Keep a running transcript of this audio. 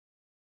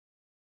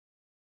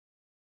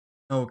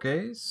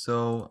Okay,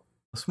 so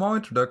a small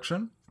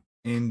introduction.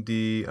 In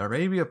the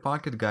Arabia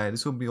Pocket Guide,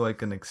 this will be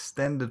like an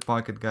extended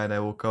pocket guide. I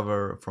will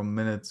cover from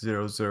minute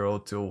 00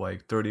 to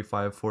like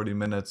 35, 40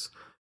 minutes,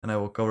 and I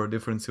will cover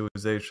different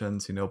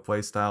civilizations,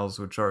 play styles,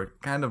 which are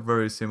kind of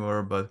very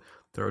similar, but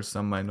there are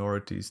some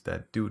minorities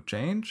that do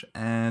change.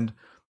 And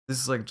this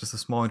is like just a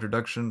small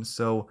introduction,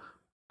 so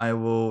I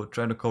will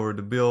try to cover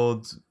the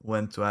build,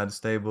 when to add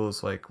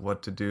stables, like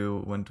what to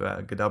do, when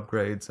to get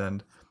upgrades,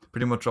 and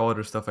pretty much all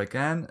other stuff I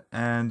can.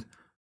 And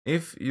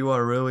if you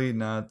are really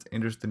not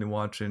interested in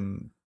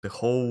watching the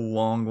whole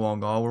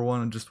long hour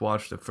one, just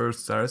watch the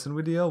first Saracen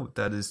video.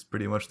 That is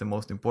pretty much the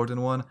most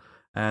important one,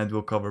 and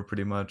we'll cover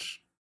pretty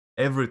much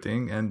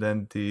everything. And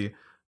then the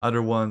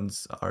other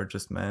ones are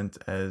just meant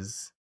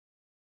as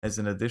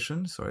an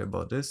addition. Sorry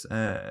about this.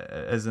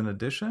 As an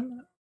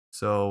addition.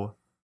 So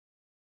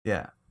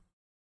yeah,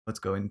 let's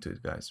go into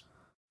it, guys.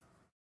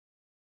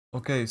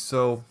 Okay,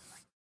 so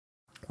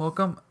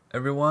welcome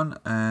everyone,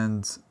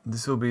 and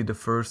this will be the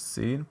first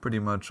scene pretty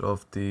much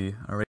of the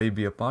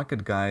Arabia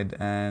Pocket Guide,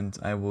 and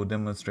I will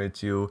demonstrate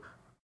to you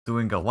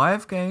doing a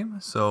live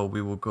game. So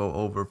we will go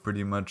over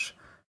pretty much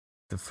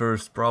the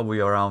first probably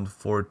around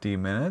 40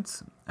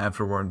 minutes.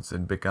 Afterwards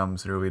it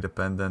becomes really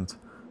dependent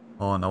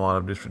on a lot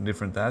of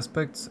different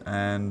aspects,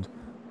 and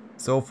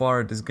so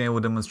far this game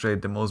will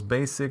demonstrate the most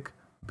basic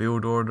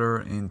build order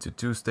into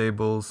 2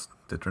 stables,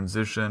 the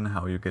transition,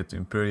 how you get to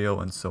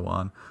Imperial and so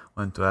on,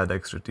 when to add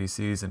extra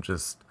TCs, and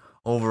just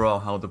overall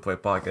how to play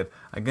Pocket.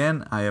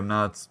 Again, I am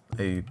not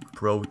a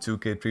pro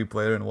 2K3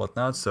 player and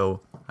whatnot,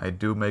 so I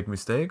do make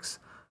mistakes,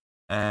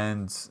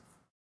 and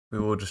we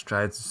will just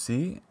try to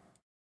see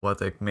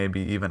what like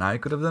maybe even I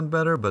could have done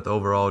better, but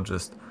overall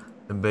just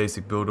the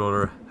basic build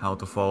order, how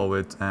to follow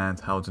it, and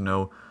how to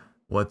know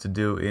what to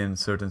do in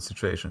certain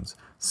situations.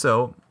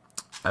 So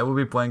I will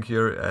be playing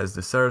here as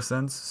the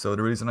Saracens. So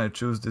the reason I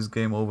choose this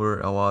game over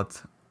a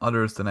lot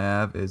others than I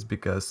have is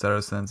because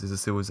Saracens is a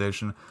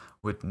civilization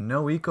with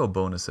no eco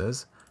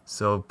bonuses.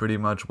 So pretty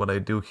much what I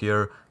do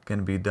here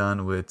can be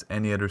done with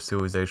any other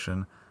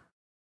civilization.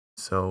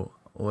 So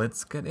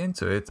let's get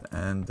into it,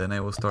 and then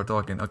I will start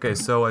talking. Okay,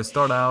 so I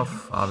start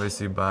off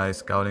obviously by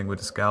scouting with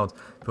the scout,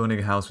 building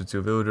a house with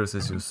 2 villagers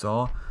as you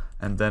saw,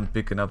 and then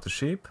picking up the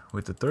sheep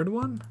with the 3rd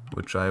one,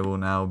 which I will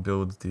now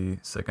build the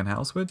 2nd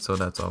house with, so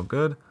that's all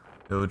good.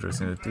 Villagers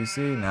in the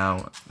TC,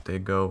 now they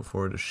go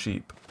for the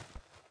sheep.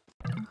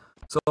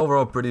 So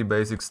overall pretty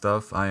basic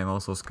stuff. I am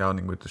also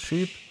scouting with the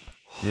sheep.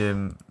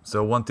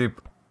 So one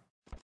tip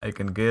I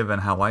can give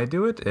and how I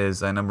do it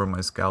is I number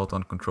my scout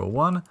on control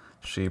 1,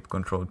 sheep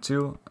control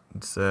 2,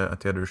 the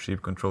other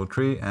sheep control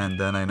 3, and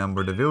then I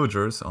number the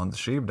villagers on the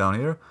sheep down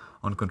here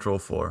on control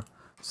 4.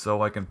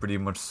 So I can pretty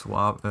much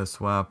swap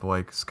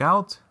like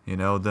scout,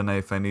 then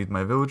if I need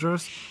my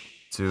villagers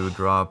to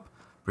drop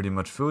pretty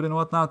much food and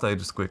whatnot, I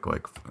just click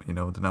like,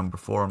 the number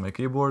 4 on my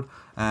keyboard,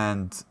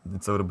 and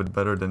it's a little bit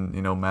better than,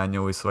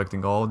 manually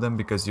selecting all of them,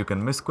 because you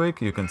can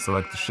misclick, you can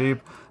select the sheep,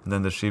 and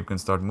then the sheep can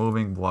start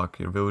moving, block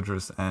your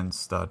villagers and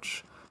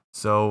such.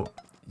 So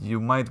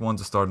you might want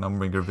to start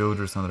numbering your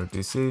villagers under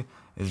TC.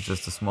 It's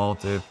just a small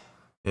tip.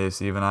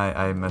 Yes, even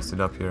I messed it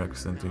up here,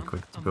 accidentally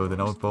clicked to build an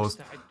outpost.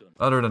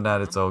 Other than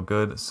that, it's all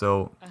good.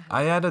 So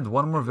I added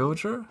 1 more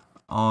villager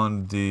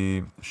on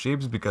the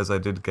sheeps because I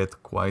did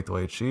get quite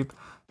late sheep.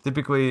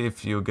 Typically,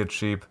 if you get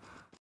sheep,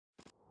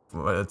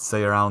 let's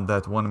say around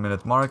that 1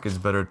 minute mark, it's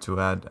better to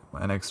add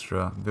an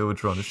extra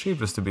villager on the sheep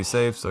just to be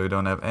safe, so you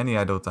don't have any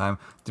idle time.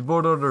 The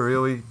board order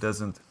really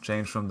doesn't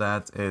change from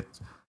that.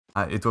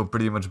 It will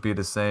pretty much be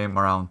the same,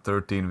 around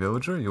 13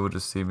 villager. You will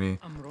just see me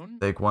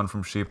take 1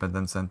 from sheep and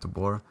then send to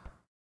boar.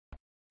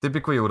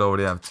 Typically, you would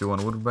already have 2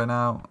 on wood by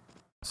now.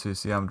 So you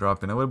see I'm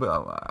dropping a little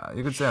bit,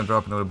 you could say I'm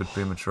dropping a little bit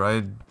premature.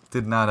 I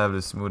did not have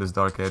the smoothest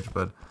dark edge,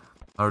 but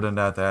other than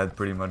that, I had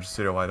pretty much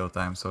 0 idle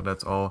time, so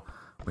that's all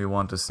we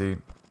want to see.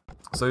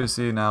 So you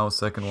see now,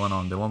 2nd one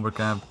on the lumber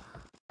camp,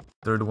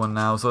 3rd one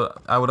now. So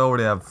I would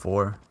already have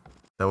 4.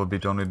 That would be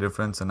the only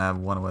difference, and I have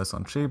 1 less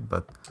on sheep,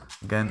 but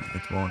again,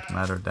 it won't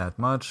matter that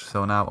much.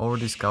 So now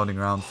already scouting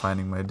around,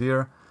 finding my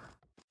deer,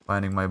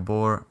 finding my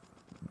boar,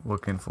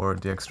 looking for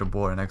the extra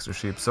boar and extra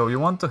sheep. So you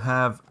want to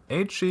have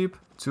 8 sheep,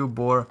 2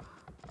 boar,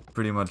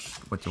 pretty much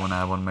what you want to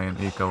have on main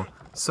eco.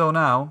 So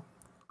now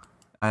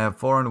I have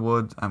 4 on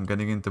wood, I'm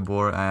getting into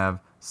boar, I have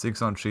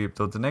 6 on sheep,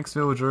 so the next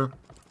villager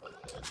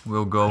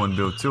will go and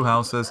build 2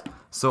 houses.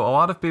 So a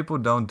lot of people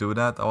don't do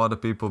that. A lot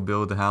of people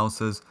build the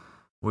houses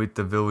with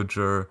the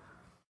villager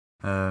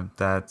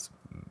that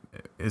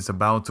is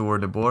about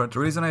toward the boar. The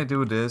reason I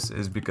do this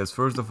is because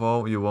first of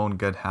all, you won't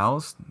get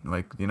housed,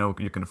 like,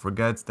 you can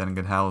forget, then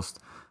get housed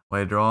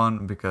later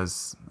on,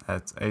 because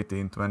at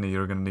 18, 20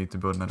 you're gonna need to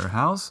build another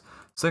house.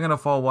 Second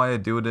of all, why I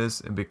do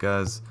this,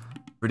 because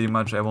pretty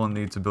much I won't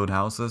need to build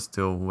houses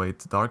till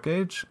late Dark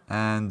Age,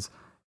 and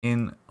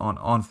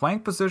on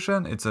flank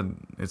position, it's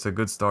a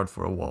good start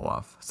for a wall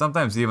off.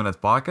 Sometimes even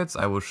at pockets,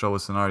 I will show a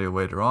scenario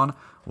later on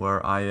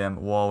where I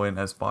am wall in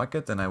as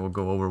pocket, and I will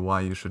go over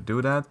why you should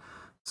do that.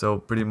 So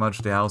pretty much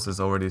the houses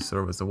already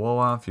serve as a wall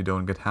off, you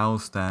don't get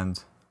housed,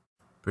 and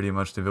pretty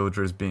much the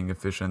villagers being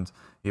efficient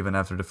even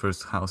after the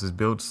first house is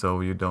built,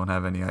 so you don't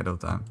have any idle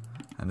time.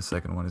 And the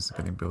second one is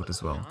getting built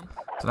as well.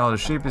 So now the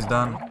sheep is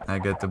done, I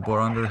get the boar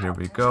under, here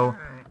we go.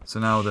 So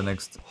now the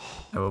next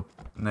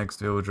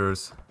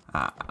villagers,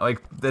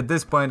 like at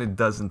this point it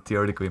doesn't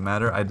theoretically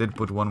matter. I did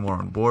put one more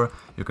on boar.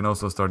 You can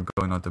also start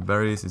going on to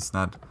berries,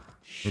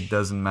 it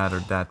doesn't matter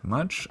that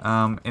much.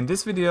 In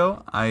this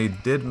video I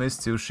did miss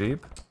 2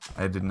 sheep.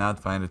 I did not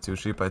find the 2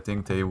 sheep. I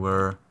think they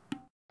were...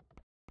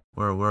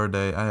 Where were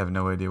they? I have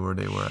no idea where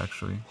they were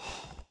actually.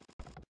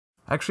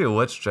 Actually,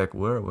 let's check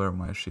where were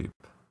my sheep.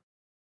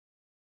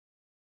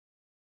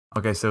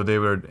 Okay, so they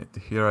were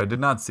here. I did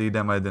not see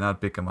them. I did not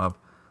pick them up.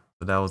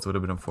 So that was a little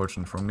bit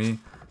unfortunate for me.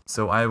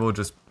 So I will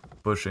just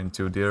push in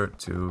 2 deer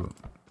to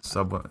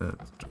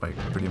like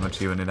pretty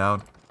much even it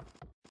out.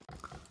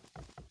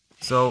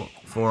 So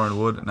 4 on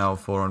wood, now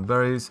 4 on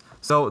berries.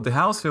 So the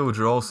house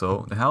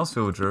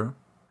villager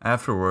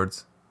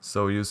afterwards,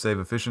 so you save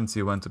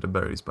efficiency, went to the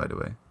berries, by the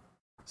way.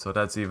 So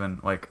that's even,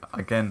 like,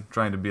 again,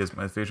 trying to be as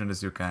efficient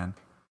as you can.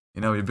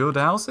 You know, you build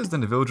the houses,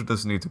 then the villager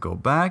doesn't need to go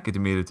back, it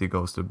immediately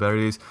goes to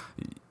berries.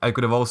 I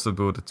could have also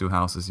built the 2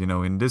 houses, you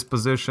know, in this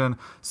position.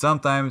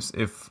 Sometimes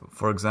if,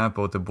 for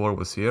example, the boar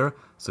was here,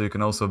 so you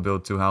can also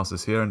build 2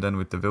 houses here, and then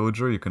with the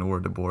villager you can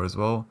ward the boar as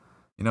well.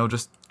 You know,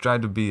 just try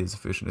to be as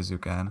efficient as you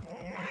can.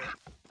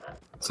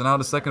 So now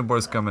the second boar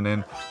is coming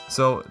in.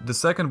 So the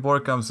second boar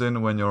comes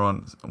in when you're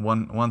on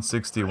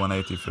 160,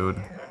 180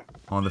 food.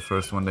 On the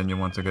first one, then you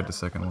want to get the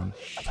second one.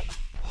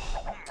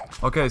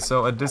 Okay,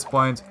 so at this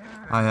point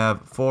I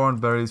have 4 on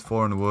berries,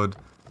 4 on wood,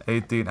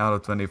 18 out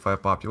of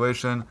 25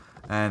 population,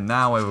 and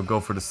now I will go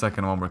for the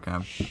second lumber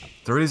camp.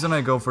 The reason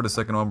I go for the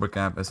second lumber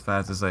camp as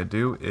fast as I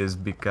do is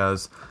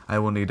because I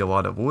will need a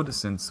lot of wood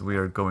since we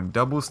are going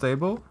double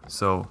stable.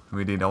 So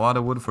we need a lot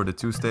of wood for the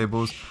 2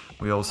 stables.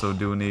 We also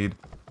do need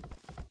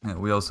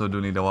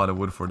a lot of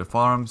wood for the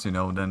farms, you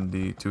know, then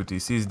the 2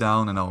 TCs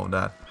down and all of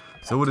that.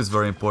 So wood is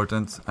very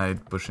important. I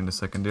push in the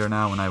second deer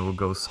now and I will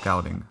go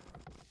scouting.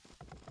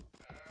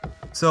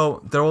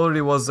 So there already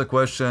was a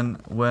question,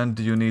 when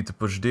do you need to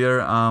push deer?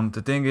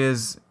 The thing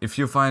is, if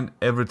you find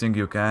everything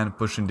you can,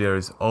 pushing deer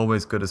is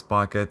always good as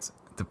pocket.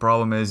 The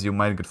problem is you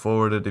might get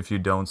forwarded if you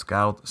don't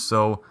scout.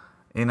 So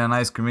in a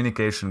nice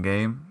communication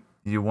game,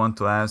 you want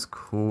to ask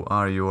who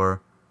are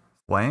your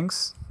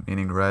flanks,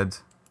 meaning red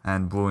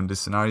and blue in this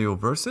scenario,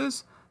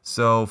 versus.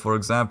 So for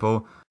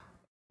example,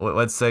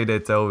 let's say they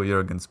tell you're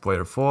against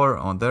player 4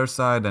 on their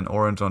side and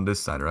orange on this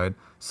side, right?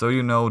 So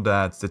you know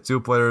that the 2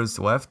 players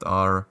left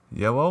are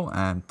yellow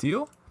and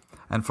teal.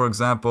 And for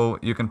example,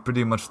 you can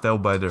pretty much tell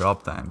by their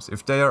up times.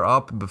 If they are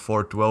up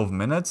before 12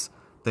 minutes,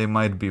 they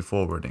might be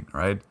forwarding,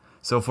 right?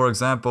 So for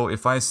example,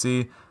 if I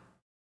see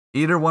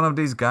either one of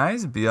these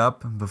guys be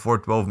up before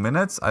 12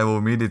 minutes, I will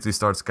immediately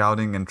start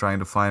scouting and trying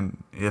to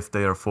find if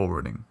they are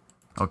forwarding.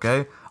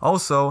 Okay?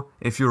 Also,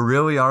 if you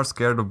really are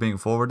scared of being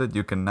forwarded,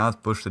 you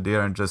cannot push the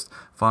deer and just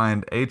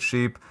find 8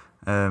 sheep,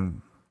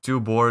 2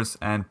 boars,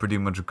 and pretty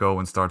much go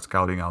and start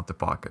scouting out the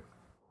pocket.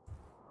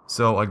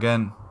 So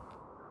again,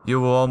 you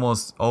will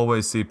almost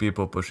always see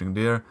people pushing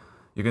deer.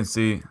 You can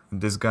see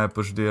this guy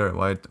pushed deer,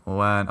 right?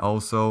 Lan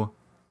also.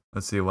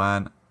 Let's see,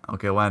 Lan.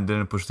 Okay, Lan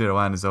didn't push deer.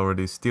 Lan is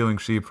already stealing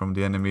sheep from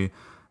the enemy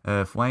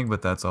flank,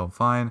 but that's all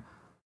fine.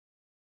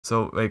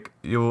 So, like,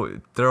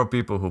 there are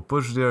people who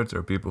push deer,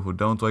 there are people who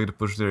don't like to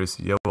push deer. It's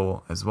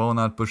yellow as well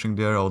not pushing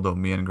deer, although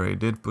me and gray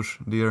did push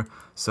deer.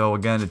 So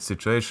again, it's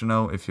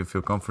situational. If you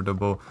feel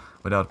comfortable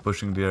without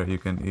pushing deer, you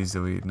can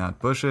easily not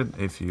push it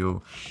if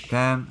you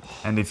can.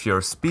 And if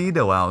your speed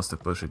allows to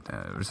push it,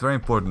 it's very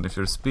important, if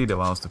your speed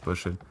allows to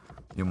push it,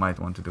 you might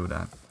want to do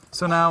that.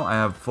 So now I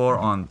have 4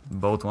 on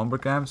both lumber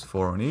camps,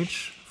 4 on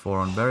each, 4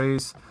 on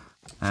berries.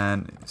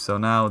 And so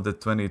now the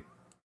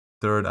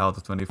 23rd out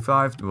of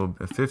 25,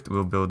 5th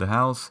we'll build the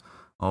house.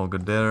 All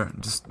good there.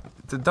 Just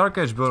the Dark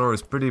Age builder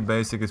is pretty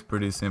basic, it's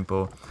pretty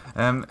simple.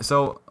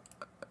 So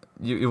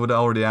you would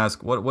already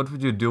ask, what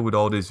would you do with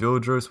all these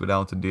villagers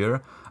without the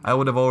deer? I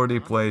would have already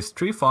placed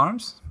 3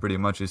 farms. Pretty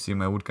much, you see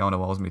my wood count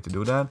allows me to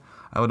do that.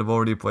 I would have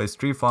already placed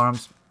 3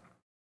 farms.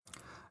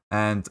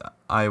 And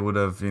I would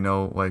have, you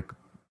know, like,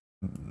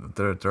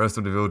 the rest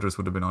of the villagers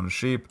would have been on the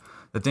sheep.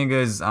 The thing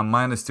is, I'm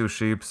 -2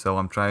 sheep, so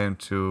I'm trying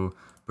to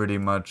pretty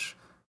much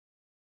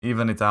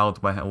even it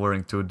out by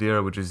wearing 2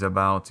 deer, which is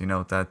about, you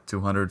know, that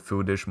 200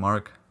 food-ish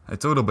mark.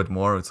 It's a little bit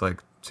more, it's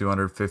like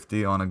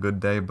 250 on a good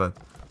day, but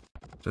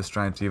just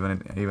trying to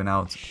even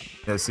out.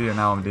 Yeah, see,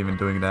 now I'm even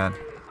doing that,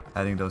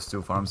 adding those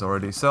 2 farms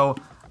already. So,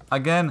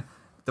 again,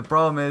 the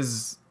problem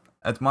is,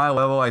 at my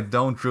level, I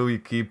don't really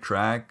keep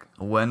track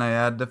when I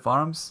add the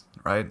farms,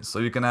 right? So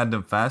you can add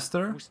them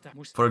faster.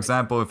 For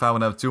example, if I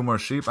would have 2 more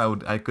sheep,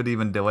 I could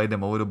even delay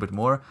them a little bit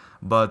more,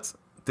 but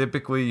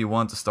typically you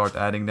want to start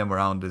adding them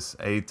around this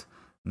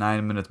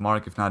 8-9 minute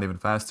mark, if not even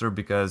faster,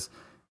 because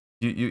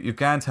you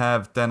can't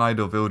have 10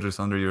 idle villagers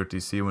under your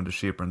TC when the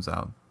sheep runs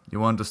out. You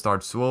want to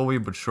start slowly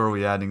but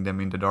surely adding them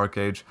in the Dark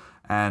Age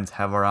and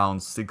have around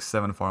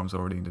 6-7 farms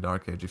already in the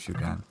Dark Age if you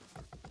can.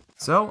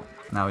 So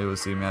now you will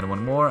see me add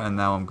 1 more, and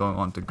now I'm going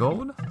on to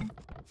gold.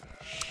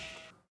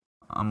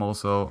 I'm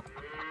also...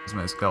 Is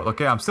my scout?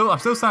 Okay, I'm still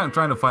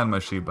trying to find my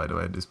sheep, by the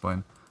way, at this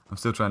point. I'm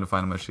still trying to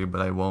find my sheep,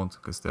 but I won't,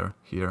 because they're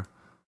here.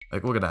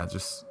 Like, look at that,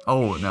 just...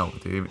 Oh, no,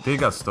 they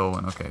got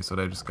stolen. Okay, so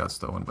they just got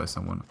stolen by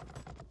someone.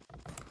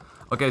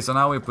 Okay, so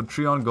now we put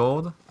 3 on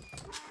gold.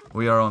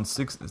 We are on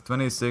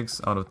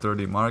 26 out of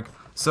 30 mark.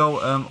 So,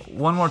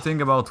 one more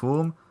thing about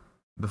womb,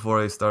 before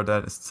I start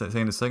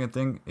saying the second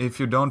thing. If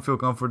you don't feel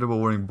comfortable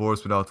wearing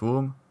boars without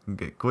womb,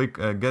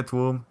 get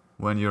womb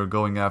when you're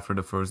going after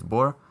the first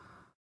boar.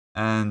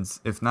 And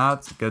if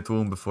not, get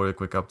womb before you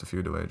quick up the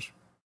feudal age.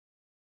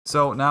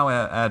 So now I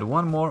add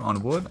 1 more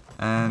on wood,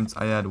 and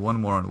I add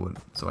 1 more on wood.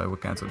 So I will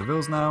cancel the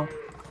bills now.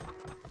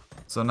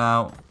 So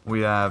now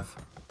we have...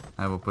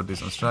 I will put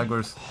these on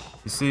stragglers.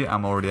 You see,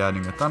 I'm already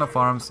adding a ton of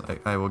farms.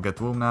 I will get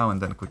womb now and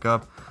then quick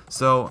up.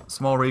 So,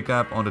 small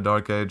recap on the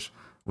Dark Age.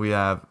 We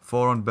have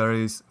 4 on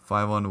berries,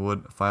 5 on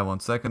wood, 5 on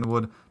second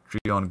wood,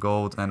 3 on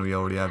gold, and we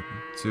already have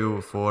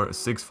 2, 4,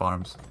 6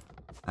 farms.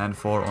 And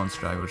 4 on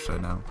stragglers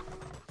right now.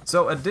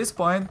 So at this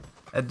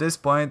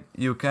point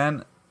you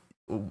can...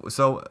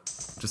 So,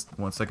 just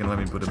 1 second, let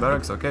me put the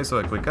barracks. Okay, so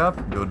I quick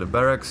up, build the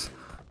barracks.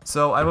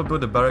 So I will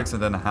build the barracks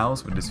and then a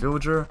house with this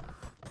villager.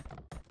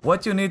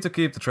 What you need to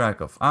keep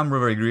track of. I'm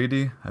very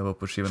greedy, I will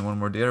push even 1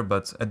 more there,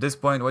 but at this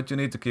point what you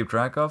need to keep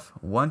track of,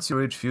 once you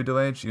reach feudal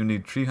age, you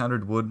need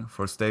 300 wood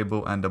for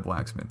stable and the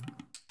blacksmith.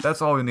 That's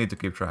all you need to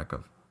keep track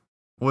of.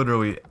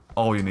 Literally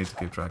all you need to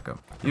keep track of.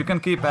 You can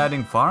keep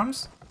adding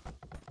farms,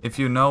 if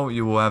you know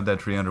you will have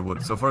that 300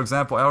 wood. So for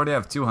example, I already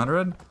have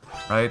 200,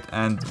 right?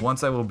 And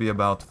once I will be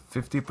about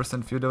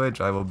 50% feudal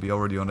age, I will be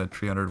already on that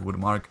 300 wood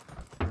mark.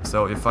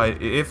 So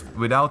if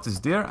without this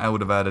deer, I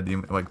would have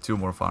added like 2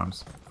 more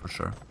farms, for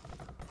sure.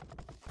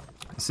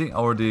 See,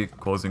 already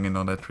closing in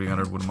on that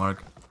 300 wood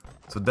mark.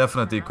 So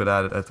definitely could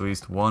add at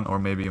least 1 or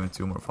maybe even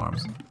 2 more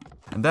farms.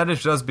 And that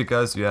is just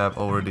because you have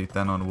already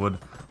 10 on wood,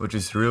 which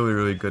is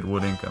really good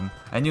wood income.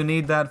 And you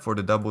need that for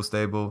the double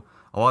stable.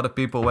 A lot of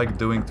people like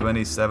doing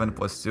 27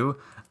 plus 2.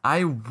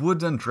 I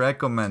wouldn't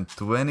recommend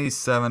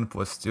 27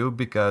 plus 2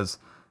 because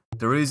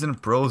the reason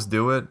pros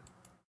do it,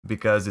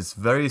 because it's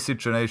very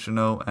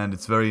situational and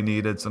it's very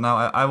needed. So now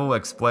I will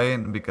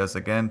explain, because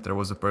again, there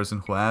was a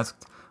person who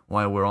asked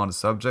while we're on the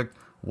subject,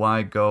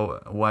 why go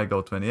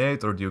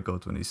 28 or do you go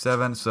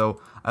 27?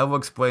 So I will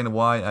explain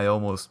why I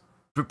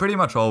pretty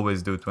much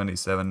always do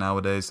 27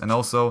 nowadays. And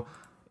also,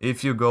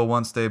 if you go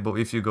 1 stable,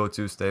 if you go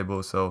 2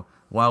 stable, so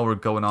while we're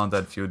going on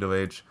that feudal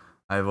age,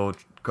 I will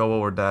go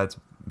over that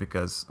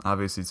because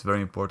obviously it's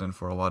very important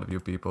for a lot of you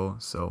people.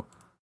 So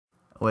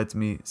let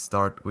me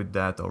start with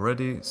that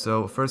already.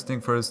 So first thing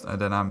first, and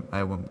then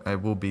I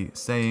will be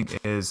saying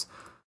is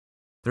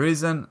the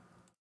reason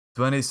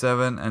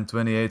 27 and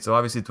 28. So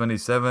obviously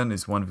 27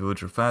 is 1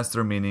 villager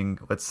faster, meaning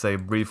let's say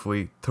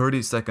briefly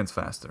 30 seconds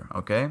faster.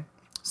 Okay,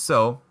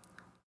 so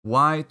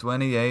why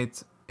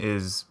 28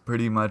 is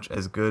pretty much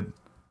as good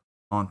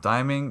on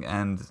timing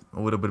and a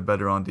little bit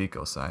better on the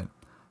eco side.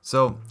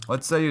 So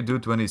let's say you do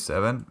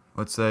 27.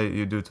 Let's say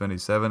you do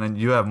 27 and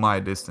you have my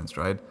distance,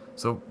 right?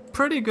 So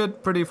pretty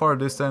good, pretty far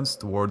distance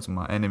towards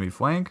my enemy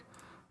flank.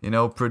 You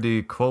know,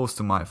 pretty close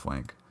to my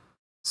flank.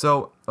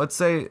 So let's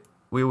say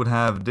we would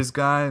have this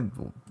guy,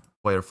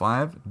 player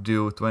 5,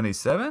 do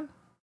 27,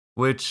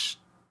 which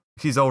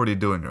he's already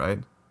doing, right?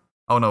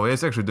 Oh no,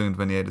 he's actually doing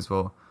 28 as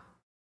well.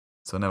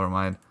 So never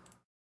mind.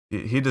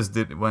 He just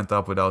went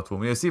up without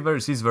womb. Yeah, see,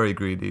 he's very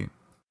greedy.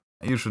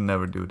 You should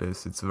never do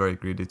this. It's very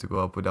greedy to go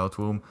up without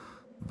womb.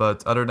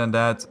 But other than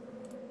that,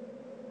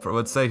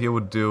 let's say he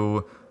would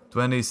do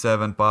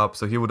 27 pop,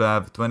 so he would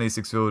have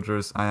 26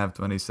 villagers, I have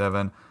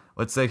 27.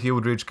 Let's say he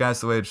would reach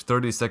castle age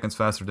 30 seconds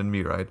faster than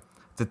me, right?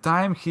 The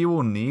time he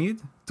will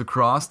need to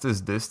cross this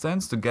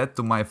distance to get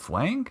to my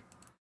flank,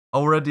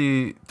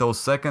 already those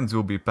seconds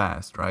will be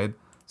passed, right?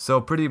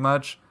 So pretty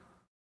much,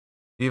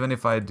 even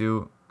if I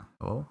do...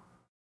 Oh?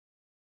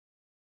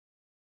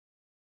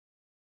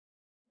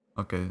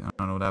 Okay, I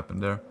don't know what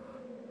happened there.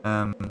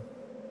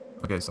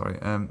 Okay, sorry.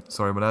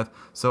 Sorry about that.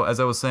 So as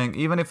I was saying,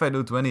 even if I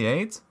do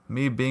 28,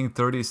 me being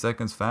 30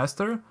 seconds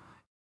faster,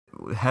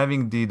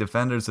 having the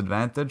defender's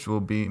advantage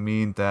will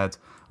mean that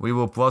we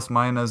will plus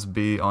minus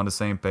be on the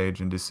same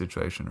page in this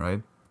situation,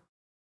 right?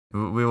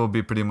 We will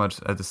be pretty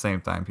much at the same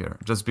time here,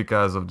 just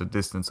because of the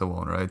distance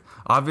alone, right?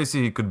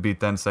 Obviously, he could be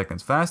 10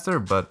 seconds faster,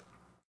 but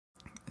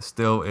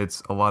still,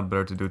 it's a lot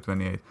better to do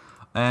 28.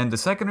 And the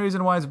second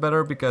reason why it's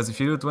better, because if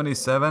you do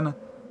 27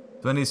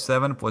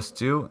 plus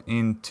 2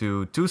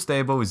 into 2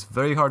 stable is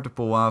very hard to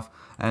pull off,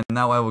 and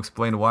now I will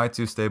explain why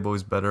 2 stable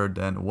is better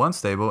than 1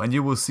 stable, and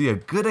you will see a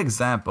good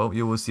example,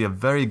 you will see a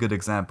very good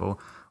example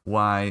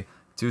why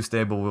 2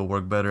 stable will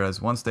work better as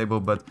 1 stable.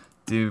 But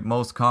the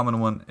most common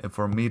one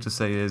for me to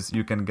say is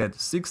you can get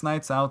 6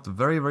 knights out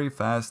very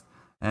fast,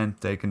 and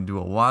they can do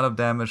a lot of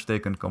damage. They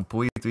can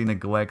completely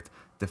neglect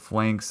the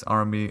flanks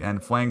army,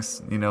 and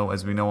flanks, you know,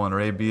 as we know on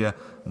Arabia,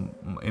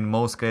 in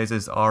most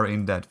cases are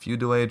in that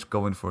feudal age,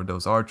 going for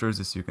those archers.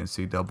 As you can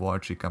see, double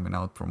archery coming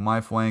out from my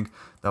flank,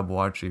 double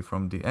archery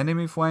from the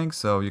enemy flank.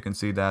 So you can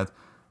see that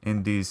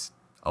in these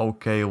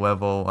okay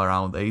level,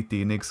 around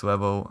 80 nix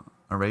level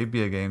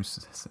Arabia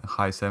games,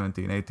 high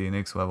 17,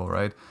 18x level,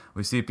 right?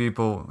 We see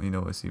people, you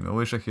know, we see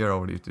militia here,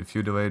 already to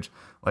feudal age.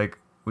 Like,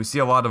 we see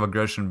a lot of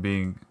aggression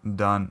being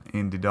done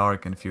in the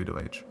dark and feudal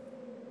age.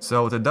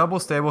 So the double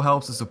stable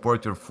helps to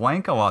support your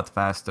flank a lot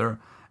faster,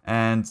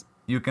 and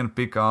you can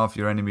pick off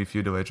your enemy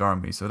feudal age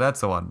army, so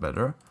that's a lot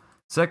better.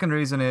 Second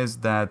reason is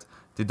that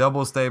the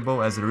double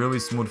stable has a really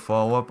smooth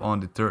follow-up on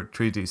the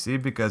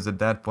 3TC, because at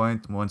that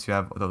point, once you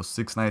have those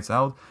 6 knights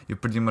out, you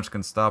pretty much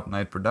can stop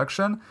knight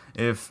production.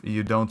 If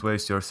you don't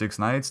waste your 6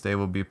 knights, they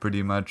will be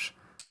pretty much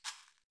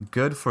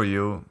good for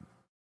you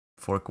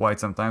for quite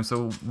some time.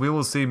 So we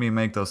will see me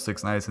make those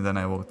 6 knights, and then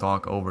I will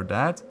talk over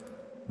that.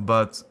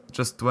 But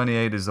just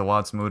 28 is a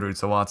lot smoother,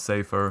 it's a lot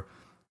safer.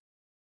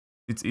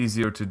 It's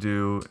easier to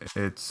do,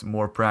 it's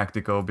more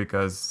practical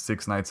because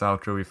 6 knights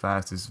out really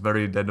fast is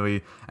very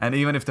deadly. And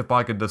even if the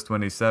pocket does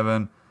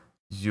 27,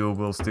 you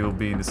will still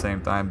be in the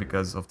same time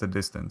because of the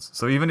distance.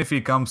 So even if he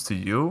comes to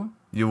you,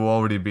 you will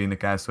already be in the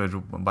castle edge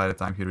by the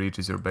time he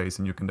reaches your base,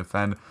 and you can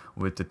defend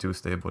with the 2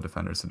 stable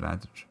defenders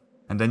advantage.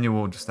 And then you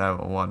will just have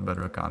a lot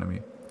better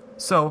economy.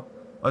 So,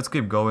 let's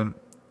keep going.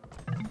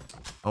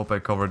 Hope I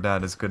covered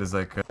that as good as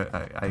I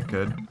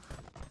could.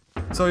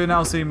 So you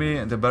now see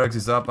me, the barracks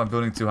is up, I'm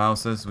building 2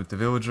 houses with the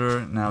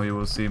villager. Now you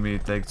will see me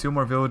take 2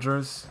 more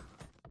villagers.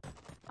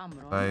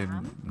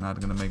 I'm not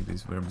gonna make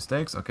these weird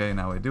mistakes. Okay,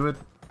 now I do it.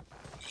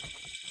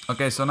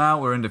 Okay, so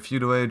now we're in the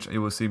feudal age.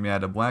 You will see me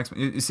add a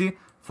blacksmith. You see,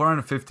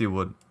 450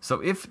 wood.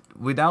 So if,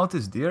 without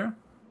this deer,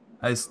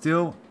 I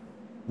still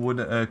would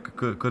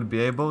could be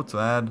able to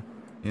add,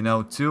 you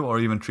know, 2 or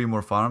even 3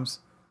 more farms.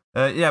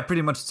 Yeah,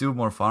 pretty much 2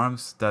 more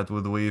farms. That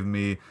would leave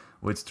me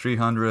with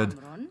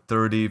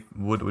 330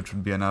 wood, which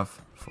would be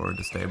enough for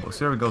the stable.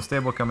 So here we go,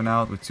 stable coming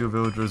out with 2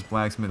 villagers,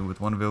 blacksmith with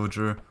 1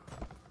 villager,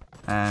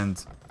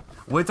 and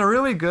with a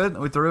really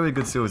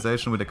good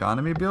civilization with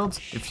economy builds,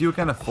 if you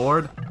can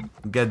afford,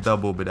 get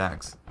double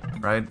bidax,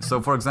 right?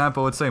 So for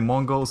example, let's say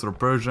Mongols or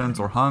Persians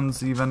or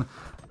Huns even,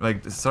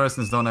 like the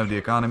Saracens don't have the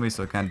economy,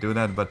 so can't do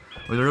that, but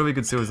with a really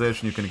good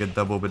civilization you can get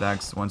double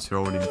bidax once you're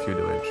already in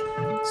feudal age.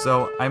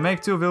 So I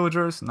make 2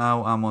 villagers,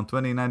 now I'm on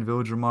 29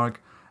 villager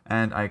mark,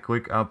 and I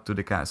click up to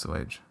the castle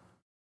age.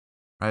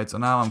 Right, so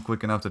now I'm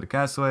clicking up to the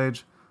castle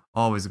age,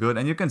 always good.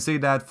 And you can see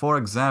that, for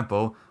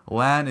example,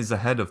 Lan is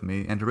ahead of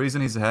me, and the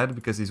reason he's ahead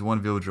because he's 1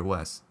 villager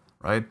less,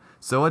 right?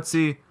 So let's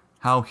see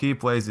how he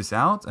plays this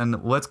out,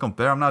 and let's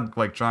compare. I'm not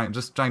like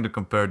just trying to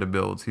compare the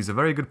builds. He's a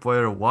very good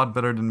player, a lot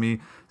better than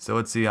me, so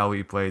let's see how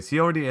he plays. He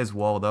already is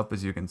walled up,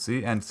 as you can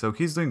see, and so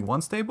he's doing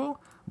 1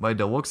 stable, by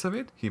the looks of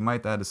it. He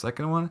might add a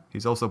 2nd one.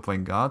 He's also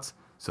playing gods,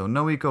 so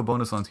no eco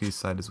bonus on his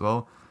side as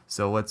well.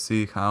 So let's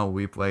see how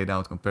we played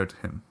out compared to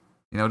him.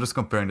 You know, just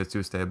comparing the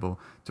 2 stable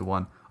to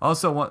 1.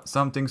 Also,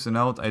 some things to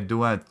note, I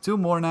do add 2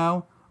 more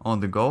now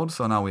on the gold.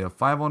 So now we have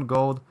 5 on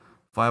gold,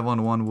 5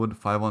 on 1 wood,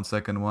 5 on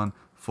 2nd one,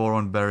 4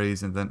 on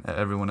berries, and then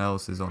everyone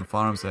else is on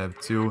farms. I have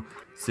 2,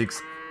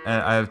 6,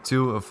 I have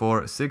 2,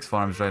 4, 6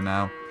 farms right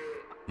now.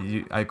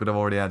 I could have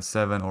already had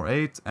 7 or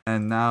 8,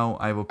 and now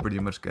I will pretty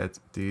much get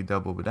the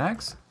double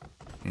bidax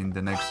in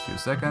the next few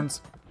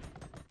seconds.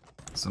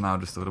 So now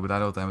just a little bit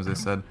idle time, as I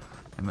said.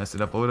 I messed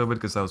it up a little bit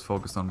because I was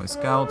focused on my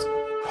scout.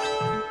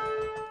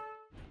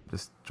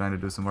 Just trying to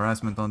do some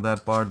harassment on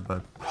that part,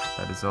 but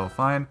that is all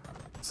fine.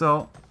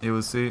 So, you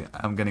will see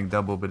I'm getting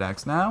double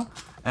bidax now.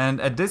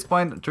 And at this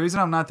point, the reason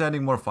I'm not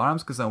adding more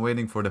farms because I'm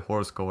waiting for the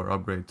horsecover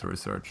upgrade to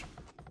research.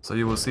 So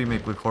you will see me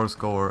click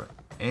horsecover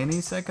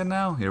any second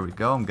now. Here we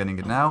go, I'm getting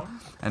it now.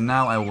 And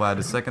now I will add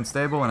a 2nd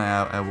stable, and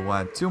I will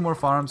add 2 more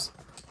farms.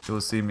 You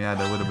will see me add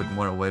a little bit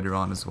more later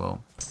on as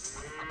well.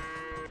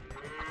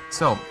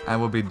 So, I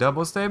will be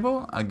double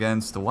stable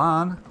against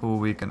Juan, who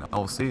we can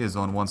all see is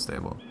on 1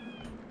 stable.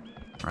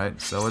 Right,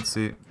 so let's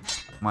see.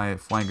 My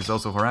flank is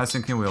also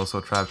harassing him. We also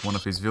trapped 1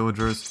 of his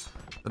villagers.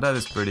 So that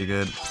is pretty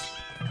good.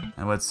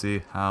 And let's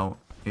see how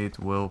it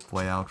will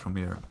play out from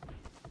here.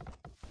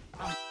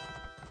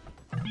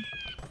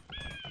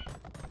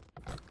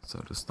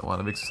 So just a lot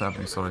of X is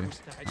happening, sorry.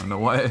 I don't know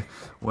why I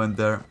went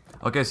there.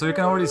 Okay, so you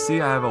can already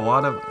see I have a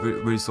lot of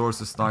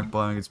resources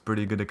stockpiling. It's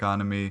pretty good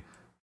economy.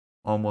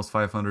 Almost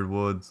 500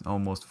 wood,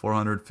 almost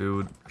 400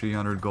 food,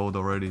 300 gold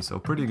already. So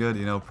pretty good,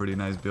 you know, pretty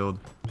nice build.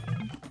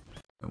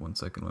 Wait 1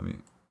 second, let me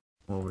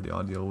lower the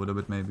audio a little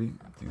bit maybe.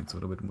 I think it's a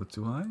little bit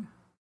too high.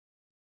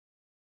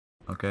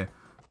 Okay,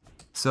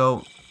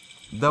 so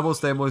double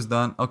stable is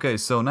done. Okay,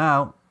 so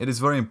now it is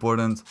very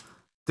important.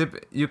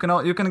 Tip: you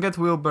can get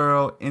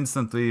wheelbarrow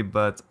instantly,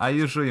 but I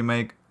usually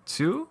make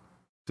 2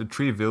 to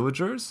 3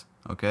 villagers.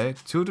 Okay,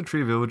 2 to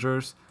 3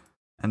 villagers,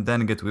 and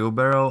then get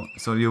wheelbarrow.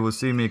 So you will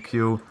see me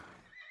queue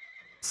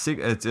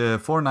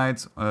 4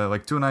 knights,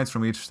 like 2 knights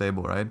from each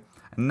stable, right?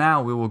 And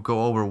now we will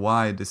go over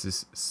why this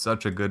is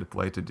such a good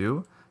play to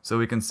do. So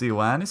we can see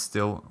Lan is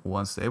still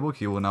 1 stable.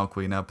 He will now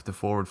clean up the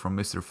forward from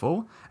Mr.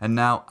 Full. And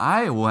now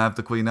I will have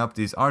to clean up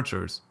these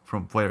archers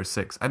from player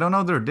 6. I don't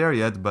know they're there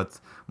yet, but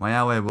my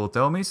ally will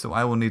tell me, so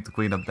I will need to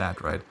clean up that,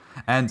 right?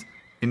 And,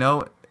 you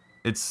know,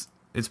 it's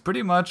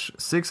pretty much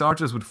 6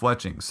 archers with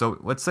fletching. So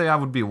let's say I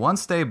would be 1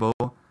 stable.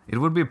 it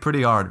would be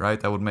pretty hard,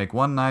 right? I would make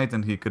one knight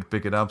and he could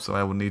pick it up, so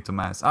I would need to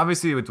mass.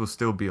 Obviously, it will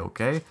still be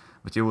okay,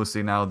 but you will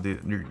see now the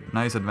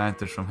nice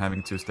advantage from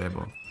having 2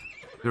 stable.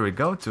 Here we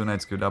go, 2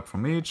 knights queued up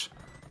from each.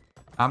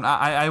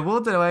 I will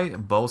delay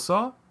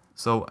Bowsaw,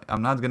 so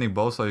I'm not getting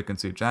Bowsaw. You can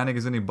see Janik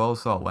is getting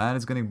Bowsaw, Lan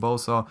is getting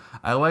Bowsaw.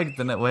 I like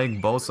the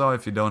Bowsaw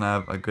if you don't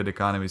have a good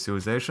economy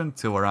civilization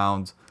till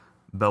around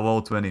below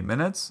 20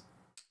 minutes,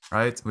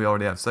 right? We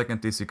already have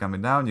second TC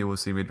coming down. You will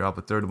see me drop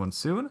a third one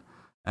soon.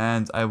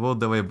 And I will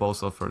delay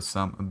Bowsaw for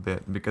some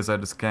bit because I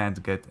just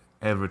can't get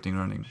everything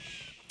running.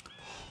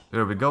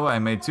 There we go. I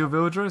made 2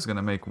 villagers,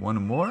 gonna make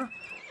 1 more.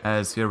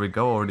 As here we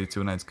go, already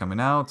 2 knights coming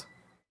out.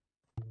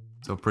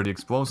 So pretty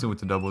explosive with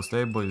the double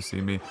stable, you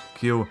see me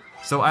queue.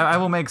 So I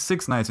will make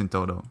 6 knights in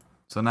total.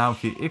 So now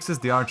he X's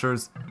the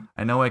archers.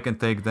 I know I can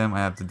take them. I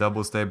have the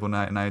double stable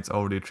knights,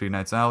 already 3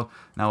 knights out.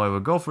 Now I will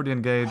go for the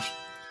engage.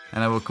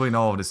 And I will clean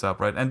all of this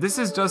up, right? And this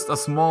is just a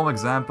small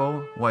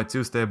example why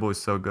 2 stable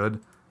is so good.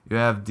 You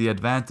have the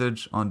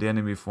advantage on the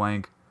enemy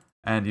flank.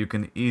 And you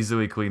can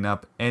easily clean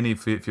up any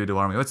feudal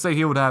army. Let's say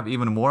he would have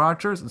even more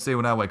archers. Let's say he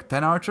would have like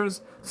 10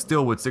 archers.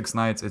 Still with 6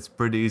 knights, it's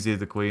pretty easy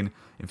to clean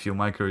if you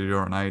micro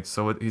your knight.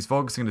 So he's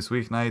focusing this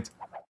weak knight.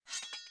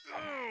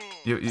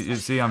 You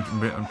see,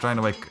 I'm trying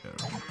to like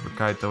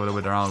kite a little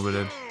bit around with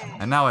it.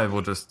 And now I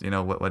will just, you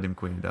know, let him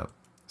clean it up.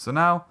 So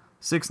now,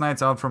 6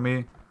 knights out for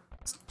me.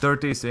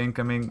 3rd TC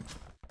incoming.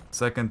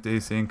 2nd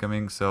TC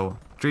incoming. So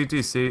 3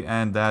 TC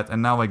and that.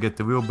 And now I get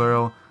the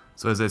wheelbarrow.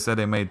 So as I said,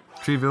 I made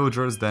 3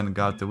 villagers, then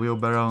got the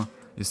wheelbarrow.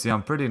 You see,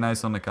 I'm pretty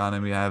nice on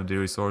economy, I have the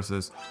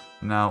resources.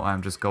 Now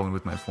I'm just going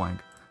with my flank.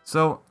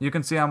 So you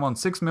can see I'm on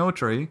 6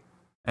 military,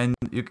 and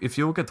if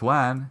you look at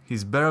Lan,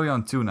 he's barely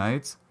on 2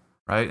 knights,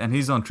 right? And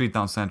he's on 3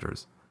 town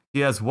centers.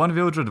 He has 1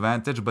 villager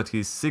advantage, but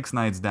he's 6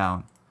 knights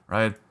down,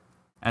 right?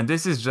 And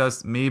this is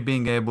just me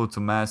being able to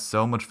mass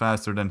so much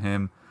faster than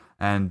him,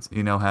 and,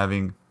 you know,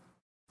 having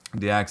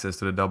the access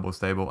to the double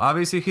stable.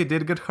 Obviously, he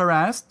did get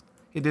harassed.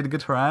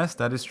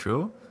 That is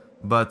true.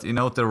 But, you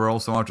know, there were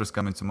also archers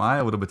coming to my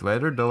a little bit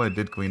later, though I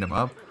did clean them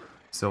up.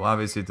 So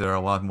obviously there are a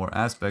lot more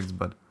aspects,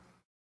 but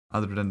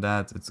other than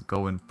that, it's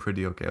going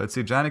pretty okay. Let's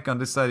see, Janik on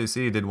this side, you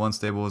see, he did 1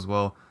 stable as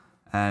well.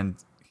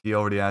 And he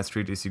already has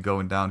 3 TC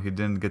going down. He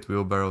didn't get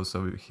wheelbarrows,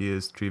 so he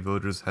is 3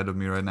 villagers ahead of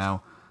me right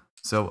now.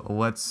 So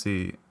let's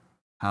see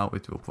how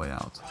it will play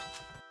out.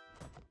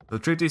 The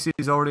 3 TC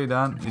is already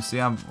done. You see,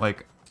 I'm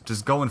like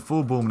just going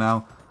full boom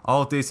now.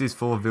 All TC is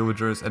full of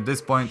villagers. At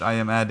this point, I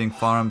am adding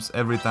farms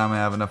every time I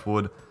have enough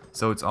wood.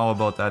 So it's all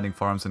about adding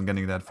farms and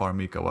getting that farm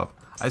eco up.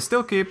 I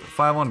still keep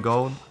 5 on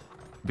gold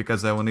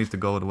because I will need the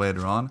gold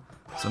later on.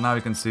 So now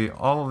you can see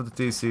all of the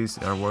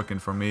TCs are working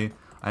for me.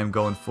 I'm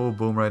going full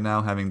boom right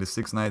now, having the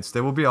 6 knights.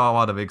 There will be a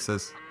lot of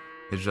X's.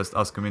 It's just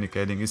us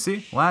communicating. You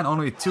see, Lan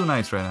only 2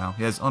 knights right now.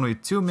 He has only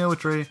 2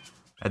 military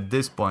at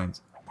this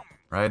point,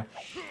 right?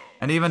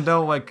 And even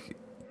though like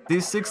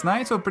these 6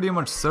 knights will pretty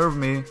much serve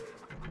me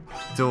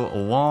till a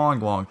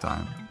long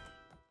time.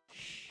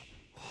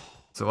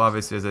 So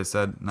obviously, as I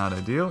said, not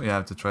ideal. You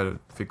have to try to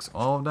fix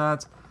all of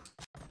that.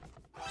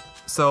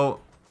 So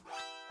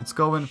it's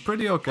going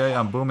pretty okay.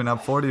 I'm booming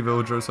up 40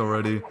 villagers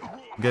already.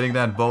 Getting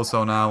that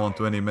Bowsaw now on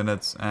 20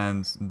 minutes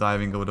and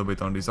diving a little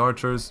bit on these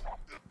archers.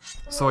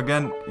 So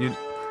again,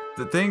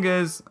 the thing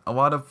is, a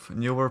lot of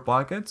newer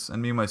pockets,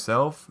 and me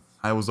myself,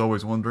 I was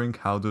always wondering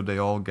how do they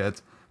all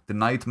get the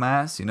knight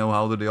mass, you know,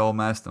 how do they all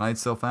mass the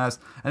knights so fast?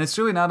 And it's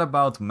really not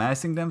about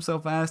massing them so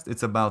fast,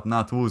 it's about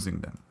not losing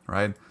them,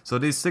 right? So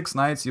these 6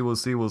 knights you will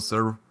see will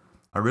serve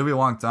a really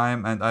long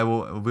time, and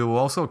we will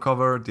also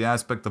cover the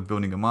aspect of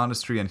building a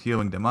monastery and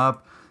healing them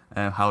up,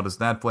 and how does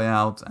that play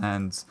out,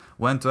 and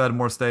when to add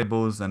more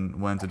stables and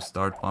when to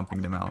start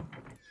pumping them out.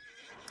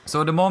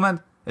 So at the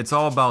moment, it's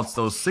all about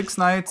those 6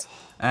 knights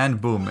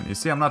and boom. And you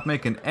see, I'm not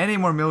making any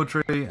more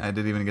military. I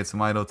did even get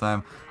some idle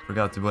time.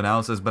 Forgot to build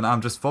houses, but I'm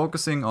just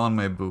focusing on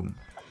my boom.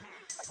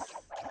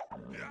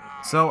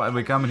 So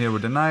we come in here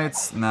with the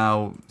knights.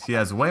 Now he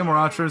has way more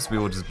archers. We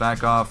will just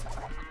back off.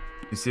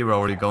 You see, we're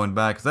already going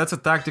back. That's a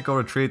tactical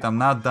retreat. I'm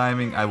not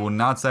diving. I will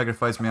not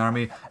sacrifice my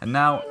army. And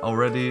now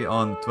already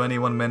on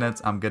 21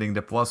 minutes, I'm getting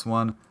the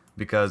 +1.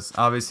 Because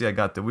obviously I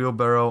got the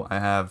wheelbarrow, I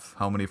have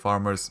how many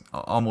farmers?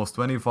 Almost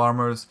 20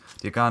 farmers.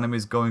 The economy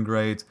is going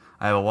great.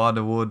 I have a lot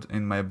of wood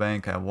in my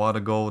bank, I have a lot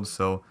of gold,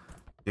 so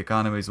the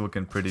economy is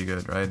looking pretty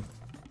good, right?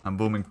 I'm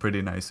booming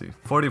pretty nicely.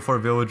 44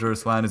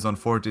 villagers, Lan is on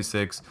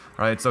 46,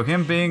 right? So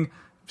him being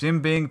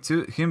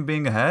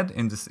ahead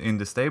in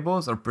the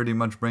stables are pretty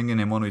much bringing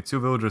him only 2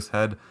 villagers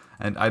ahead,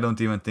 and I don't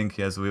even think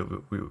he has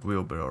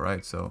wheelbarrow,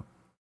 right? So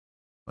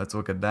let's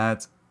look at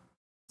that.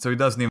 So he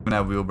doesn't even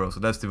have wheelbarrow, so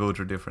that's the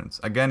villager difference.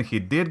 Again, he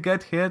did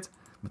get hit,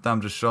 but I'm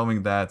just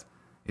showing that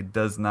it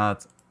does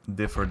not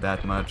differ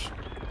that much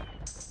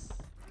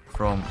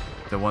from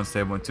the 1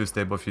 stable and 2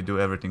 stable if you do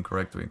everything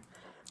correctly.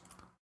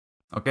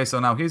 Okay, so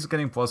now he's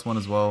getting +1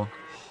 as well.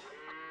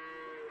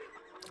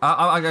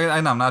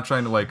 I'm not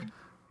trying to, like,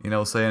 you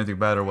know, say anything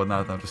bad or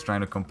whatnot. I'm just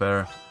trying to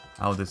compare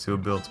how the 2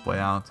 builds play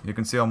out. You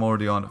can see I'm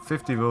already on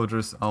 50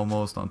 villagers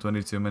almost on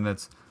 22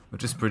 minutes.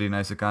 which is pretty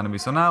nice economy.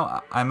 So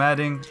now I'm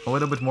adding a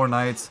little bit more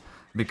knights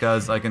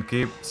because I can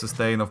keep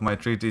sustain of my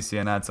 3 TC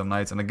and add some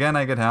knights. And again,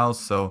 I get house,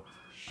 so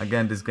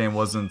again, this game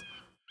wasn't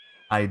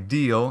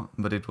ideal,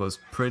 but it was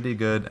pretty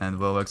good and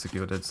well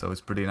executed, so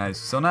it's pretty nice.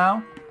 So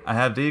now I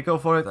have the eco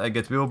for it. I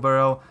get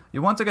wheelbarrow.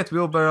 You want to get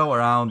wheelbarrow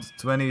around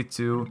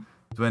 22,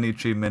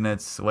 23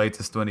 minutes,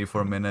 latest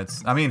 24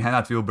 minutes. I mean,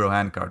 not wheelbarrow,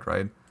 handcart,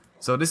 right?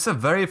 So this is a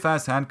very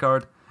fast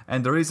handcart,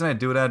 and the reason I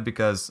do that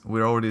because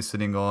we're already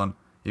sitting on,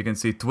 you can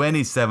see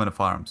 27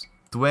 farms.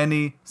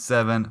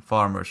 27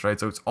 farmers, right?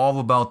 So it's all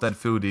about that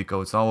food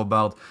eco. It's all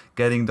about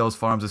getting those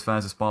farms as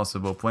fast as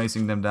possible,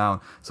 placing them down.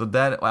 So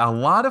that a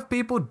lot of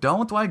people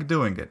don't like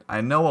doing it.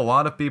 I know a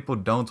lot of people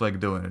don't like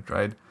doing it,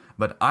 right?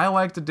 But I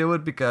like to do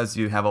it because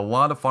you have a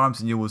lot of farms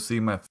and you will see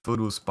my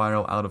food will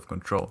spiral out of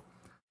control.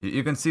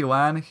 You can see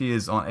Lan, he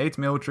is on 8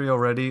 military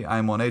already.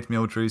 I'm on 8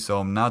 military, so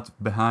I'm not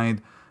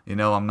behind. You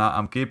know,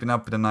 I'm keeping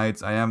up with the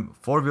knights. I am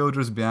 4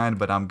 villagers behind,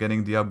 but I'm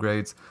getting the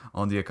upgrades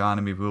on the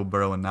economy,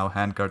 wheelbarrow, and now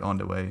handcart on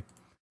the way.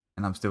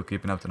 And I'm still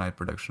keeping up the night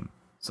production.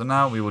 So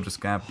now we will just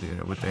camp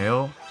here with the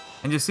hill.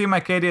 And you see my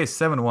KDA is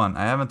 7-1.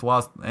 I haven't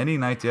lost any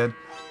knight yet.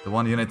 The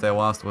one unit I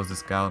lost was the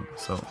scout.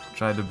 So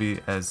try to be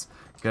as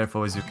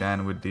careful as you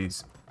can with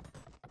these.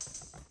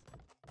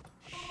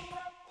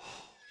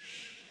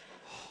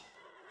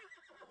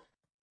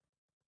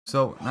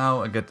 So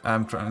now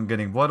I'm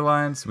getting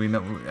bloodlines.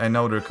 I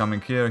know they're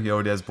coming here. He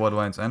already has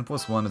bloodlines and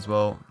 +1 as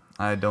well.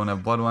 I don't have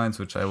bloodlines,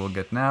 which I will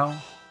get now.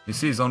 You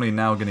see he's only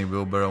now getting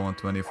wheelbarrow on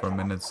 24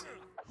 minutes.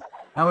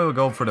 Now we will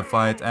go for the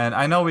fight, and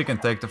I know we can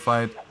take the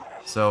fight,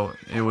 so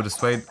you will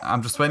just wait.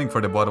 I'm just waiting for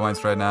the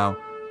bloodlines right now.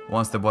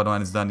 Once the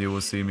bloodline is done, you will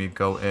see me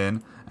go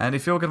in. And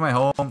if you look at my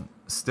home,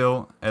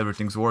 still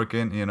everything's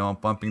working. You know, I'm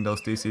pumping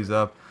those TCs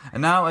up.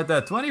 And now at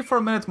that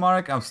 24-minute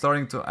mark, I'm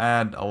starting to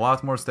add a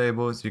lot more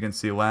stables. You can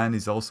see Lan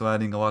is also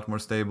adding a lot more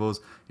stables.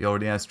 He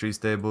already has 3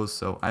 stables,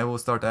 so I will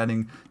start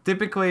adding.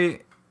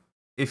 Typically,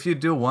 if you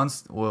do one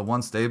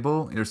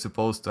stable, you're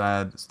supposed to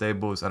add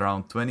stables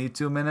around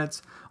 22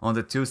 minutes. On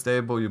the 2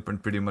 stable, you can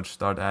pretty much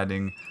start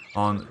adding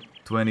on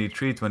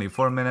 23,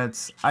 24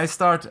 minutes. I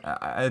start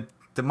at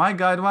my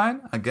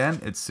guideline. Again,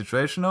 it's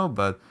situational,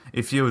 but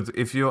if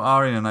you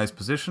are in a nice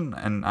position,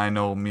 and I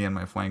know me and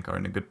my flank are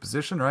in a good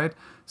position, right?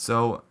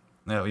 So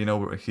you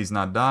know he's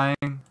not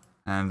dying,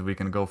 and we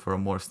can go for a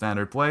more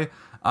standard play.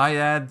 I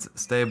add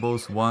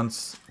stables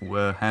once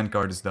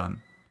handcart is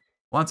done.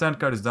 Once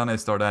handcart is done, I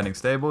start adding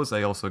stables.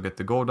 I also get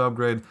the gold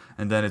upgrade,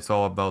 and then it's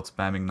all about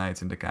spamming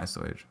knights in the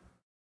castle age.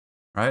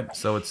 Right,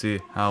 so let's see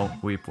how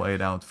we play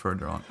it out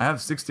further on. I have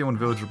 61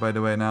 villagers, by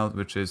the way, now,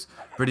 which is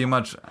pretty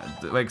much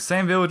like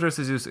same villagers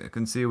as you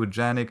can see with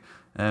Janik,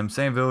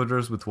 same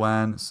villagers with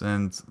Wans,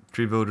 and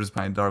 3 villagers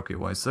behind Darky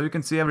wise. So you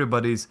can see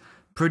everybody's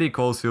pretty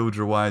close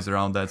villager wise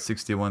around that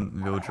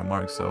 61 villager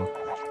mark. So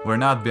we're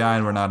not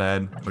behind, we're not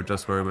ahead, we're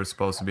just where we're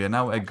supposed to be. And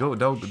now I do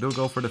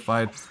go for the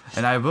fight,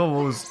 and I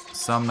will lose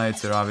some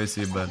knights here,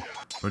 obviously, but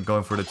we're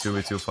going for the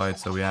 2v2 fight,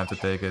 so we have to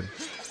take it.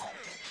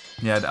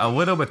 Yeah, a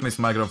little bit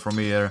mismicro from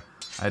me here.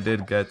 I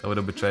did get a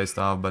little bit chased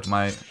off, but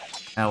my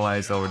ally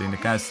is already in the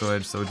castle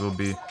edge, so it will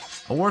be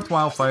a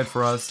worthwhile fight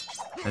for us,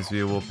 as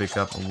we will pick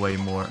up way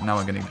more. Now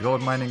I'm getting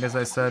gold mining, as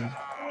I said.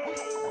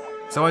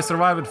 So I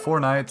survived with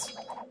 4 knights.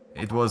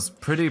 It was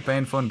pretty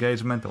painful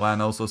engagement. Lan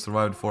also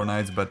survived 4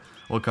 knights, but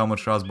look how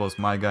much crossbows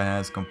my guy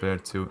has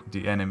compared to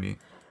the enemy.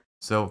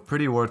 So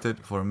pretty worth it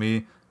for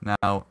me.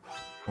 Now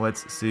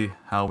let's see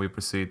how we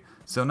proceed.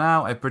 So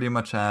now I pretty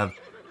much have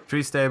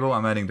 3 stable.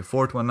 I'm adding the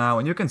 4th one now,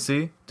 and you can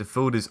see the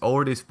food is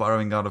already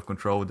spiraling out of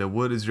control. The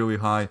wood is really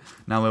high.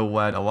 Now I will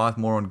add a lot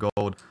more on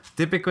gold.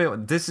 Typically,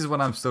 this is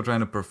what I'm still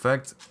trying to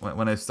perfect.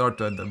 When I start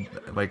to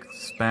like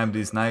spam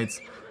these knights,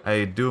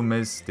 I do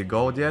miss the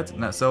gold yet.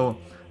 Now, so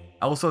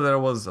also there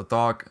was a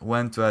talk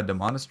when to add the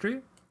monastery.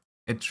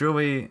 It's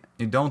really,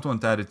 you don't want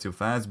to add it too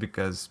fast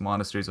because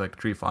monastery is like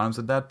 3 farms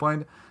at that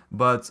point.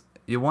 But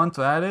you want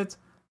to add it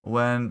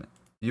when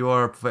you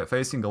are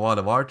facing a lot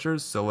of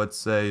archers. So let's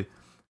say,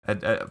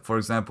 for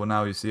example,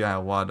 now you see I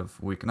have a lot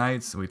of weak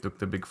knights. We took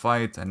the big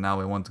fight, and now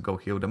I want to go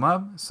heal them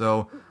up.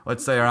 So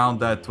let's say around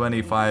that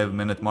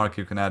 25-minute mark,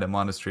 you can add a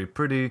monastery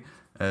pretty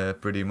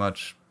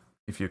much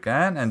if you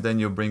can, and then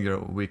you bring your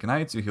weak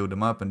knights, you heal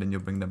them up, and then you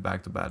bring them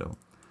back to battle.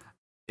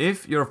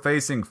 If you're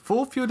facing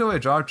full feudal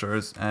age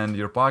archers and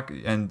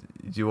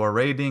you are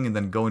raiding and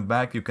then going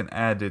back, you can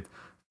add it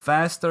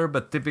faster,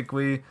 but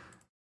typically,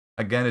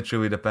 again, it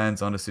really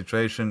depends on the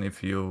situation.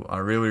 If you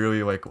are really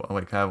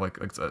have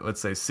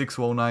let's say 6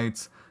 low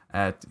knights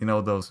at, you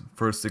know, those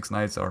first 6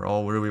 knights are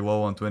all really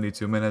low on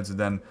 22 minutes,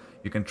 then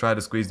you can try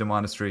to squeeze the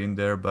monastery in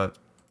there. But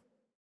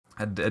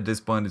at this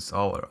point, it's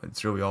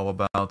really all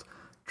about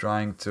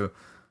trying to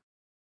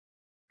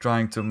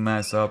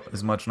mass up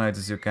as much knights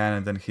as you can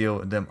and then heal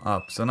them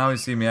up. So now you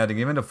see me adding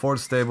even the 4th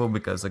stable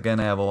because, again,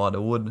 I have a lot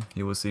of wood.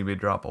 You will see me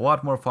drop a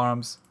lot more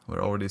farms.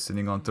 We're already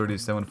sitting on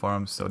 37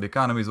 farms, so the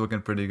economy is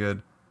looking pretty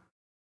good.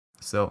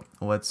 So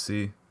let's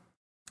see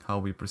how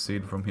we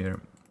proceed from here.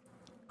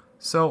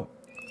 So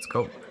let's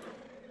go.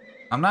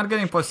 I'm not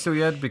getting +2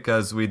 yet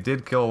because we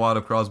did kill a lot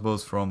of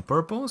crossbows from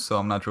purple, so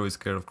I'm not really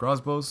scared of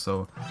crossbows,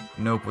 so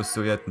no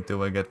 +2 yet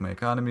until I get my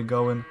economy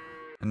going.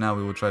 And now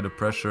we will try to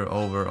pressure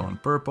over on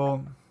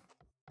purple.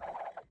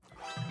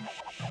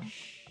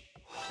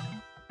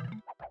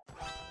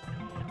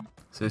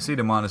 So you see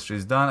the monastery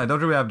is done. I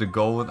don't really have the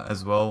gold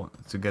as well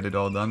to get it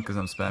all done because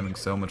I'm spamming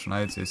so much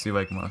knights. You see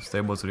like my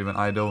stables are even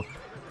idle.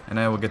 And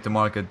I will get the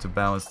market to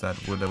balance that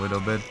with a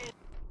little bit.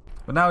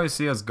 But now you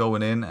see us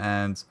going in,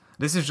 and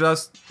this is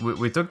just...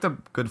 We took the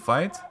good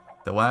fight,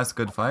 the last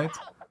good fight,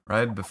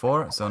 right,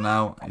 before. So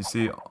now you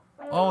see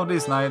all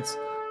these knights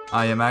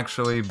I am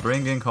actually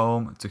bringing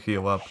home to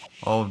heal up.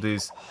 All of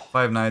these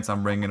 5 knights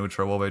I'm bringing which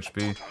are low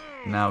HP.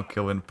 Now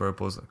killing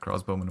purple's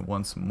crossbowman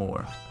once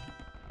more.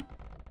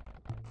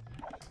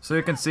 So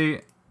you can see,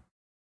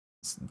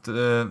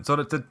 the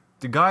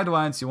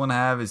guidelines you want to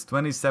have is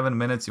 27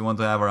 minutes. You want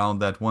to have around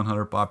that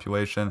 100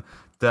 population.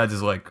 That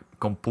is like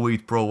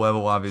complete pro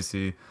level.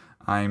 Obviously,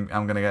 I'm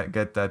gonna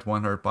get that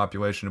 100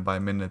 population by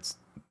minutes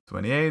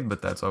 28,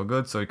 but that's all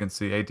good. So you can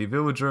see 80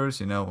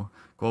 villagers, you know,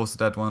 close to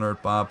that 100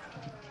 pop.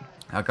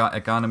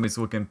 Economy is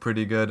looking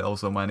pretty good.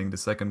 Also mining the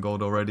second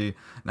gold already.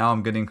 Now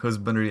I'm getting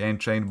husbandry and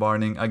chain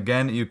barning.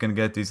 Again, you can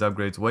get these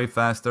upgrades way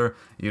faster.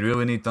 You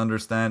really need to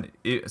understand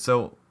it.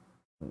 So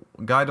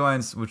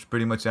guidelines which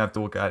pretty much you have to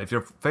look at. If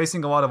you're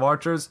facing a lot of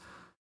archers,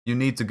 you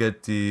need to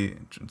get the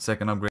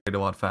second upgrade a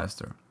lot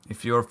faster.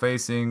 If you're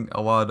facing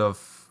a lot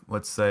of,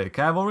 let's say,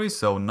 cavalry,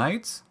 so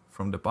knights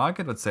from the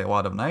pocket, let's say a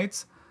lot of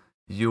knights,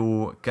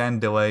 you can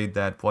delay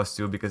that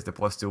 +2 because the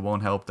 +2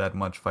 won't help that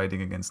much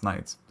fighting against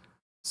knights.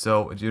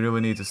 So you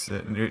really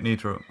need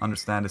to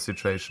understand the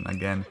situation.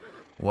 Again,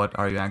 what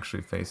are you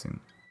actually facing?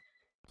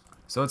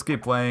 So let's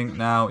keep playing.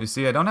 Now, you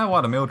see, I don't have a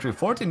lot of military.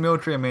 14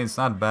 military, I mean, it's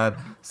not bad.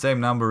 Same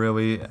number,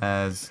 really,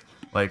 as,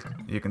 like,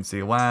 you can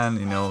see land,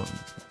 you know,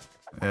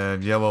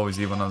 yellow is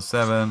even on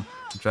 7,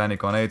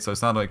 Janik on 8, so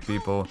it's not like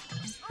people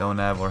don't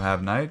have or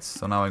have knights.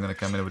 So now I'm gonna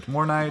come in with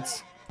more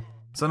knights.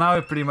 So now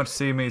you pretty much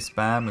see me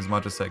spam as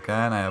much as I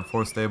can. I have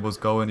 4 stables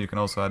going, you can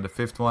also add the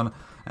 5th one,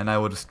 and I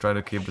will just try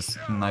to keep this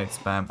knight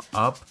spam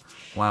up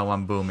while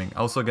I'm booming.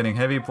 Also getting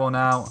heavy plow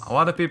now. A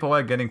lot of people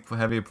like getting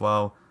heavy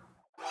plow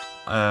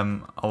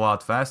a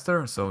lot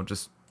faster, so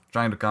just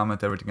trying to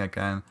comment everything I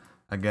can.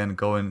 Again,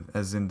 going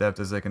as in depth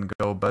as I can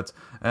go. But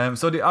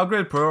so the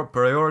upgrade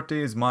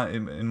priority is,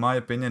 in my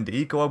opinion, the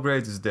eco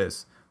upgrades is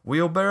this: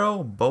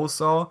 wheelbarrow,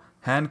 bowsaw,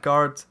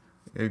 handcart,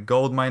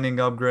 gold mining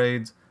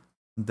upgrades.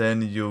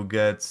 Then you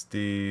get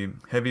the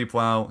heavy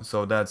plow.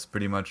 So that's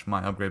pretty much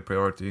my upgrade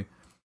priority.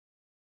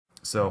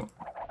 So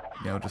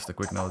yeah, just a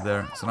quick note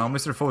there. So now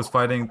Mr. Foe is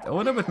fighting. A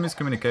little bit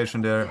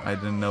miscommunication there. I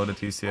didn't know that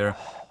he's here.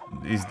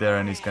 He's there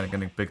and he's kind of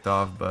getting picked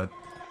off, but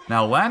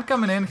now land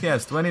coming in, he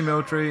has 20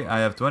 military, I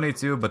have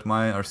 22, but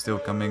mine are still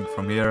coming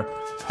from here,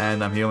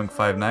 and I'm healing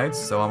 5 knights,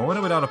 so I'm a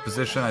little bit out of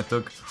position. I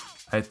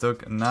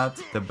took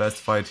not the best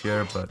fight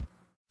here, but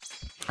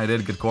I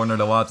did get cornered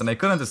a lot, and I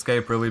couldn't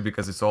escape really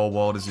because it's all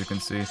walled, as you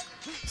can see,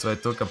 so I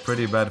took a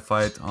pretty bad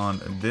fight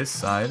on this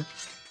side,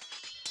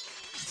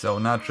 so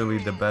not really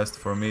the best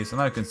for me. So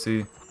now you can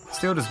see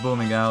still just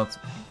booming out,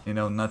 you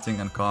know, nothing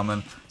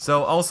uncommon.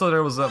 So also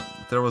there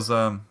was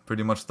a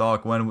pretty much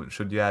talk, when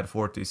should you add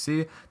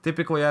 4TC?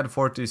 Typically add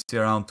 4TC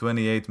around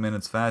 28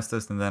 minutes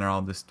fastest, and then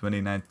around this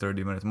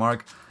 29-30 minute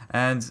mark.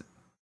 And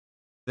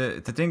the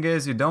thing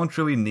is, you don't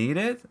really need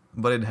it,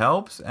 but it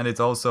helps, and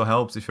it also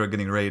helps if you're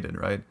getting raided,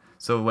 right?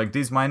 So like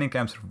these mining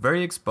camps are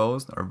very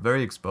exposed,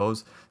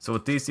 so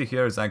TC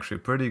here is actually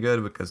pretty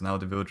good because now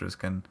the villagers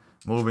can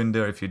move in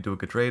there if you do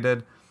get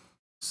raided.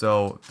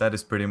 So that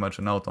is pretty much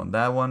a note on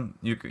that one.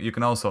 You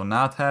can also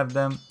not have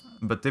them,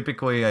 but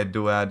typically I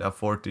do add a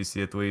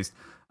 4TC at least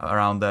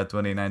around that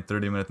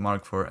 29-30 minute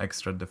mark for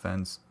extra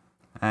defense.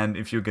 And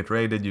if you get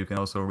raided, you can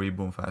also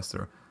reboom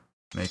faster,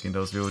 making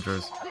those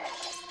villagers.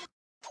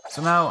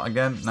 So now,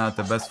 again, not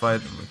the best fight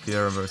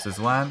here versus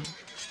land.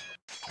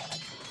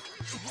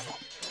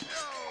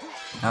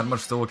 Not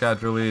much to look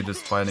at really,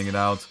 just fighting it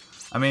out.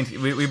 I mean,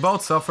 we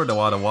both suffered a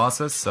lot of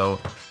losses, so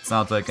it's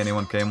not like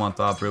anyone came on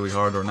top really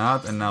hard or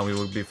not, and now we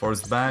will be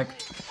forced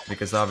back,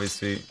 because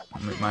obviously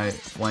my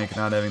flank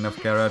not having enough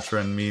character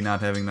and me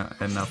not having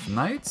enough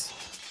knights.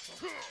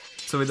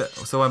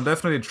 So I'm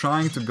definitely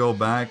trying to go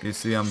back. You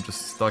see I'm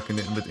just stuck in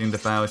the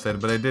palisade,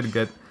 but I did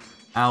get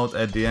out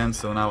at the end,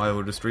 so now I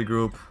will just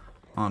regroup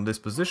on this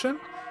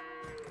position.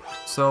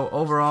 So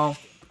overall,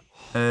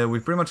 we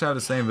pretty much have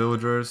the same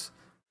villagers,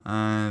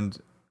 and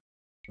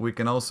we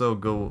can also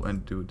go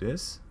and do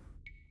this.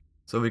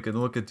 So we can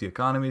look at the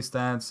economy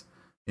stats,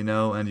 you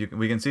know, and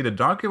we can see the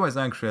Dark Wise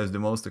actually has the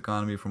most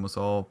economy from us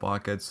all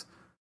pockets.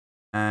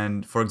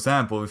 And for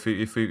example, if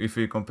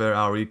we compare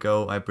our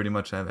eco, I pretty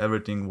much have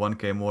everything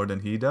 1k more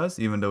than he does,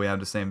 even though we have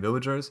the same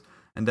villagers.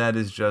 And that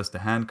is just the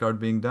handcart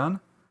being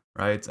done,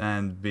 right?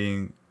 And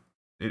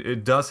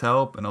it does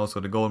help, and also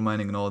the gold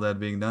mining and all that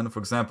being done. For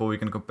example, we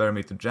can compare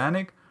me to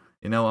Janik.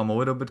 You know, I'm a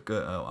little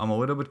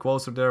bit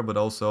closer there, but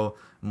also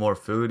more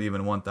food,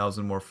 even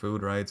 1,000 more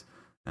food, right?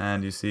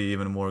 And you see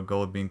even more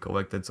gold being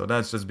collected. So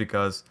that's just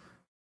because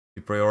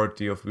the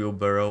priority of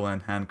wheelbarrow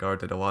and handcart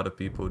that a lot of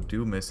people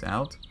do miss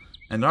out.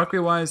 And archery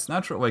wise,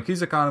 natural, like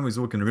his economy is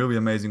looking really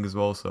amazing as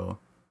well, so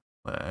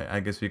I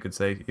guess we could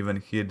say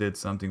even he did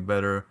something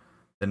better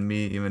than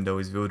me, even though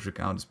his villager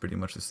count is pretty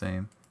much the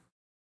same.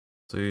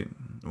 So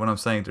what I'm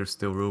saying, there's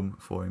still room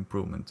for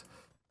improvement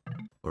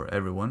for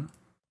everyone.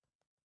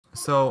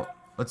 So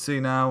let's see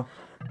now,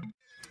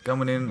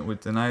 coming in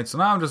with the knights. So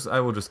now I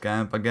will just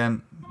camp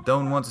again.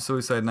 Don't want to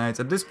suicide knights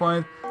at this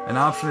point. An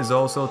option is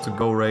also to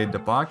go raid the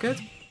pocket.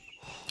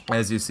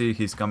 As you see,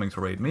 he's coming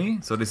to raid me,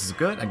 so this is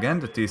good. Again,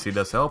 the TC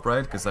does help,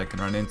 right? Because I can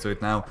run into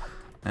it now,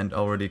 and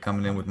already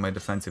coming in with my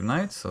defensive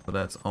knights, so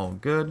that's all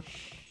good.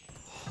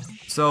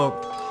 So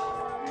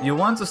you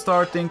want to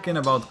start thinking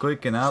about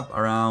clicking up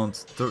around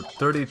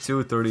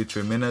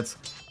 32-33 minutes.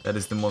 That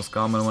is the most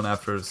common one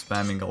after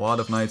spamming a lot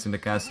of knights in the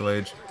Castle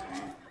Age.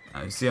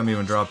 You see I'm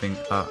even dropping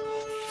a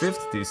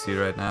 5th TC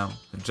right now,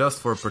 just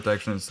for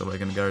protection, so I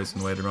can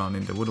garrison wait around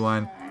in the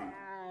Woodwine,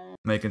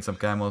 making some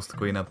camos to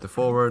clean up the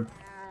forward.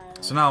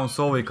 So now I'm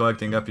slowly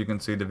collecting up. You can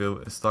see the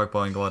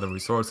stockpiling a lot of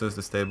resources.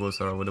 The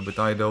stables are a little bit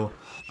idle.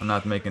 I'm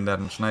not making that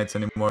much knights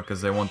anymore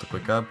because I want to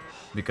quick up,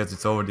 because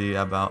it's already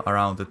about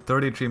around the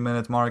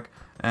 33-minute mark.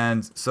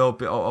 And so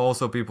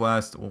also people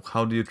asked, well,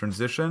 how do you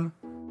transition?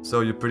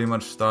 So you pretty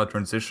much start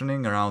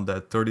transitioning around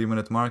that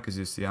 30-minute mark. As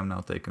you see, I'm now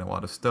taking a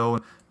lot of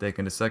stone,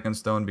 taking the second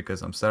stone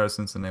because I'm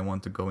Saracens and I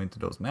want to go into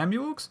those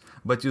Mamelukes.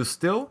 But you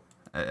still,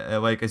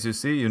 like as you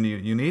see,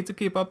 you need to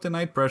keep up the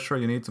knight pressure.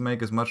 You need to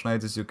make as much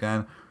knights as you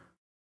can.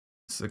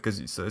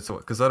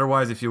 Because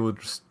otherwise, if you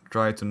would just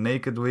try to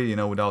nakedly, you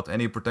know, without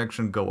any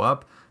protection, go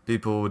up,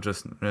 people will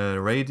just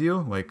raid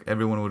you. Like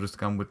everyone will just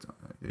come with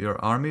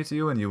your army to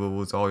you, and you will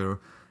lose all your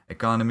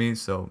economy.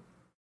 So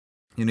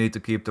you need to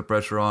keep the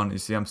pressure on. You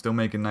see, I'm still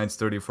making knights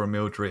 30 for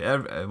military.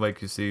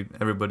 Like you see,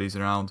 everybody's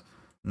around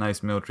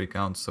nice military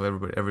counts. So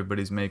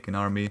everybody's making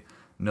army,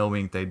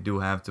 knowing they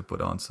do have to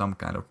put on some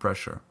kind of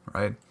pressure,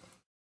 right?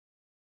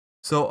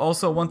 So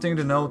also one thing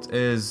to note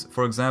is,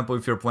 for example,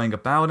 if you're playing a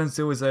paladin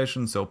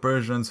civilization, so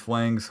Persians,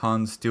 Flanks,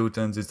 Huns,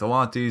 Teutons, it's a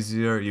lot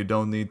easier. You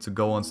don't need to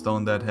go on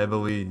stone that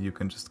heavily. You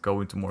can just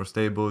go into more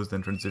stables,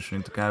 then transition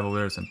into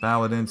Cavaliers and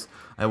Paladins.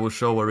 I will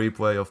show a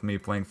replay of me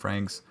playing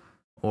Franks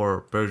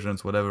or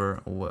Persians,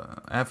 whatever,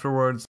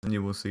 afterwards, and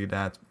you will see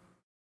that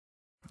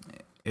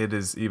it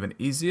is even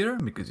easier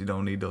because you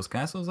don't need those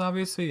castles,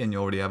 obviously, and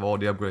you already have all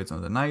the upgrades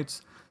on the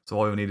knights. So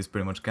all you need is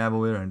pretty much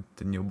Cavalier and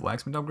the new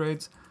blacksmith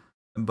upgrades.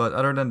 But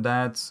other than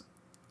that,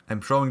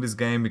 I'm showing this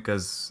game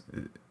because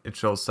it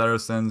shows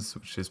Saracens,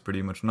 which is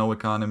pretty much no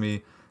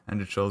economy, and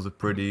it shows a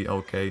pretty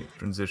okay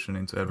transition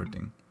into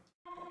everything.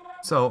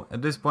 So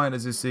at this point,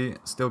 as you see,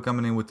 still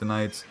coming in with the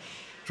knights,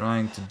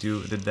 trying to do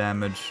the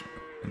damage,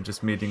 and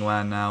just meeting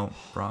land now.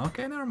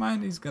 Okay, never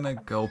mind, he's gonna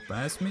go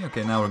past me.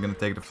 Okay, now we're gonna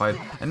take the fight.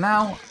 And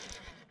now,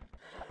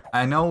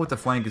 I know what the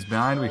flank is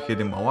behind, we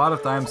hit him a lot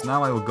of times.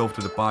 Now I will go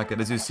to the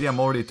pocket. As you see, I'm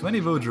already 20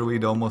 villager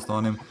lead almost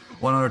on him.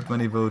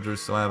 120 villagers,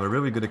 so I have a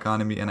really good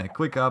economy, and I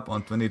click up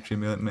on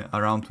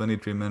around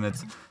 23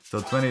 minutes.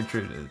 So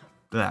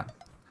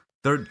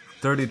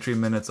 33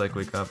 minutes I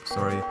click up,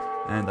 sorry,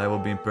 and I will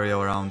be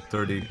Imperial around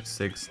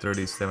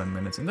 36-37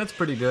 minutes, and that's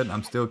pretty good.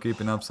 I'm still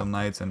keeping up some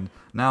knights, and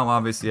now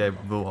obviously I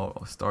will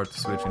start to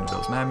switch into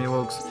those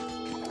Mamelukes.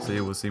 So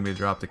you will see me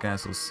drop the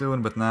castle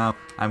soon, but now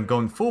I'm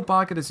going full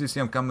pocket. As you see,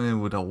 I'm coming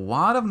in with a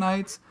lot of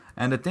knights,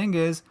 and the thing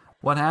is,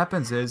 what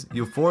happens is,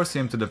 you force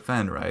him to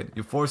defend, right?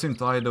 You force him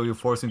to idle, you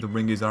force him to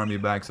bring his army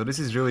back. So this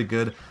is really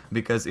good,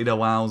 because it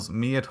allows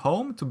me at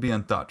home to be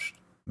untouched.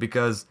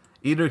 Because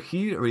either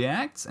he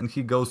reacts and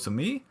he goes to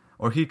me,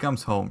 or he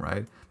comes home,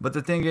 right? But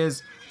the thing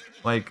is,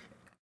 like,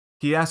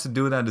 he has to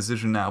do that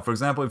decision now. For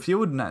example, if he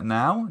would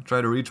now try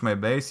to reach my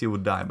base, he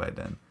would die by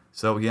then.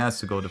 So he has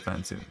to go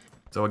defensive.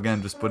 So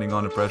again, just putting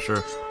on the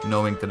pressure,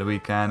 knowing that we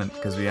can,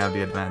 because we have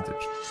the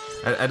advantage.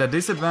 At a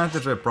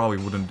disadvantage, I probably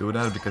wouldn't do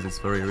that, because it's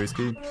very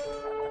risky.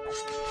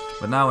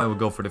 But now I will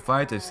go for the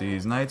fight. I see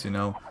his knights, you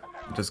know.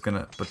 I'm just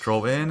gonna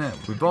patrol in.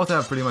 We both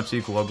have pretty much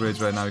equal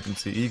upgrades right now. You can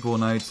see equal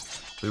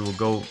knights. So we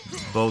will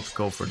both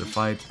go for the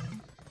fight.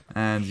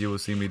 And you will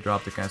see me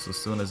drop the castle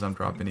soon, as I'm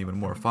dropping even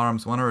more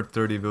farms.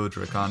 130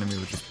 villager economy,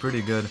 which is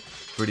pretty good.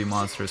 Pretty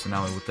monstrous, and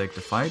now I will take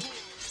the fight.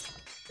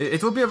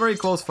 It will be a very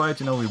close fight,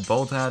 you know, we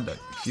both had a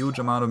huge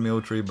amount of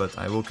military, but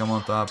I will come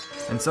on top.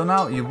 And so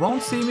now, you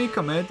won't see me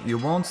commit, you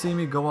won't see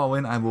me go all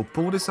in, I will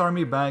pull this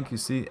army back. You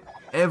see,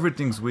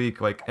 everything's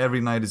weak, like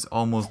every knight is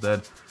almost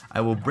dead.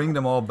 I will bring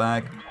them all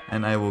back,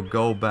 and I will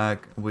go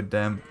back with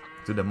them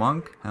to the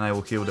monk, and I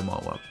will heal them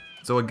all up.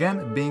 So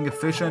again, being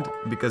efficient,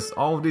 because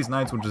all of these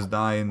knights will just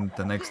die in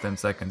the next 10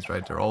 seconds,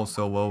 right? They're all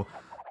so low.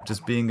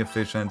 Just being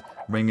efficient,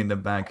 bringing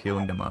them back,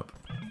 healing them up.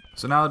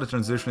 So now the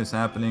transition is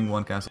happening,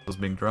 one castle is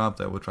being dropped,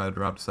 I will try to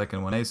drop the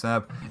second one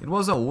ASAP. It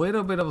was a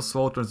little bit of a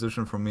slow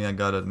transition for me, I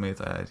gotta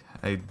admit.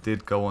 I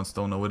did go on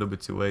stone a little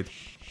bit too late.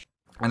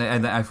 And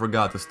I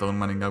forgot the stone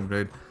mining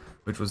upgrade,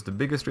 which was the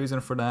biggest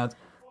reason for that.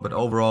 But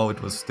overall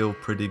it was still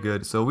pretty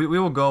good. So we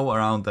will go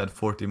around that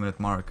 40-minute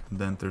mark,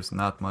 then there's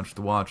not much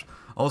to watch.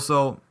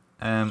 Also,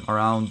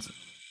 around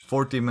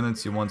 40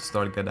 minutes you want to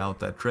start get out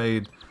that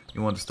trade.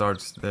 You want to start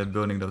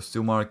building those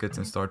 2 markets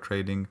and start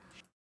trading,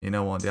 you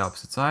know, on the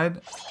opposite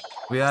side.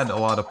 We had a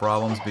lot of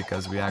problems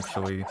because we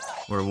actually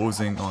were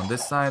losing on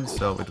this side,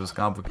 so it was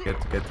complicated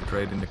to get the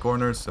trade in the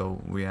corner,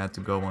 so we had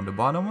to go on the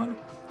bottom one,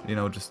 you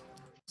know, just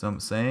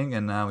some saying.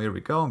 And now here we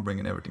go, I'm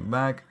bringing everything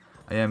back.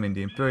 I am in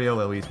the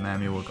Imperial, Elite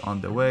Manual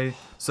on the way.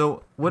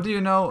 So what do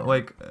you know,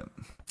 like,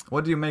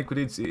 what do you make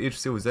with each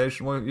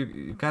civilization? Well,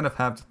 you kind of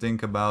have to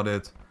think about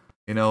it,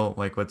 you know,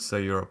 like let's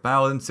say you're a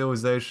Paladin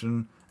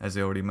civilization, as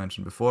I already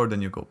mentioned before,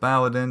 then you go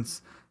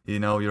Paladins. You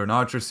know, you're an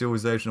archer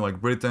civilization like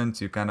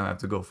Britons, you kind of have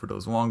to go for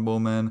those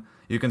longbowmen.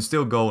 You can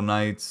still go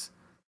knights.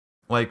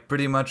 Like,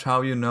 pretty much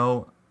how you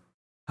know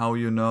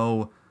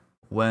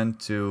when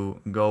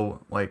to go,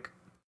 like,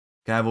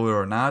 cavalry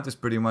or not is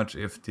pretty much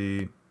if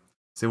the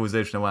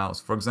civilization allows.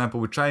 For example,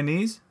 with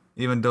Chinese,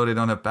 even though they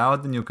don't have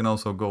Paladin, you can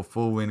also go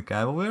full wind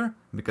cavalry,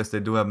 because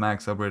they do have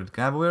max upgraded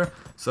cavalry.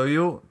 So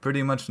you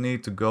pretty much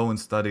need to go and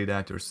study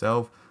that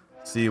yourself.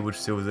 See which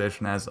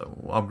civilization has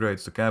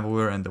upgrades to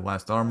cavalry and the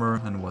last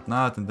armor and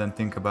whatnot, and then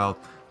think about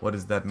what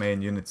is that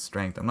main unit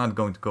strength. I'm not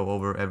going to go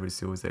over every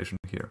civilization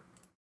here.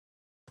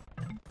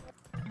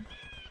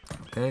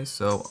 Okay,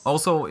 so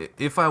also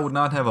if I would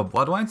not have a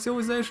bloodline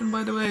civilization,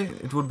 by the way,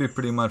 it would be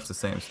pretty much the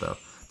same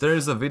stuff. There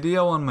is a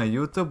video on my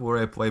YouTube where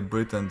I play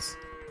Britain's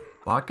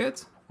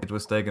Pocket. It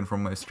was taken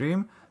from my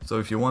stream, so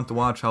if you want to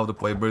watch how to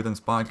play Britain's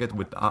Pocket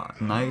with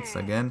knights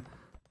again,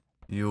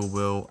 you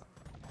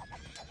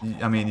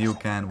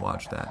can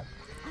watch that.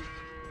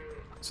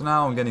 So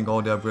now I'm getting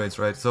all the upgrades,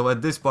 right? So at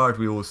this part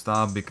we will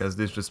stop because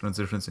this just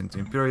transitions into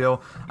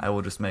Imperial. I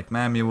will just make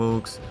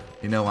Mamelukes.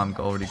 You know, I'm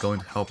already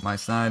going to help my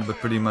side, but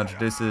pretty much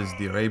this is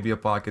the Arabia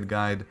Pocket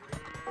Guide.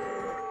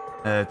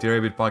 The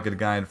Arabia Pocket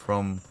Guide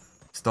from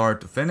start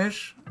to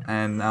finish.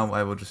 And now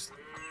I will just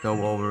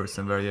go over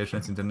some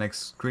variations in the next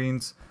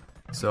screens.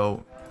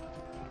 So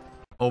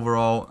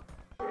overall,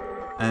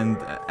 and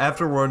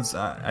afterwards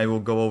I will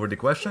go over the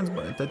questions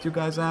that you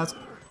guys asked.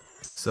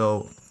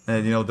 So,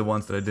 you know, the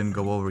ones that I didn't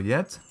go over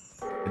yet.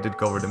 I did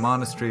cover the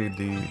monastery,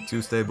 the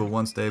 2 stable,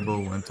 1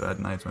 stable, when to add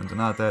knights, when to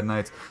not add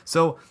knights.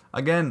 So,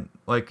 again,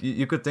 like,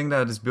 you could think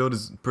that this build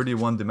is pretty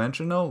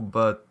one-dimensional,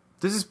 but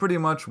this is pretty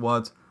much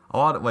what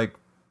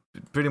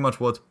pretty much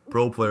what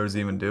pro players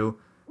even do.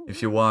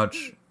 If you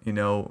watch, you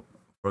know,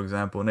 for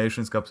example,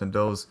 Nations Cups and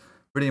those,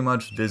 pretty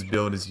much this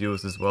build is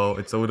used as well.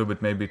 It's a little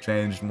bit maybe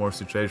changed, more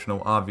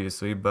situational,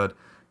 obviously, but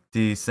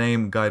the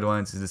same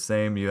guidelines is the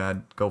same.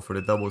 You go for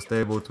the double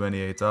stable,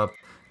 28 up,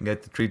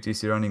 get the 3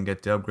 TC running,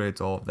 get the upgrades,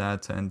 all of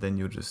that, and then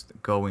you just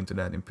go into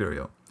that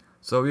Imperial.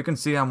 So you can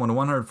see I'm on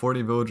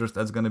 140 villagers,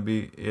 that's gonna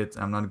be it.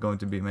 I'm not going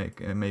to be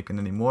making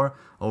any more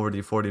over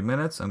the 40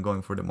 minutes. I'm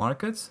going for the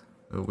markets.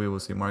 We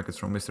will see markets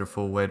from Mr.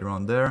 Full later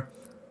on there.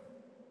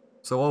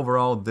 So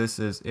overall, this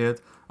is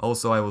it.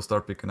 Also, I will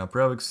start picking up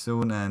relics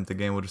soon, and the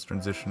game will just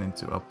transition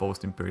into a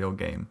post-Imperial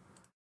game.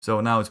 So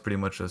now it's pretty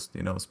much just,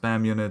 you know,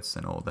 spam units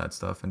and all that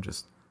stuff and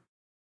just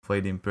play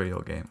the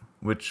Imperial game,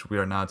 which we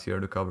are not here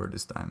to cover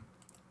this time.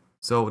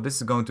 So this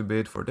is going to be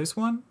it for this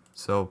one.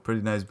 So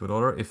pretty nice build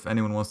order. If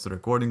anyone wants the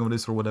recording of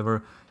this or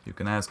whatever, you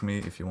can ask me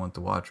if you want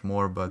to watch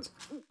more. But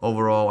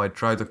overall, I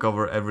try to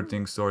cover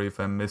everything. Sorry if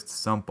I missed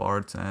some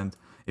parts. And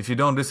if you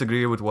don't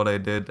disagree with what I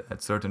did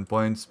at certain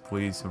points,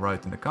 please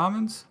write in the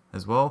comments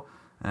as well.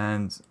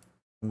 And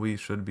we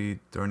should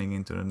be turning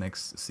into the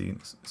next scene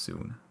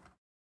soon.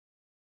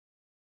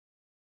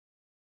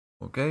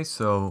 Okay,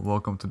 so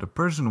welcome to the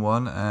Persian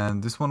one,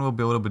 and this one will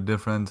be a little bit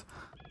different.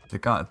 The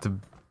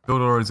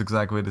build order is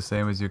exactly the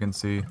same, as you can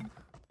see.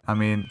 I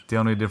mean, the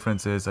only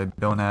difference is I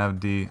don't have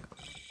the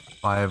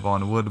 5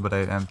 on wood, but I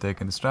am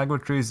taking the straggler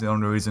trees. The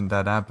only reason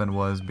that happened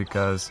was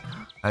because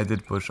I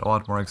did push a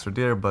lot more extra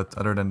deer, but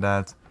other than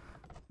that,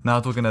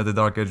 not looking at the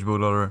Dark Age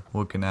build order,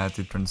 looking at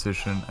the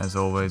transition as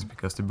always,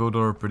 because the build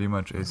order pretty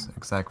much is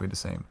exactly the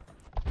same.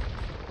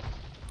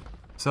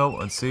 So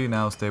let's see,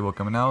 now stable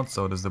coming out,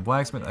 so there's the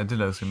blacksmith. I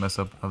did actually mess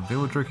up a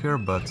villager here,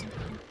 but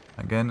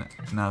again,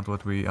 not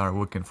what we are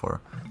looking for.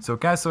 So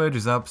Castle Age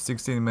is up,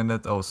 16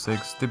 minute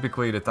 06.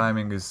 Typically the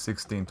timing is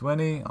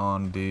 16:20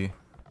 on the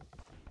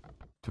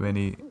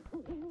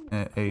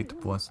 28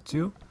 plus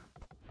 2.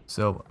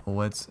 So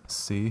let's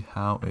see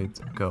how it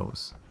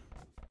goes.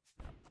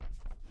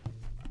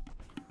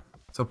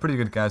 So pretty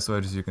good Castle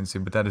Age as you can see,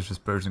 but that is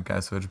just Persian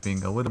Castle Age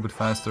being a little bit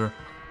faster.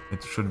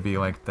 It should be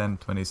like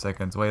 10-20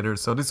 seconds later.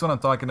 So this one I'm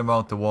talking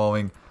about, the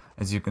walling.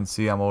 As you can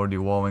see, I'm already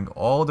walling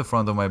all the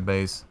front of my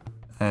base.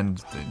 And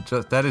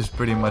that is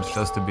pretty much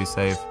just to be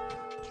safe.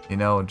 You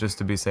know, just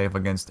to be safe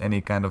against any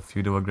kind of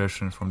feudal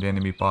aggression from the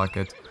enemy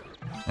pocket.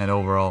 And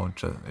overall,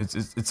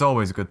 it's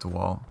always good to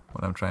wall,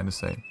 what I'm trying to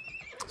say.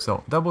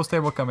 So, double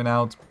stable coming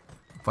out.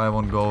 5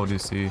 on gold, you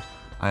see.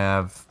 I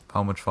have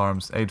how much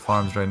farms? 8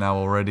 farms right now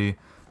already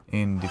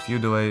in the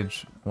feudal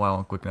age, while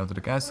I'm clicking up to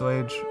the castle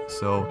age.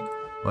 So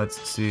let's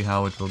see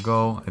how it will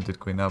go. I did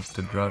clean up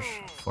the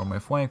drush for my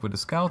flank with the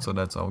scout, so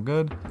that's all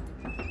good.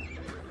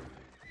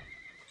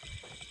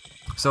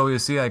 So you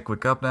see I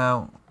click up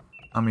now.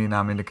 I mean,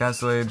 I'm in the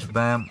castle age,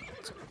 bam.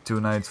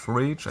 2 knights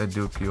for each. I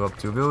do queue up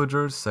 2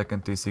 villagers,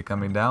 second TC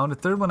coming down. The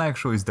third one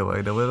actually is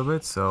delayed a little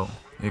bit, so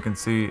you can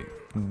see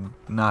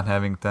not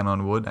having 10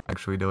 on wood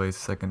actually delays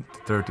second,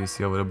 third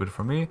TC a little bit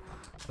for me.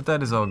 But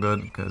that is all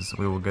good, because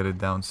we will get it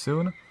down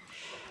soon.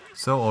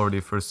 So already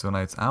first 2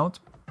 knights out.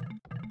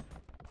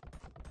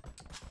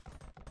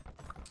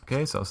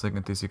 Okay, so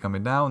second TC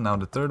coming down. Now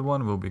the third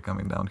one will be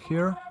coming down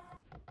here.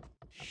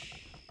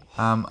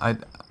 I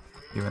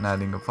even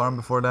adding a farm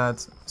before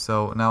that.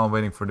 So now I'm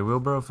waiting for the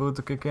wheelbarrow food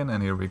to kick in,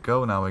 and here we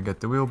go. Now I get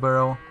the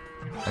wheelbarrow.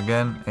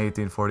 Again,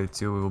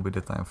 1842 will be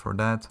the time for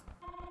that.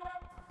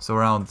 So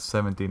around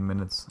 17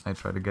 minutes I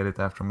try to get it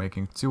after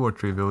making 2 or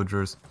 3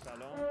 villagers.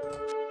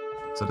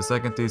 So the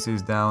second TC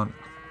is down.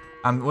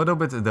 I'm a little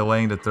bit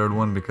delaying the third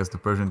one because the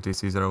Persian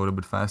TCs are a little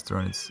bit faster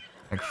and it's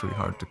actually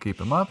hard to keep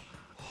them up.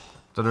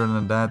 But other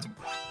than that,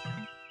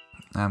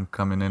 I'm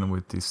coming in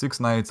with the 6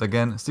 knights.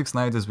 Again, 6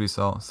 knights as we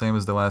saw, same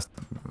as the last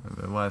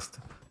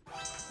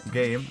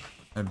game.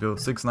 I built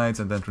 6 knights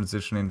and then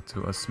transition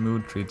into a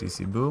smooth 3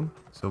 TC boom.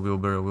 So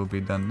wheelbarrow will be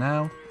done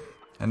now.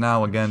 And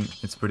now again,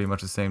 it's pretty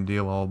much the same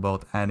deal, all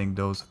about adding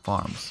those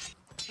farms.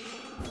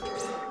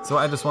 So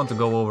I just want to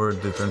go over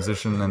the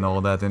transition and all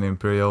that in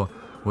Imperial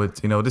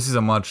with, you know, this is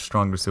a much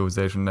stronger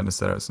civilization than the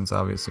Saracens,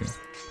 obviously.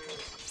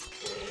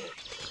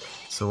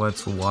 So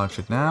let's watch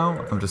it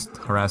now. I'm just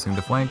harassing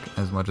the flank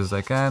as much as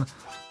I can.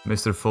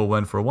 Mr. Full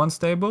went for 1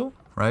 stable,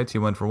 right? He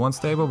went for 1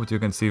 stable, but you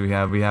can see we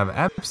have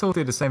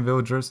absolutely the same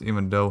villagers,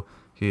 even though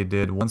he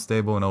did 1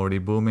 stable and already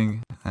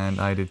booming,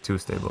 and I did 2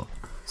 stable.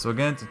 So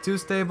again, the 2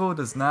 stable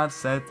does not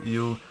set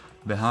you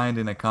behind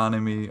in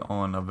economy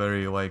on a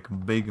very like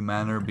big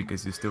manner,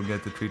 because you still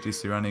get the 3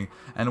 TC running.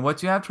 And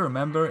what you have to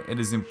remember, it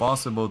is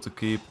impossible to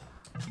keep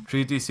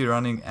 3 TC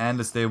running and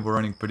the stable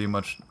running pretty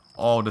much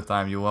all the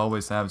time. You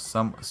always have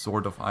some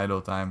sort of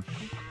idle time.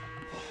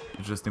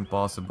 It's just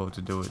impossible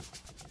to do it.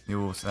 You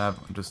will have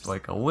just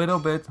like a little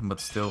bit, but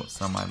still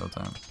some idle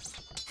time.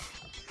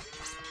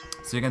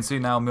 So you can see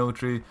now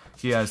military,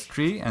 he has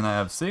 3 and I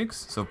have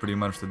 6, so pretty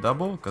much the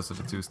double because of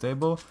the 2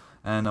 stable.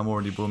 And I'm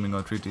already booming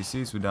on 3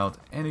 TCs without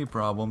any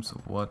problems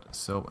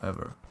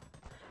whatsoever.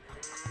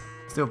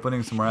 Still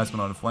putting some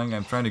harassment on the flank.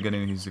 I'm trying to get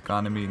in his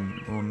economy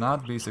and will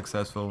not be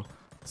successful,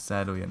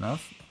 sadly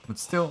enough. But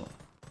still,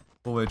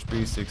 full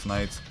HP, 6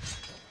 knights.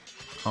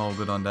 All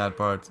good on that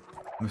part.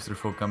 Mr.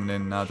 Full coming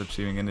in, not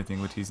achieving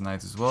anything with his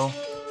knights as well.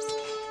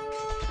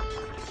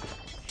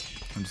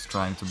 I'm just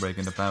trying to break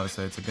in the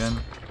palisades again.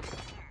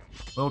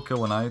 We'll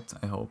kill a knight,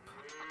 I hope.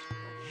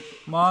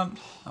 Come on,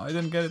 I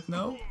didn't get it,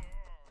 no?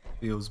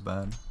 Feels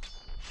bad.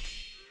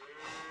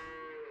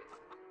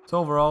 So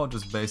overall,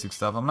 just basic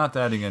stuff. I'm not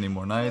adding any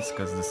more knights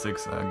because the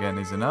 6 again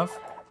is enough.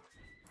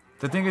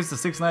 The thing is, the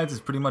 6 knights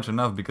is pretty much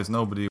enough because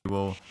nobody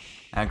will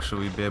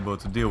actually be able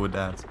to deal with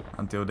that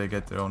until they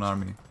get their own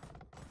army.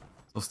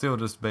 So still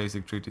just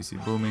basic 3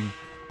 TC booming.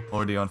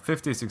 Already on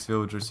 56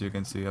 villagers, you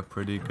can see a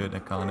pretty good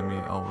economy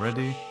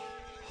already.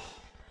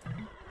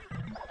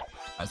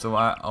 So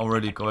I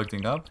already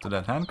collecting up to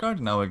that handcard.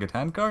 Now I get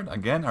handcard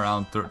again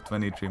around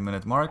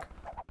 23-minute mark.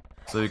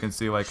 So you can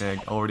see like I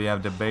already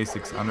have the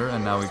basics under,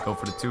 and now we go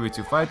for the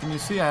 2v2 fight, and you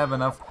see I have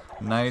enough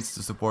knights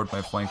to support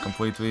my flank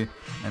completely,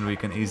 and we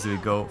can easily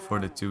go for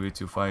the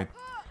 2v2 fight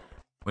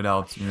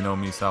without, you know,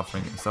 me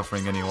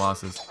suffering any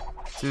losses.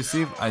 So you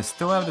see I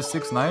still have the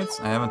 6 knights.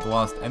 I haven't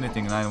lost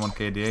anything. 9-1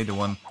 KDA. The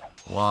one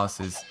loss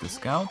is the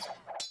scout.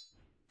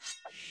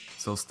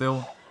 So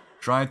still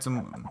try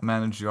to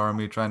manage your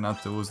army, try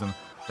not to lose them.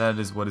 That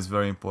is what is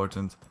very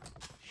important.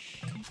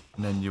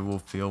 And then you will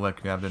feel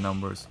like you have the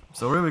numbers.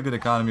 So really good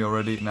economy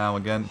already. Now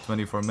again,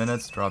 24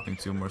 minutes, dropping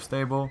 2 more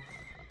stable.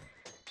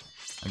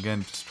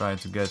 Again, just trying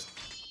to get...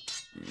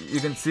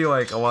 You can see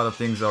like a lot of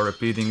things are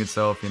repeating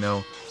itself, you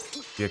know,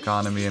 the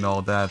economy and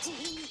all that.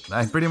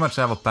 I pretty much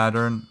have a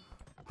pattern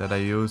that I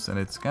use, and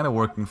it's kind of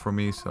working for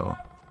me, so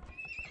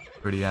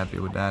pretty happy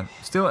with that.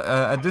 Still,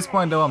 at this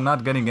point though, I'm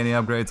not getting any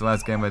upgrades.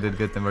 Last game I did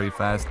get them very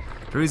fast.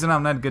 The reason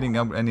I'm not getting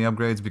any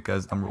upgrades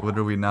because I'm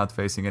literally not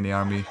facing any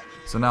army.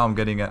 So now I'm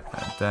getting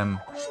at them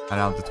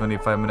around the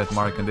 25-minute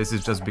mark, and this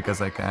is just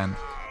because I can.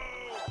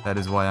 That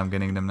is why I'm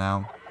getting them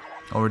now.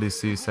 Already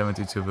see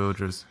 72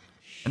 villagers.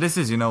 And this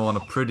is, you know, on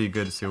a pretty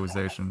good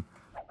civilization.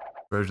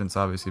 Persians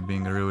obviously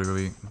being a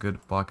really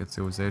good pocket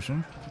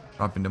civilization.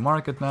 Dropping the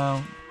market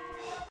now.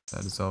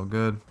 That is all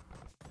good.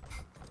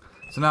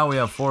 So now we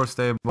have 4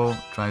 stable,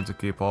 trying to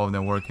keep all of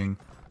them working.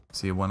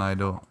 See 1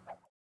 idle.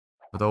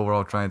 But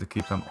overall trying to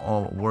keep them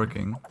all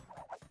working.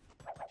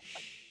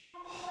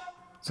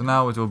 So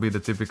now it will be the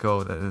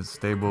typical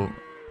stable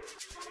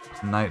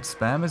knight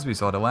spam as we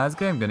saw the last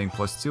game, getting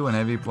 +2 and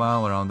heavy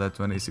plow around that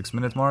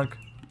 26-minute mark.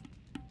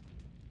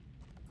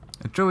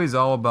 It truly is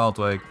all about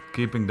like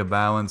keeping the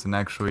balance and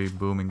actually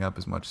booming up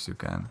as much as you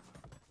can.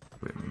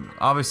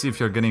 Obviously if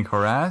you're getting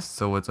harassed,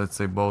 so let's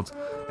say both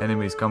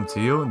enemies come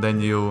to you,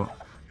 then you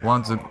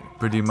want to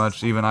pretty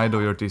much even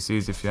idle your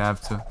TCs if you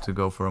have to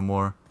go for a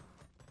more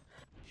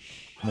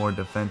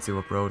defensive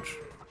approach.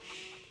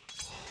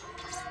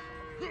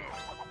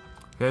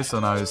 Okay,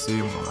 so now you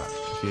see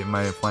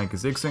my flank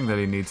is Xing, that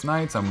he needs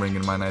knights. I'm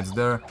bringing my knights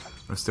there.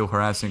 We're still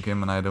harassing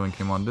him and idling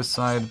him on this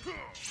side.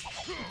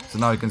 So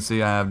now you can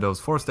see I have those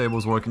 4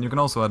 stables working. You can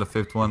also add a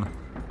 5th one.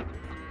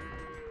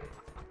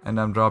 And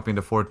I'm dropping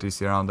the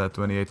forties around that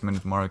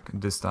 28-minute mark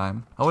this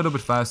time. A little bit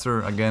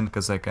faster, again,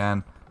 because I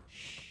can.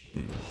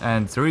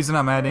 And the reason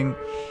I'm adding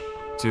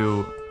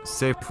to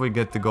safely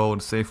get the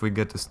gold, safely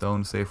get the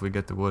stone, safely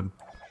get the wood,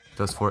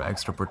 just for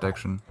extra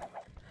protection.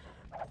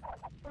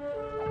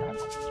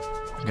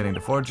 Getting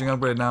the foraging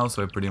upgrade now,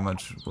 so I pretty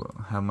much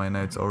have my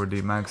knights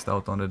already maxed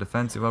out on the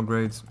defensive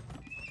upgrades.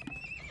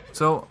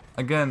 So,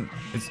 again,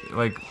 it's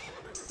like...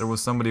 There was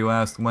somebody who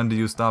asked, when do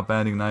you stop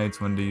adding knights,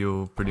 when do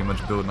you pretty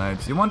much build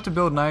knights? You want to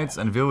build knights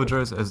and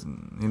villagers as,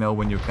 you know,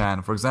 when you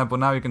can. For example,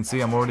 now you can see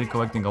I'm already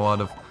collecting a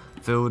lot of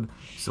food,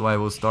 so I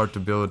will start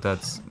to build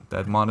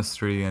that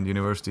monastery and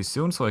university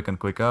soon, so I can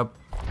quick up.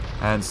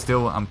 And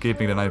still, I'm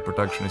keeping the knight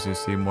production, as you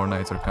see, more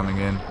knights are coming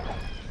in.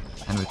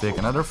 And we take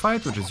another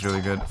fight, which is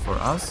really good for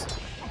us.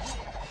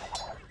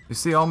 You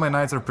see, all my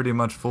knights are pretty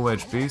much full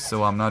HP,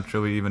 so I'm not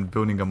really even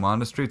building a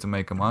monastery to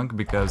make a monk,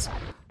 because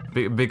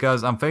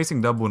I'm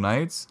facing double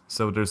knights,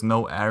 so there's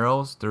no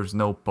arrows, there's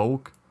no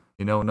poke,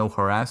 you know, no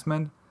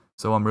harassment.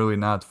 So I'm really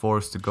not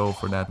forced to go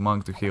for that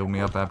monk to heal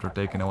me up after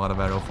taking a lot of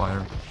arrow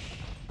fire.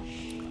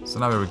 So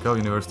now here we go,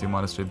 University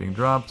Monastery being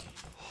dropped.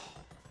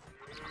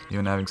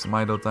 Even having some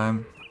idle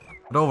time.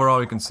 But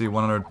overall you can see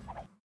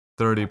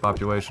 130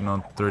 population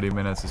on 30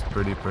 minutes is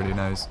pretty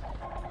nice.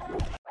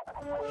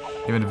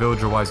 Even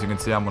villager wise you can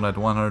see I'm on that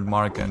 100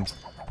 mark and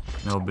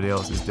nobody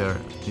else is there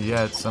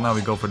yet. So now we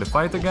go for the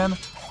fight again.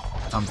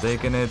 I'm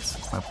taking it.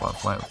 My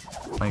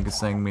flank is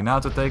saying me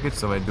not to take it,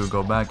 so I do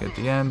go back at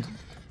the end.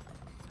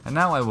 And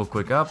now I will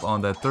quick up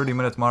on that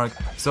 30-minute mark.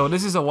 So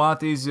this is a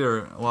lot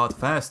easier, a lot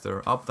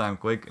faster uptime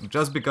quick,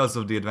 just because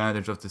of the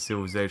advantage of the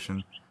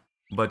civilization.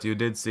 But you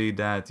did see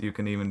that you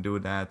can even do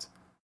that,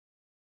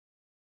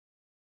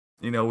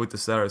 you know, with the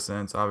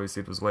Saracens.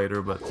 Obviously it was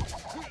later, but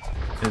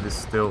it is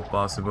still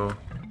possible.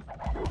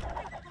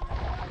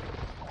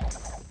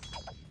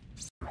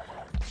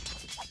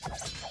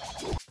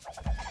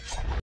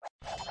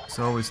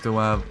 So we still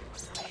have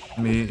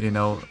me, you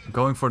know,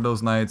 going for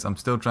those knights. I'm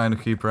still trying to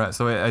keep...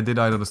 So I did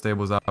idle the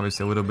stables,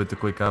 obviously, a little bit to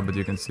quick up, but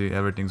you can see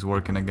everything's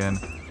working again.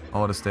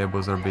 All the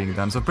stables are being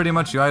done. So pretty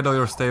much you idle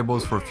your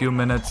stables for a few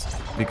minutes,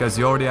 because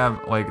you already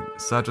have, like,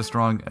 such a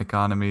strong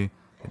economy.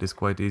 It is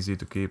quite easy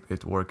to keep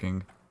it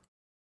working.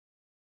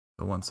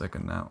 So 1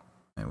 second now.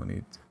 I will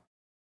need...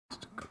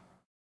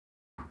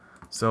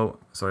 So,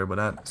 sorry about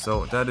that.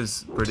 So that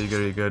is pretty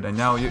good. And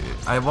now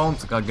I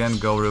won't, again,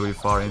 go really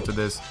far into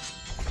this,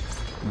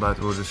 but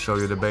we'll just show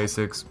you the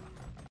basics.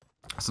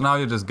 So now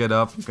you just get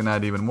up, you can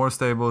add even more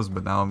stables,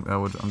 but now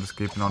I'm just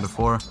keeping on the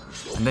 4.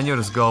 And then you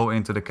just go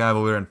into the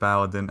Cavalier and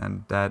Paladin,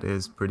 and that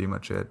is pretty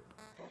much it.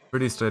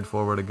 Pretty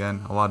straightforward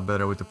again, a lot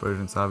better with the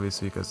Persians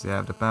obviously, because they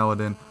have the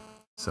Paladin.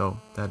 So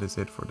that is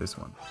it for this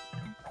one.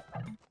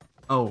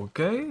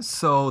 Okay,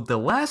 so the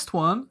last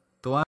one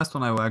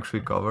I will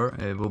actually cover,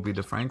 it will be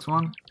the Franks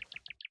one.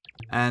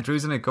 And the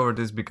reason I covered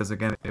this because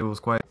again, it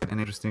was quite an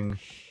interesting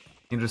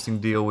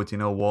deal with, you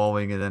know,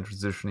 walling and then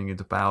transitioning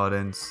into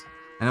Paladins.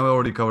 I know I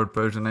already covered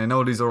Persian. I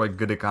know these are like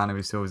good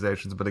economy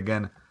civilizations, but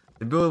again,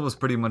 the build was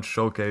pretty much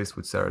showcased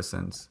with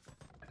Saracens.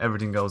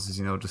 Everything else is,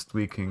 you know, just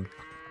tweaking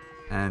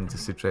and the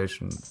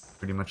situation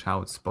pretty much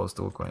how it's supposed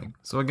to look like.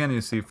 So again,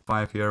 you see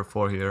 5 here,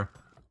 4 here.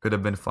 Could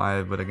have been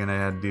 5, but again I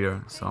had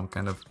deer, so I'm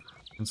kind of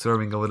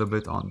conserving a little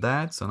bit on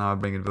that. So now I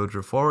bring a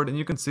villager forward, and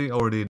you can see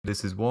already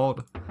this is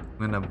walled. I'm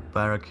gonna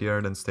barrack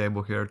here, then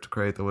stable here to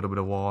create a little bit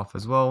of wall off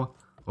as well.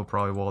 We'll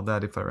probably wall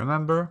that if I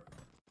remember.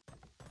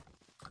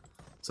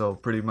 So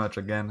pretty much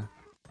again,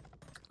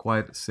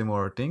 quite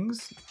similar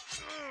things.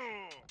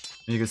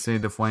 You can see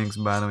the flanks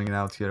battling it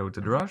out here with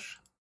the Drush.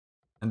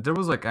 And there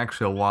was like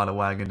actually a lot of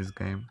lag in this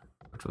game,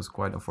 which was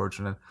quite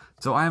unfortunate.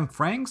 So I am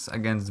Franks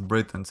against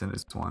Britons in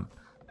this one.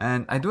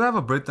 And I do have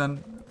a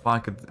Briton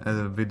pocket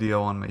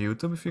video on my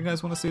YouTube if you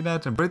guys want to see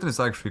that. And Briton is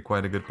actually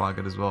quite a good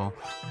pocket as well.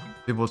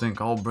 People think,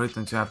 oh,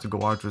 Britons, you have to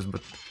go archers,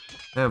 but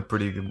they have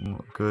pretty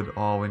good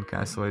all-in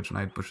Castle Age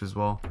Knight push as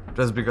well.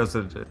 Just because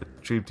of the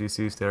cheap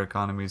TCs, their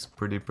economy is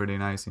pretty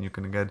nice, and you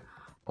can get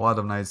a lot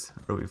of knights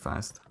really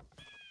fast.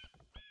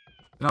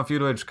 Now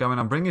Feudal Age coming,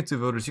 I'm bringing 2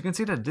 villagers. You can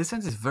see that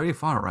distance is very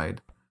far,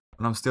 right?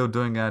 And I'm still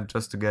doing that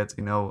just to get,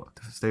 you know,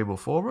 stable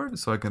forward,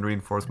 so I can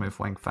reinforce my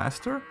flank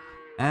faster,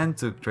 and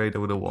to trade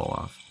with a wall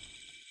off.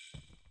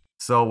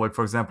 So, like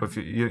for example, if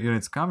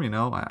units come, you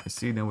know, I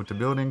see them with the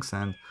buildings,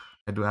 and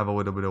I do have a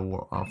little bit of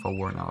a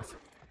worn off.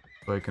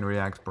 So I can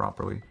react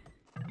properly.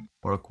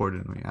 Or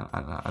accordingly.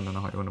 I don't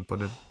know how you want to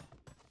put it.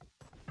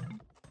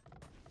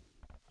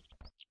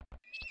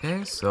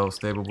 Okay, so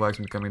stable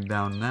blacksmith coming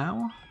down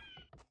now.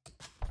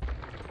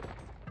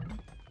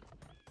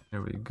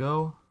 There we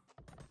go.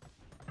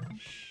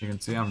 You can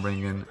see I'm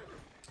bringing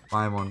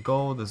 5 on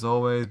gold as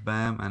always.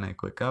 Bam, and I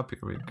click up. Here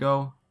we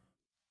go.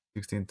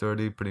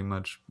 1630, pretty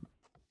much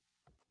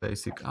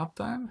basic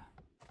uptime.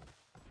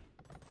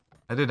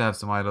 I did have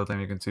some idle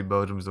time. You can see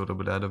Belgium is a little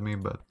bit ahead of me,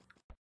 but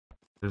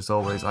There's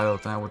always idle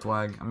time with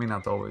lag. I mean,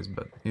 not always,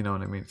 but you know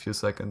what I mean. A few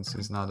seconds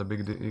is not a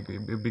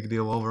big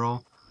deal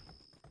overall.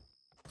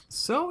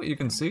 So you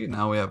can see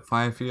now we have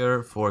 5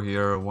 here, 4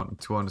 here,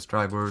 2 on the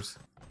stragglers.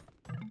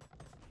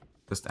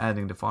 Just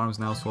adding the farms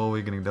now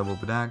slowly, getting double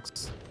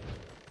bedacks.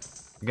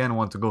 Again,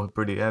 want to go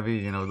pretty heavy,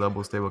 you know,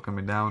 double stable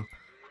coming down.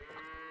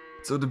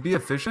 So to be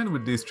efficient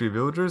with these 3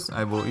 villagers,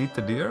 I will eat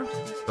the deer.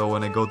 So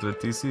when I go to the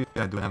TC,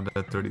 I do have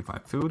that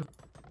 35 food,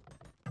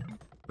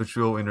 which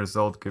will in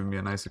result give me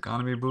a nice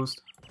economy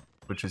boost,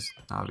 which is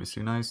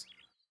obviously nice.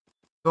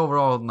 So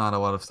overall, not a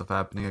lot of stuff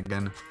happening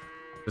again.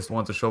 Just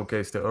want to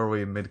showcase the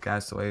early mid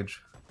Castle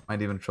Age.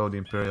 Might even show the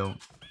Imperial,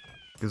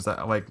 because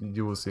like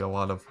you will see a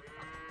lot of,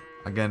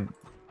 again,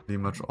 pretty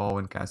much all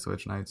in Castle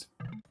Age Knights.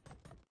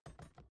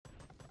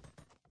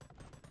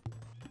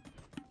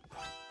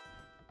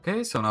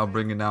 Okay, so now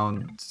bringing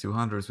down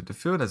 200s with the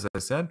food, as I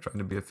said, trying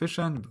to be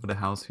efficient. Build a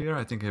house here.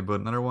 I think I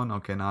built another one.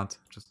 Okay, not.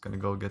 Just gonna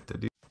go get the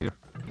deer.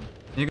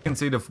 You can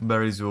see the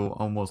berries will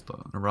almost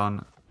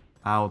run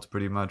out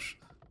pretty much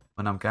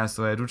when I'm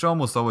Castle Age, which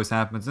almost always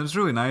happens. And it's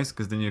really nice,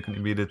 because then you can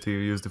immediately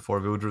use the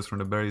 4 villagers from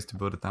the berries to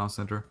build a town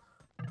center.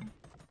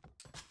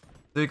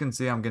 So you can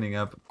see I'm getting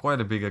up quite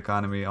a big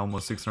economy,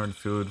 almost 600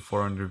 food,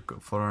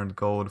 400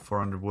 gold,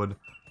 400 wood.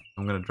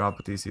 I'm gonna drop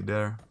a TC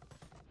there.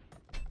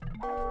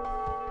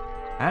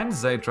 And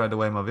Zay tried to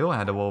weigh my vill. I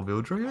had a wall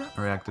villager here.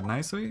 I reacted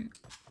nicely.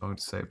 Going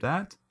to save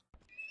that.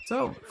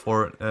 So,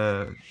 for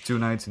 2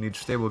 knights in each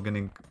stable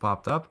getting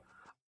popped up.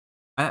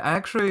 I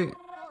actually...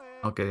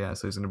 Okay, yeah,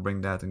 so he's gonna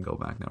bring that and go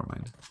back. Never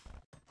mind.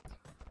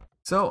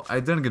 So, I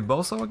didn't get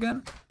Bolso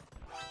again.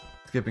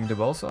 Skipping the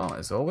Bolso,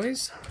 as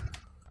always.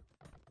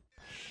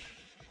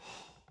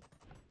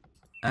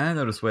 And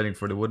I'm just waiting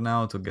for the wood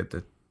now to get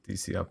the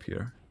TC up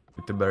here.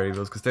 With the berry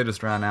vills, because they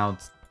just ran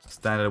out.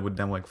 Standard with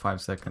them like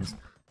 5 seconds.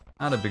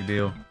 Not a big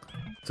deal.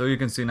 So you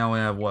can see now I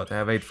have what? I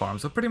have 8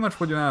 farms. So pretty much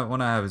what you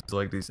want to have is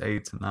like these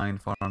 8, 9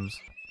 farms.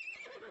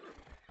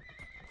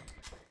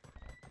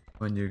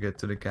 When you get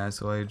to the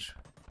Castle Age.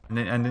 And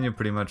then you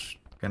pretty much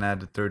can add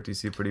the 30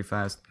 TC pretty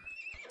fast.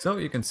 So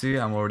you can see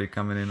I'm already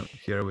coming in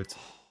here with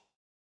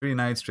 3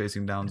 knights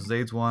chasing down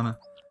Zade's one.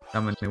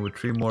 Coming in with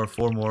 3 more,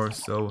 4 more.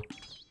 So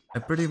I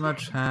pretty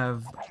much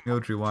have,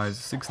 military wise,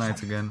 6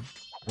 knights again.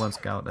 1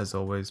 scout as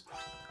always.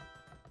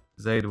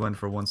 Zade went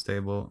for 1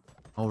 stable.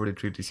 Already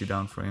 3 TC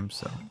down for him,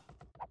 so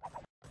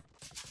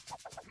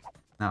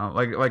now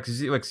like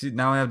see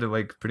now I have to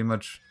like pretty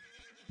much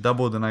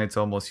double the knights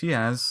almost he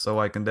has, so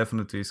I can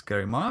definitely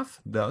scare him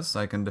off. Thus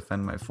I can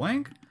defend my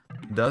flank.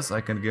 Thus I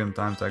can give him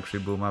time to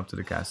actually boom up to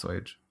the Castle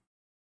Age.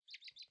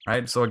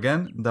 Right, so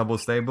again, double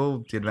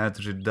stable, the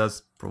advantage it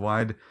does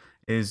provide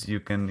is you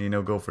can, you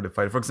know, go for the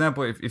fight. For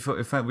example,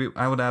 if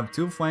I would have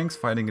 2 flanks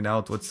fighting it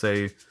out, let's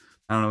say,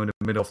 I don't know, in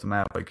the middle of the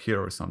map, like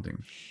here or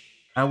something.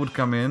 I would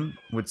come in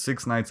with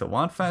 6 knights a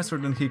lot faster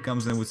than he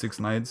comes in with 6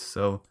 knights,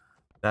 so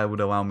that would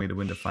allow me to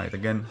win the fight.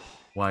 Again,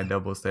 why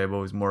double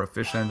stable is more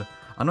efficient,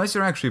 unless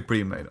you're actually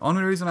pre-made.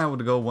 Only reason I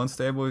would go 1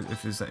 stable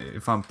is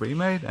if I'm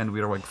pre-made and we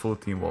are like full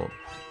team wall.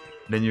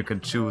 Then you can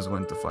choose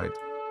when to fight.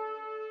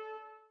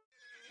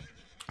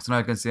 So now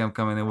you can see I'm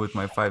coming in with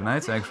my 5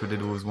 knights. I actually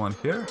did lose 1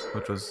 here,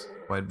 which was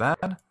quite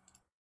bad.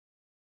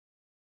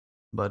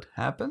 But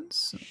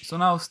happens. So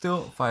now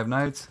still 5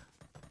 knights.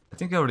 I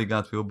think I already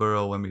got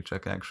wheelbarrow. Let me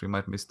check, I actually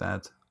might miss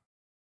that.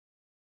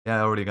 Yeah, I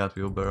already got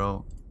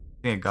wheelbarrow.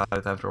 I think I got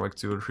it after like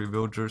 2 or 3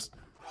 villagers.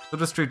 So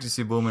just 3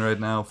 TC booming right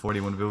now,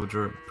 41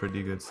 villager,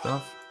 pretty good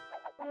stuff.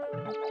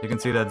 You can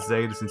see that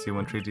Zade, since he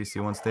went 3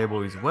 TC 1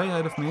 stable, he's way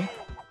ahead of me.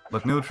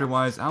 But military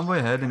wise, I'm way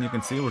ahead, and you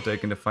can see we're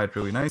taking the fight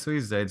really nicely.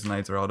 Zade's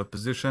knights are out of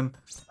position.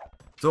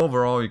 So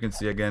overall, you can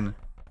see again,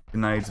 the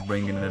knights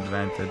bringing an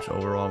advantage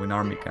overall in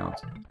army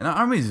count. And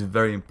army is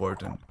very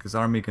important, because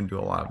army can do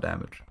a lot of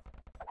damage.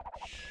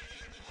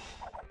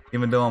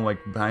 Even though I'm like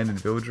behind in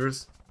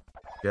villagers,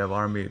 if you have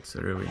army, it's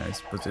a really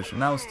nice position.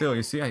 Now still,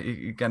 you see,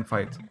 you can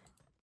fight.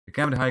 You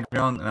can have the high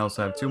ground, and I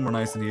also have 2 more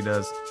knights than he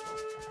does.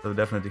 So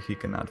definitely he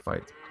cannot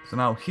fight. So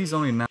now he's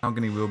only now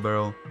getting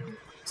wheelbarrow.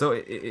 So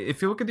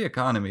if you look at the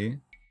economy,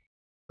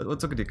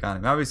 let's look at the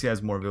economy. Obviously he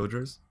has more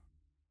villagers.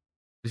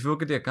 If you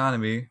look at the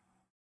economy,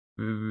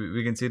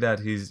 we can see that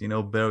he's, you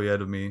know, barely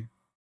ahead of me.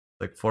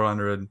 Like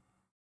 400,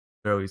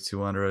 barely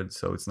 200,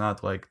 so it's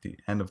not like the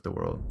end of the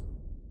world.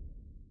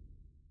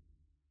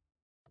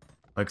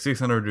 Like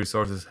 600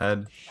 resources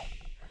head.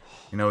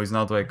 You know, he's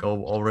not like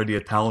already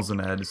 1,000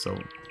 head, so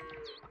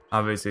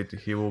obviously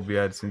he will be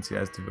ahead since he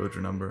has the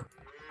villager number.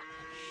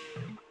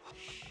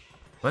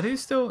 But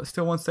he's still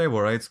 1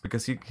 stable, right?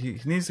 Because he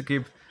needs to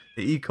keep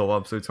the eco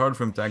up, so it's hard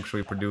for him to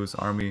actually produce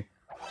army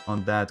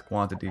on that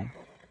quantity.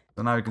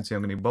 So now you can see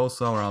I'm getting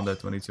Bolso around that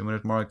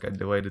 22-minute mark. I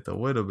delayed it a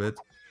little bit.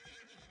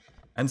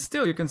 And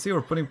still, you can see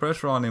we're putting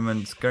pressure on him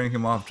and scaring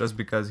him off just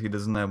because he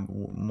doesn't have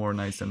more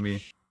knights than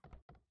me.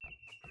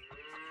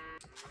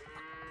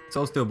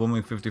 So still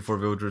booming 54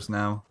 villagers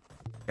now.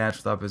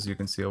 Catched up, as you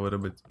can see, a little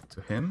bit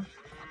to him.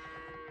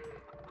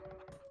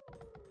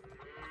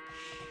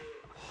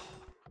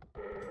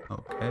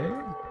 Okay.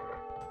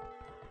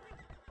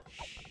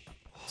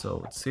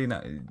 So let's see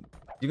now.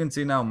 You can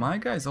see now my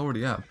guy's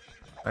already up,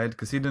 right?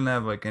 Because he didn't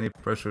have like any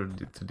pressure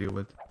to deal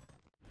with.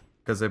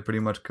 Because I pretty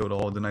much killed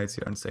all the knights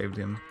here and saved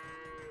him.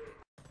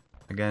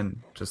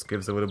 Again, just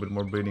gives a little bit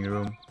more breathing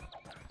room.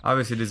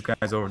 Obviously this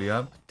guy's already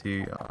up,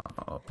 the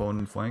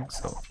opponent flank,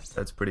 so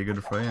that's pretty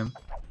good for him.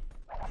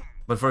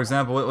 But for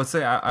example, let's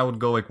say I would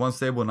go like 1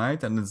 stable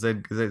knight and then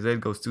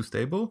Zayd goes 2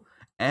 stable,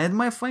 and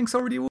my flank's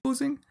already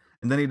losing,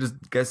 and then he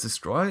just gets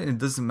destroyed, and it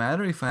doesn't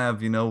matter if I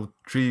have, you know,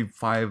 3,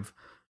 5,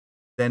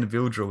 10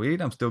 villager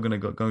lead, I'm still going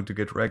to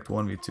get wrecked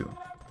 1v2.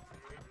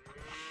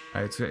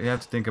 Alright, so you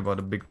have to think about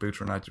the big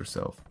picture, not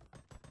yourself.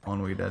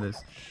 Only that is.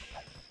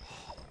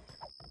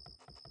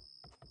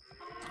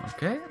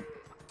 Okay,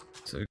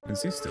 so you can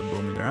see still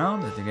booming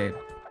around. I think I'm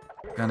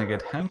gonna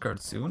get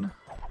handcard soon.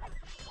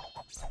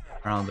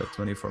 Around the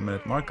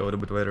 24-minute mark, a little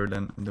bit later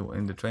than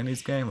in the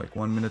Chinese game, like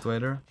 1 minute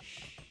later.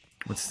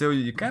 But still,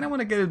 you kind of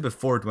want to get it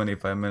before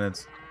 25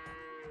 minutes.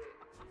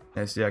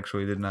 Yes, he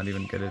actually did not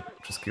even get it,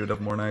 just queued up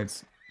more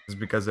knights. Just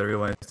because I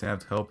realized I have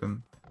to help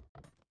him.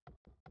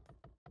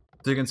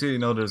 So you can see, you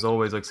know, there's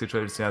always like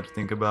situations you have to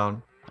think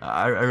about.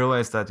 I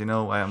realized that, you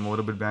know, I am a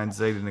little bit behind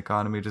Zayd in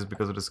economy just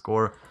because of the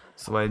score.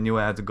 So I knew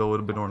I had to go a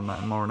little bit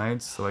more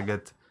knights. So I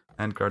get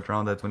handcard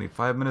around that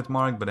 25-minute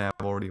mark, but I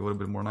have already a little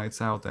bit more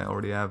knights out. I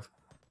already have,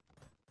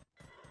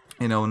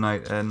 you know,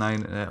 11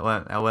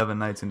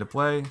 knights into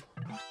play.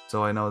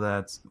 So I know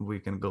that we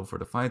can go for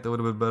the fight a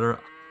little bit better.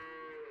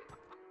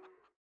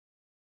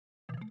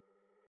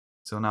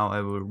 So now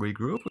I will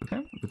regroup with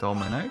him, with all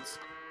my knights.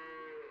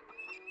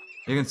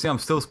 You can see I'm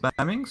still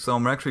spamming, so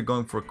I'm actually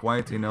going for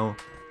quite, you know,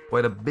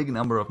 quite a big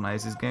number of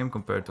knights this game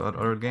compared to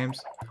other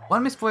games.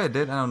 One misplay I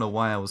did, I don't know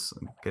why I was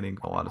getting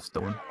a lot of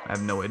stone. I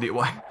have no idea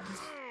why.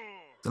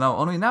 So now,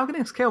 only now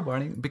getting scale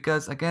burning,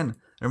 because again,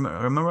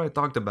 remember I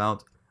talked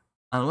about,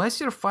 unless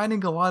you're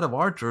fighting a lot of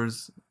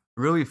archers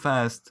really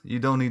fast, you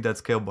don't need that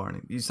scale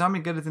burning. You saw me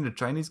get it in the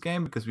Chinese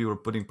game because we were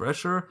putting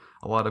pressure,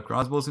 a lot of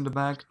crossbows in the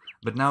back,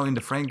 but now in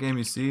the Frank game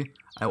you see,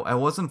 I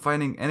wasn't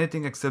fighting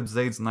anything except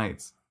Zayd's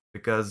knights,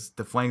 because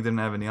the flank didn't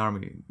have any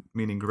army,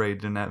 meaning Grey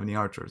didn't have any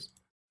archers.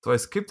 So I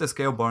skipped the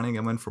scale burning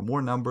and went for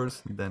more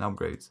numbers than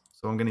upgrades.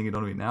 So I'm getting it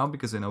only now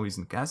because I know he's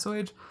in Castle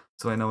Age,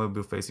 so I know I'll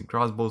be facing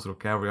crossbows or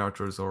cavalry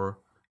archers or,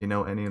 you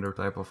know, any other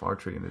type of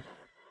archery unit.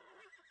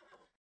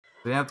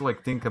 So you have to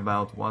like think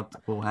about what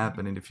will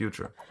happen in the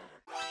future.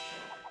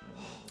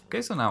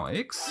 Okay, so now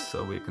X,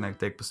 so we can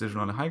take position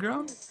on the high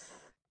ground.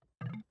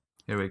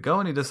 Here we go,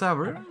 and he does have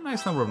a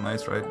nice number of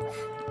knights, right?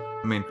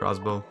 I mean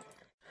crossbow.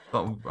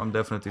 But I'm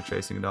definitely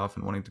chasing it off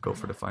and wanting to go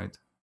for the fight.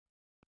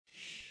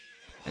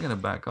 I'm gonna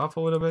back off a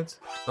little bit.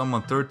 So I'm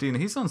on 13,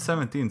 he's on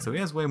 17, so he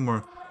has way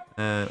more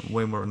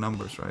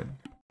numbers, right?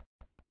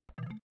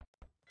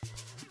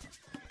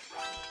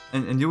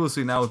 And you will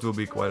see now it will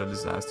be quite a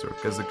disaster,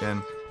 because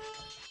again,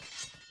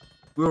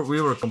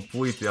 we were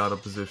completely out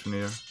of position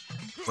here.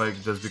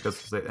 Like, just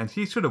because of that. And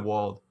he should have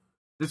walled.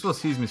 This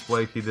was his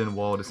mistake, he didn't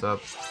wall this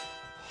up.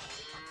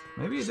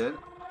 Maybe he did?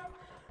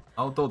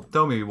 Oh,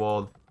 tell me he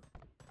walled.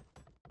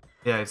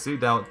 Yeah, see,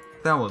 that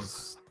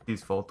was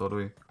his fault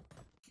totally.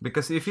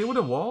 Because if he would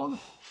have walled,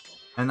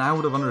 and I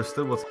would have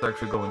understood what's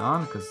actually going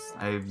on, because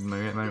my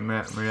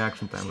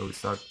reaction time really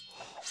sucked.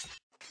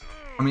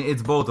 I mean,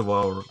 it's both of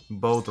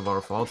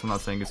our faults. I'm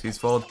not saying it's his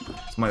fault.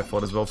 It's my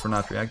fault as well for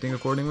not reacting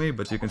accordingly.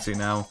 But you can see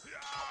now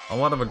a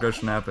lot of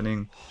aggression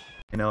happening.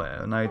 You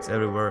know, knights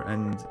everywhere,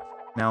 and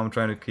now I'm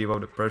trying to keep up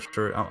the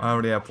pressure. I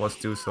already have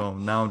 +2, so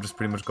now I'm just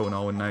pretty much going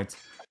all in knights.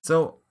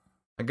 So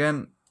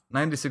again,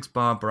 96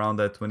 pop around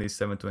that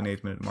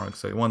 27-28 minute mark.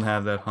 So you won't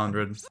have that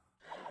 100.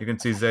 You can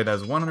see Zayd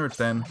has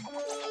 110,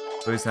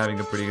 so he's having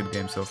a pretty good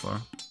game so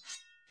far,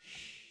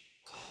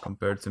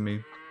 compared to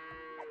me.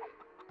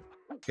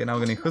 Okay, now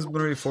getting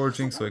husbandry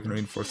forging, so I can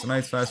reinforce the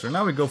knights faster.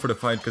 Now we go for the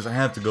fight, because I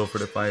have to go for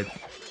the fight,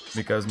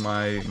 because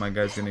my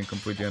guy's getting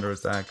completely under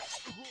attack.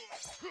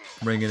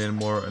 Bringing in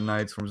more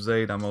knights from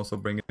Zayd, I'm also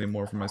bringing in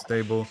more from my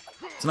stable.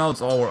 So now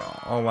it's all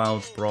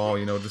out brawl,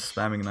 you know, just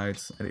spamming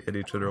knights at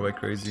each other like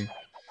crazy.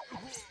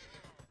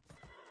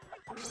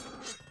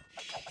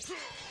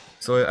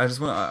 So I just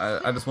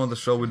want to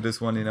show with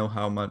this one, you know,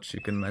 how much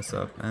you can mess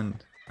up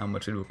and how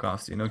much it will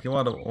cost. You know, he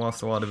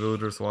lost a lot of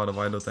villagers, a lot of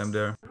idle time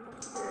there,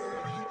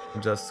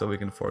 just so we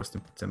can force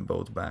them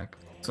both back.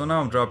 So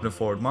now I'm dropping the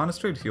forward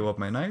monastery to heal up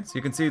my knights.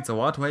 You can see it's a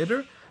lot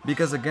later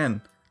because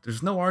again,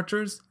 there's no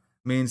archers,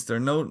 means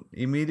there's no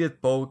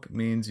immediate poke,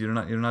 means you're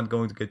not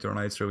going to get your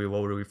knights really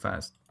low really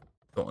fast.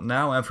 So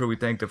now after we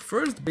tank the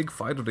first big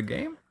fight of the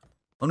game,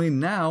 only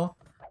now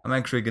I'm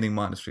actually getting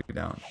monastery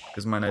down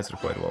because my knights are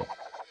quite low.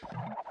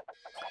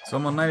 So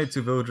I'm on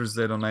 92 villagers,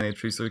 Zayd on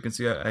 93, so you can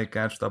see I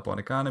catched up on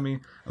economy.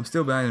 I'm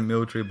still behind in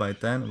military by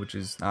 10, which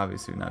is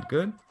obviously not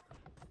good,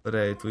 but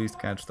I at least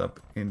catched up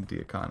in the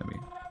economy.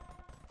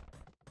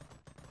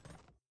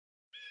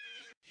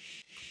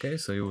 Okay,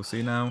 so you will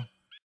see now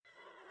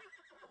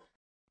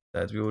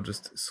that we will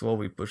just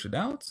slowly push it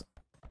out.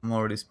 I'm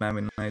already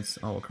spamming knights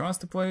all across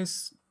the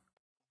place.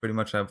 Pretty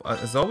much have,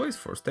 as always,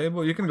 4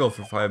 stable. You can go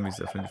for 5, it's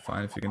definitely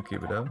fine if you can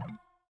keep it up.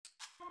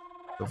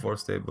 So 4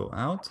 stable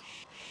out.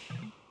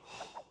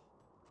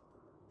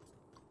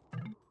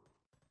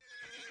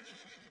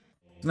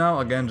 Now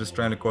again, just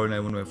trying to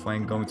coordinate when we're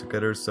flying going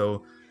together.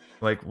 So,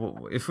 like,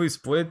 if we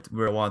split,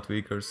 we're a lot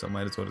weaker. So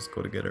might as well just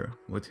go together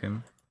with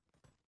him.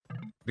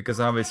 Because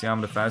obviously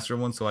I'm the faster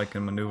one, so I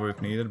can maneuver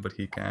if needed, but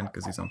he can't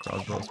because he's on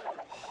crossbows.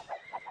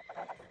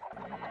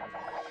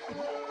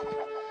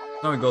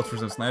 Now we go through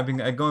some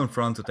sniping. I go in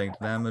front to take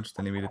the damage,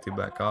 then immediately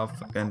back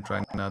off. Again,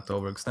 trying not to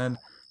overextend.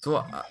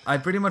 So I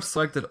pretty much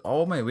selected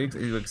all my weak.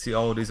 You can see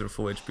all of these are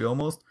full HP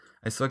almost.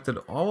 I selected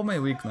all my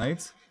weak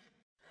knights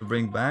to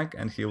bring back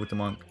and heal with the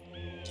monk.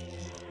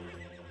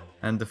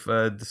 And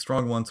the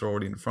strong ones are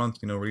already in front,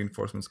 you know,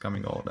 reinforcements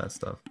coming, all that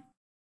stuff.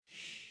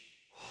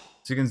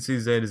 So you can see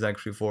Zayd is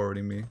actually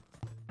forwarding me.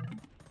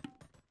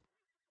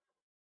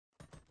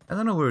 I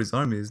don't know where his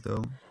army is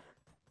though.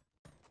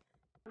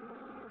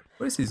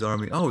 Where is his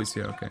army? Oh, he's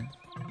here, okay.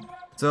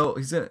 So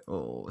he's in,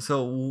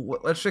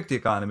 let's check the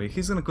economy.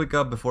 He's gonna click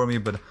up before me,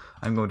 but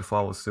I'm going to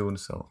follow soon,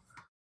 so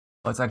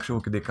let's actually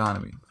look at the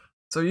economy.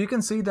 So you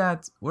can see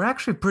that we're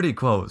actually pretty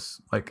close.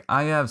 Like,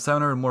 I have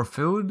 700 more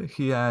food,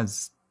 he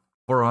has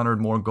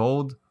 400 more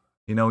gold.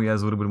 You know, he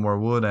has a little bit more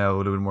wood, I have a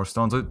little bit more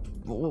stone. So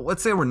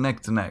let's say we're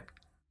neck to neck.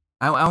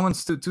 I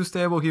went two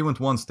stable, he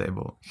went one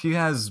stable. He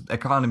has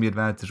economy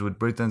advantage with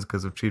Britons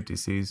because of cheap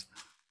TCs.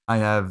 I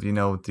have, you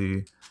know,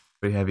 the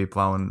pretty heavy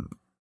plow and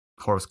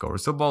horse cover.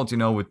 So both, you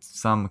know, with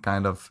some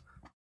kind of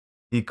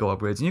eco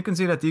upgrades. And you can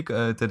see that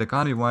that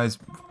economy wise,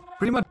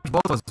 pretty much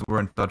both of us were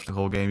in touch the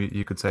whole game,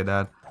 you could say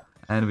that.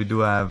 And we do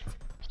have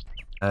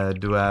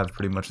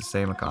pretty much the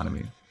same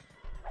economy.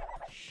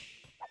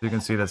 You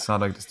can see that's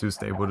not like this two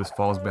stable just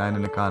falls behind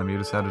in economy, you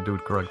just have to do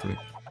it correctly.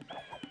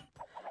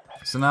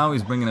 So now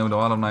he's bringing out a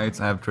lot of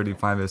knights. I have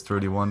 35 as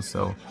 31,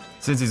 so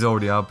since he's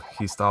already up,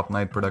 he stopped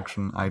knight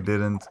production, I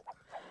didn't.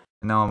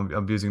 And now I'm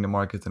abusing the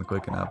market and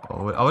clicking up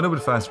a little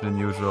bit faster than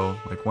usual,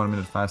 like 1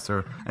 minute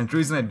faster. And the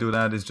reason I do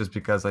that is just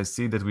because I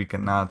see that we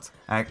cannot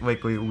act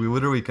like we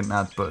literally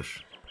cannot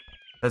push.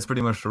 That's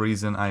pretty much the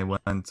reason I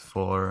went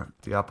for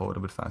the up a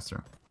little bit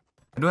faster.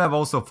 I do have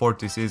also 4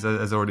 TCs,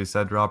 as I already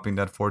said, dropping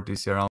that 4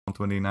 TC around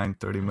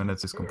 29-30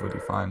 minutes is completely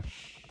fine.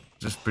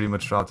 Just pretty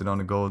much dropped it on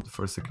the gold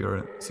for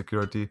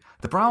security.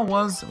 The problem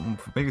was,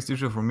 biggest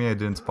issue for me, I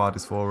didn't spot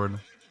his forward,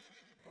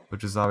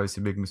 which is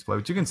obviously a big misplay.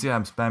 But you can see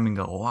I'm spamming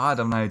a lot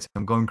of knights.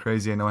 I'm going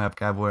crazy. I know I have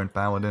cavalry and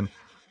paladin,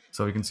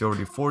 so you can see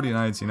already 40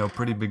 knights. You know,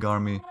 pretty big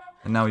army.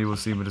 And now you will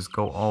see me just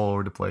go all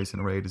over the place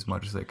and raid as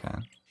much as I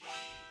can.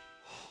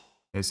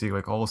 You see,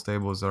 like all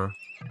stables are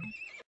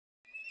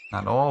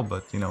not all,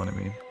 but you know what I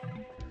mean.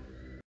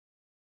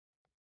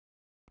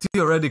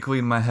 Theoretically,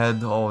 in my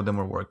head, all of them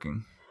are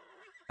working.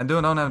 I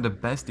don't have the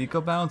best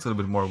eco balance, a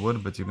little bit more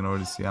wood, but you can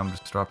already see I'm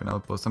just dropping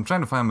outposts. I'm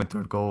trying to find my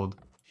third gold.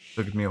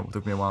 Took me a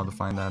while to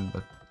find that,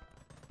 but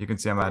you can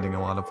see I'm adding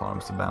a lot of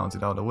farms to balance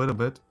it out a little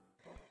bit.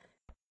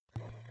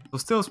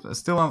 So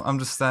still, I'm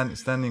just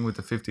standing with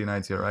the 50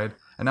 knights here, right?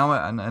 And now,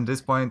 at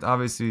this point,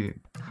 obviously,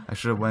 I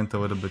should have went a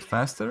little bit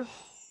faster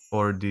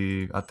for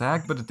the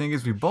attack. But the thing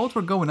is, we both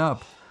were going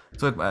up.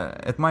 So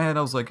at my head,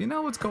 I was like, you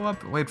know, let's go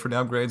up, wait for the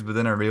upgrades. But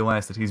then I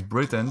realized that he's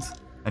Britons,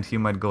 and he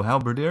might go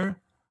halberdier.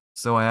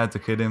 So I had to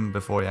hit him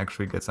before he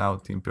actually gets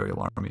out the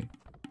Imperial Army.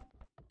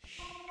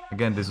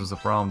 Again, this was a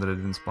problem that I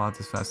didn't spot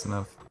this fast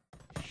enough.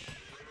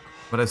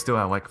 But I still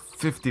have like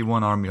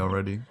 51 army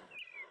already.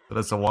 So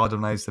that's a lot of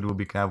knights that will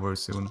be cavalry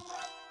soon.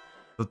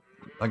 So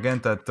again,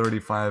 that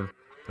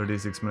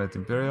 36 minute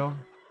Imperial.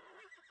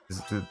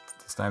 This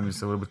time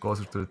is a little bit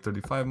closer to the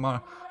 35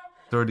 mark.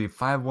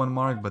 35-1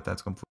 mark, but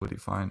that's completely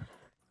fine.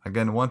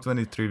 Again,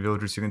 123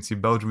 villagers. You can see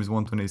Belgium is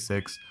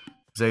 126.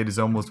 Zayd is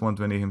almost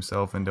 120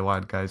 himself, and the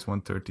white guy is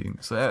 113.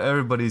 So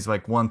everybody's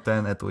like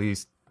 110 at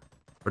least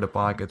for the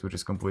pocket, which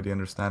is completely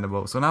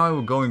understandable. So now I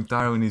will go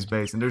entirely in his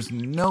base, and there's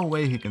no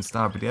way he can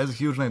stop it. He has a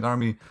huge knight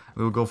army.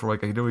 We will go for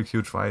like a really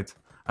huge fight.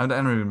 I don't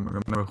even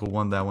remember who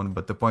won that one,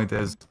 but the point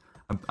is,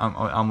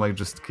 I'm like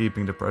just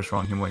keeping the pressure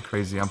on him like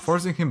crazy. I'm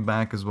forcing him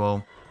back as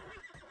well.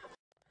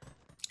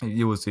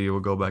 You will see, he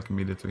will go back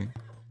immediately,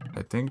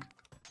 I think.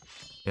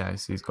 Yeah, I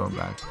see he's going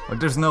back.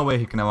 Like, there's no way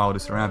he can allow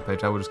this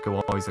rampage. I would just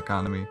kill all his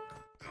economy.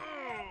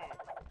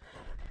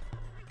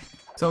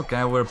 So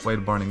cavalry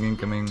played burning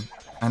incoming.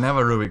 I have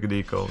a really good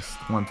ecos.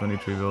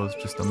 123 vills,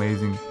 just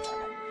amazing.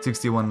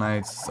 61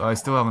 knights. So I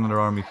still have another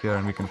army here,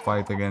 and we can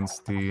fight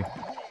against the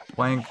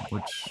flank,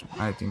 which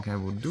I think I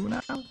will do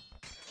now.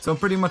 So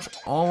pretty much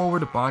all over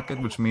the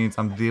pocket, which means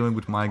I'm dealing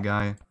with my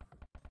guy.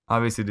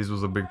 Obviously, this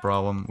was a big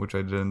problem, which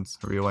I didn't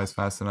realize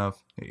fast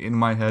enough. In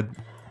my head,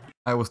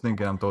 I was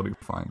thinking I'm totally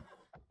fine.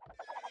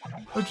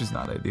 Which is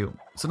not ideal.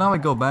 So now I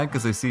go back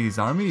because I see his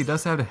army. He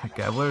does have the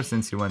cavalry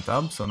since he went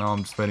up, so now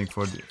I'm just waiting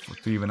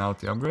to even out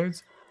the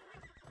upgrades.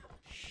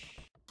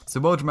 So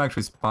Belgium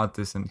actually spot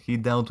this and he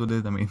dealt with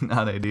it. I mean,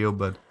 not ideal,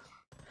 but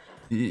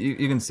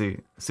you can see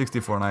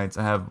 64 knights.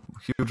 I have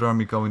huge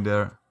army going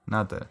there,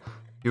 not a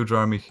huge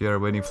army here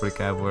waiting for the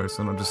cavalry.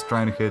 So I'm just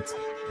trying to hit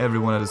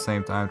everyone at the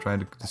same time, trying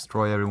to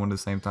destroy everyone at the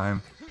same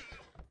time.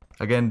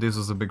 Again, this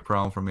was a big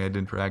problem for me. I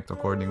didn't react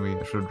accordingly.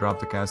 I should have dropped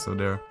the castle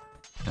there,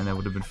 and that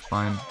would have been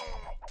fine.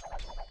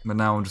 But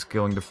now I'm just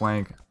killing the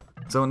flank.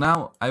 So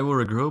now I will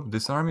regroup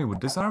this army with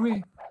this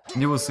army,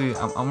 And you will see,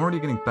 I'm already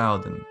getting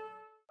Paladin.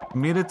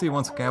 Immediately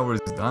once Cavalry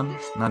is done,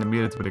 not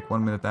immediately, but like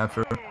 1 minute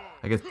after,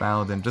 I get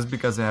Paladin, just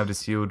because I have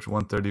this huge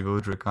 130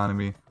 villager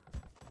economy.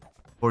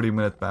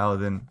 40-minute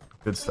Paladin,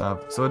 good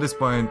stuff. So at this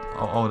point,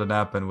 all that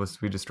happened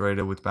was we just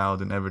raided with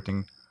Paladin,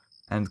 everything,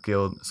 and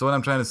killed. So what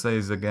I'm trying to say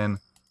is, again,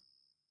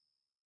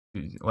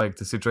 like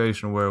the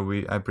situation where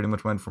I pretty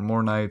much went for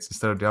more knights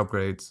instead of the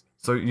upgrades.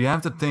 So you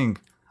have to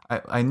think,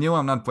 I knew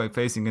I'm not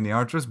facing any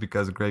archers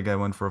because the Grey Guy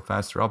went for a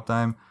faster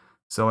uptime.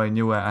 So I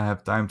knew I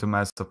have time to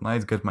mass up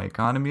knights, get my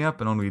economy up,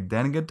 and only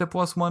then get the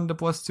 +1, the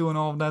 +2, and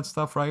all of that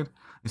stuff, right?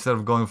 Instead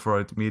of going for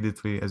it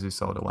immediately, as you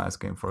saw the last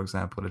game, for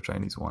example, the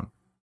Chinese one.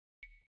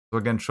 So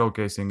again,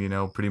 showcasing, you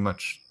know, pretty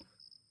much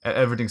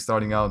everything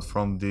starting out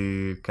from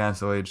the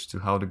Castle Age to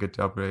how to get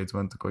the upgrades,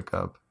 when to quick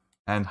up,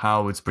 and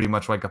how it's pretty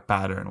much like a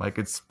pattern. Like,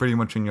 it's pretty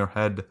much in your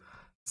head.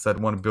 It's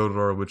that one build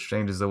order which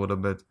changes a little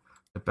bit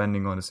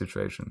depending on the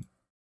situation.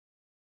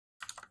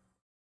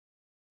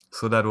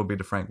 So that will be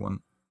the Frank one.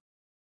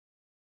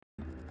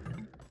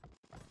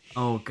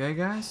 Okay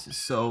guys,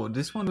 so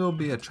this one will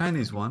be a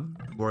Chinese one,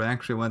 where I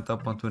actually went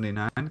up on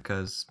 29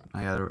 because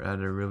I had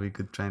a really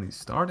good Chinese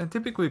start, and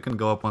typically you can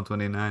go up on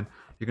 29.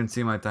 You can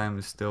see my time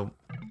is still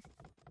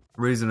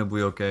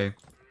reasonably okay.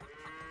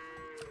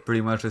 Pretty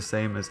much the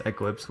same as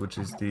Eclipse, which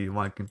is the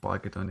Viking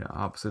pocket on the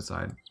opposite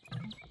side.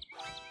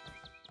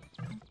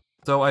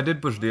 So I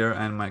did push deer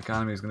and my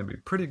economy is going to be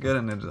pretty good,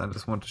 and I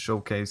just want to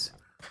showcase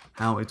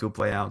how it will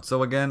play out.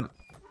 So again,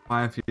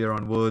 5 here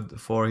on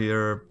wood, 4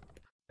 here.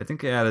 I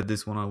think I added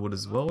this one on wood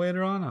as well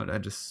later on. I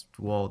just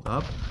walled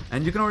up.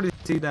 And you can already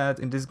see that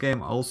in this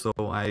game also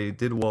I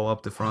did wall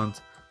up the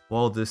front,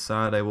 walled this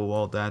side, I will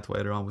wall that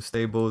later on with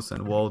stables,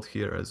 and walled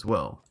here as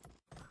well.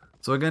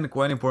 So again,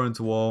 quite important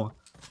to wall,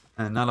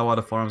 and not a lot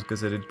of farms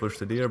because I did push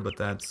the deer, but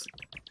that's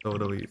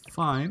totally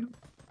fine.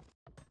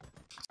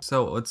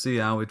 So let's see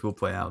how it will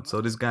play out.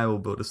 So this guy will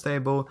build a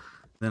stable,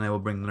 then I will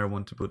bring another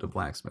one to build a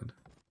blacksmith.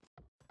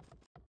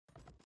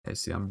 I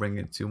see I'm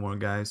bringing 2 more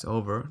guys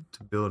over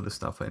to build the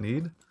stuff I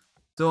need.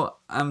 So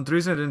the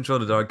reason I didn't show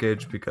the Dark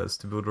Age because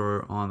the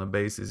builder on a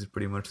base is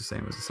pretty much the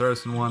same as the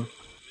Saracen one.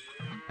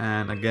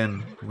 And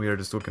again, we are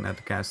just looking at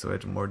the Castle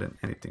Edge more than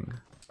anything.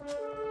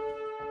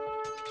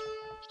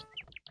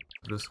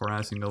 Just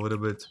harassing a little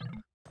bit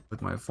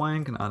with my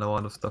flank, not a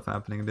lot of stuff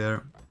happening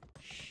there.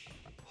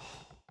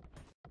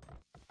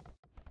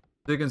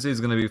 So you can see it's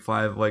gonna be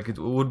 5, like it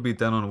would be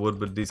 10 on wood,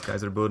 but these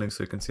guys are building,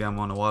 so you can see I'm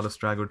on a lot of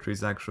straggler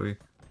trees actually.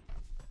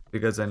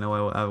 Because I know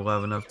I will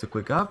have enough to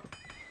quick up,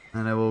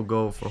 and I will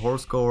go for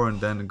horse core and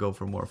then go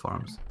for more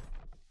farms.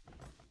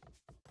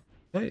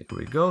 Okay, here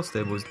we go,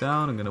 stable is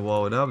down, I'm gonna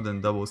wall it up,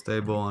 then double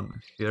stable on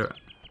here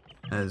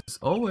as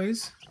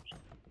always.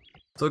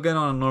 So again,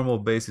 on a normal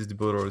basis the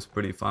builder is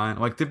pretty fine.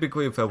 Like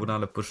typically if I would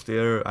not have pushed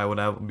here, I would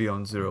be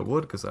on 0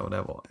 wood, because I would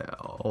have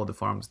all the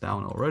farms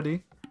down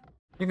already.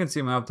 You can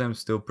see my uptime is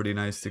still pretty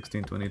nice,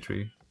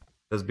 1623.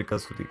 That's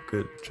because of the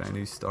good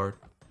Chinese start.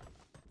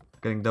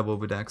 Getting double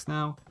with axe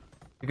now.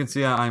 You can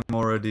see I'm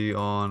already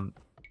on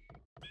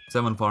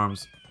 7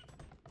 farms.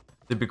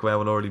 Typically I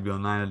would already be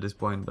on 9 at this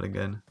point, but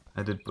again,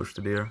 I did push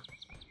the deer.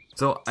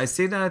 So I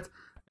see that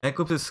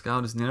Eclipse's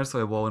scout is near, so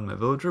I wall in my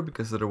villager,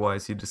 because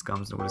otherwise he just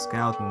comes in with a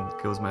scout and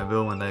kills my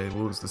vill and I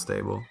lose the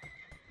stable.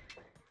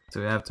 So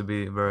you have to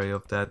be wary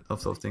of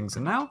those things.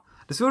 And now,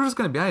 this villager is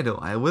gonna be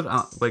idle.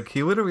 Like,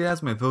 he literally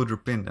has my villager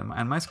pinned,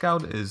 and my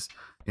scout is,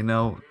 you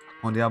know,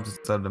 on the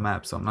opposite side of the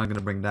map, so I'm not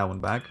gonna bring that one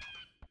back.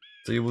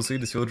 So you will see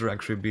this villager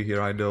actually be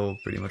here idle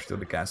pretty much till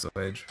the Castle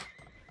Age.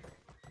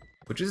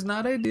 Which is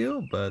not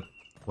ideal, but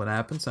what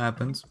happens,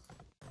 happens.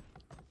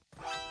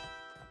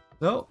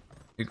 So,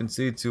 you can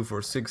see 2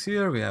 for 6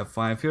 here, we have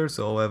 5 here,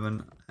 so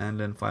 11, and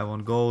then 5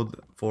 on gold,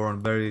 4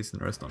 on berries,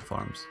 and the rest on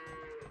farms.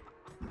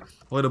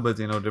 A little bit,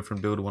 you know,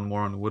 different build, 1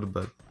 more on wood,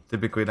 but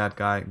typically that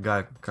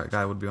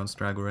guy would be on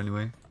straggler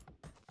anyway.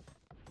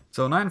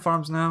 So 9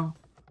 farms now.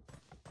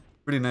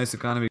 Pretty nice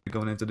economy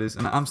going into this,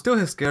 and I'm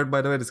still scared,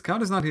 by the way. The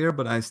scout is not here,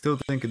 but I still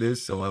think it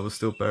is, so I was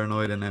still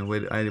paranoid, and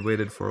I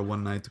waited for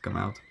one night to come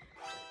out,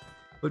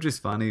 which is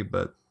funny,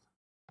 but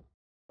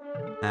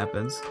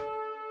happens.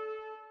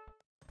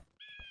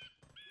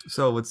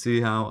 So let's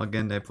see how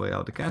again they play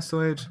out the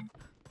Castle Age.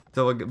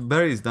 So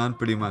berry is done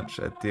pretty much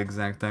at the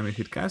exact time it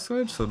hit Castle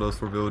Age, so those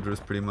 4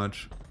 villagers pretty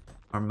much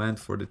are meant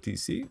for the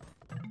TC.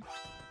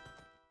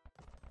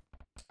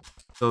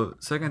 So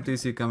second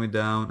TC coming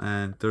down,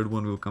 and third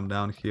one will come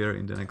down here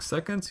in the next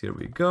seconds. Here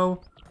we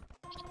go.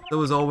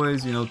 So as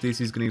always, you know,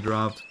 TC is getting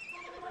dropped.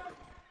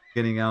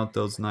 Getting out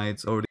those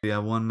knights. Already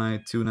have 1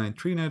 knight, 2 knight,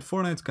 3 knight,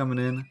 4 knights coming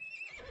in.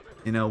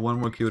 You know, 1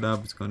 more queued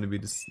up. It's going to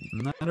be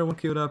another one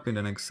queued up in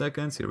the next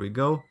seconds. Here we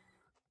go.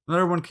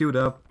 Another one queued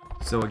up.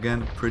 So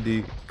again,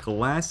 pretty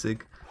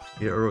classic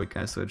here early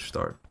Castle Age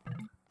start.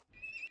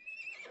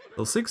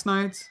 So 6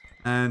 knights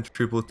and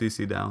triple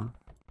TC down.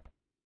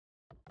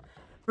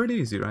 Pretty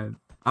easy, right?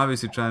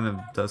 Obviously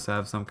China does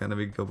have some kind of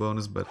eco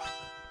bonus, but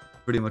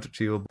pretty much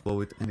achievable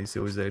with any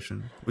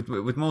civilization.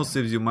 With most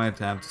cities you might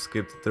have to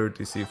skip the 3rd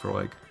TC for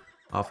like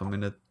half a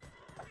minute.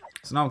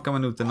 So now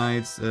coming with the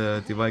knights,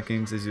 the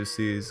Vikings, as you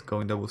see, is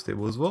going double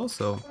stable as well.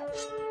 So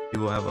you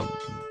will have a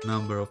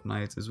number of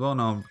knights as well.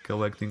 Now I'm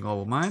collecting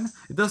all of mine.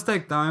 It does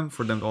take time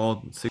for them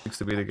all 6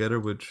 to be together,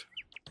 which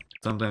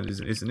sometimes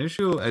is an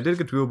issue. I did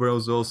get wheelbarrow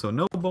as well, so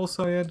no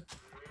bolsa yet.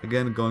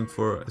 Again, going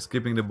for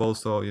skipping the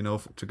bolsa, you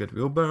know, to get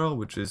wheelbarrow,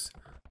 which is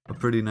a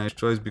pretty nice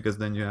choice because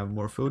then you have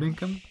more food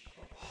income.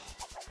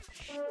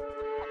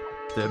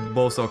 The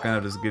bolsa kind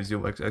of just gives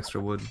you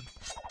extra wood.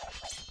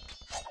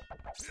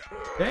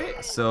 Okay,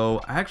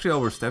 so I actually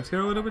overstepped here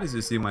a little bit. As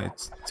you see, my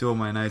 2 of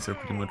my knights are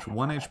pretty much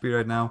 1 HP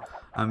right now.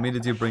 I'm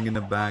immediately bringing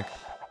them back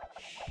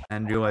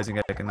and realizing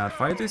I cannot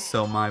fight this,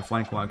 so my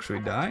flank will actually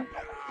die.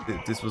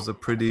 This was a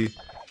pretty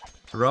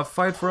rough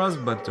fight for us,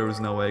 but there was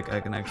no way I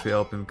can actually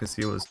help him because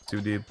he was too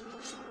deep.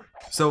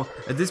 So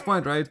at this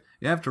point, right,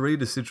 you have to read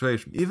the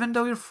situation. Even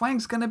though your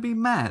flank's gonna be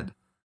mad,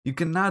 you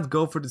cannot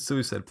go for the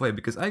suicide play,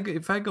 because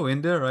if I go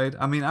in there, right,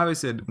 I mean,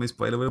 obviously I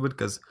misplayed a little bit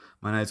because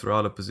my knights were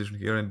out of position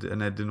here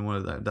and I didn't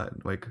want to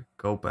like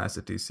go past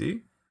the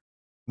TC.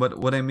 But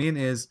what I mean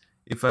is,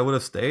 if I would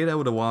have stayed, I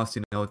would have lost,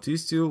 you know,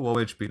 these 2 low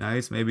HP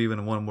knights, maybe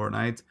even 1 more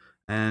knight,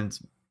 and,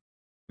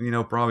 you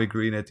know, probably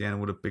green at the end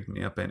would have picked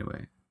me up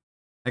anyway.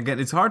 Again,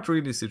 it's hard to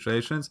read these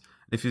situations.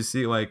 If you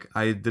see, like,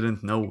 I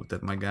didn't know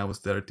that my guy was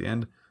there at the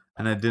end,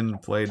 and I didn't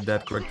play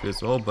that correctly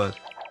as well, but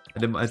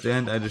at the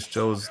end I just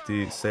chose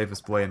the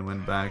safest play and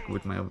went back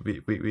with my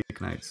weak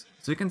knights.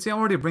 So you can see I'm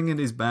already bringing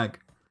these back,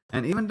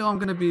 and even though I'm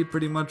gonna be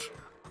pretty much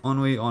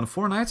only on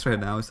 4 knights right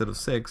now instead of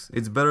 6,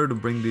 it's better to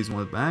bring these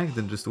ones back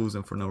than just lose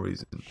them for no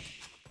reason.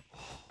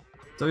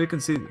 So you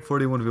can see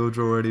 41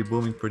 villager already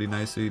booming pretty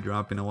nicely,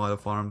 dropping a lot of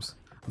farms.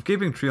 I'm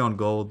keeping 3 on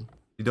gold.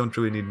 You don't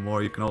really need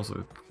more, you can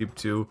also keep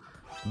 2,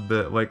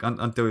 but like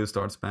until you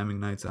start spamming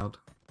knights out.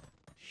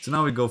 So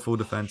now we go full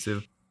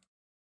defensive.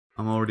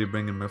 I'm already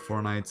bringing my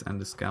 4 knights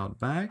and the scout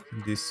back.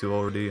 These 2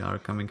 already are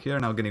coming here.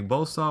 Now getting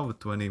bolsa with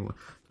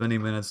 20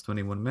 minutes,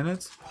 21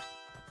 minutes.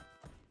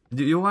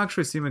 You'll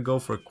actually see me go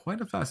for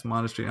quite a fast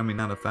monastery. I mean,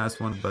 not a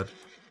fast one, but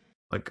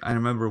like I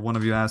remember one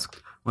of you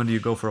asked, when do you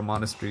go for a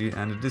monastery?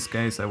 And in this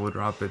case, I would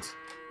drop it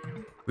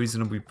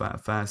reasonably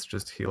fast,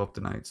 just heal up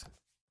the knights.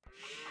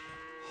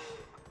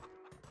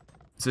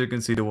 So you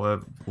can see the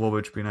low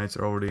HP knights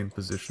are already in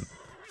position.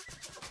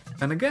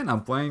 And again,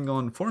 I'm playing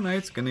on 4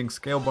 knights, getting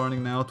scale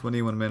barning now,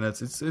 21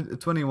 minutes. It's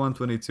 21,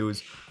 22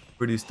 is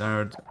pretty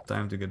standard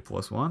time to get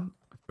 +1.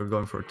 We're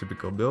going for a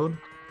typical build.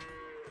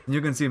 And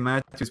you can see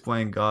Matthew's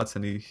playing gods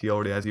and he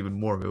already has even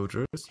more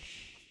villagers.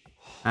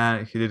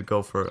 And he did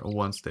go for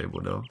 1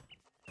 stable though.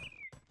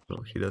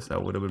 So he does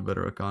have a little bit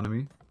better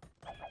economy.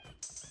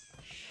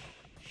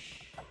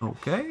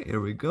 Okay,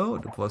 here we go.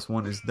 The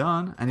 +1 is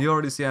done. And you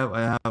already see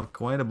I have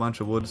quite a bunch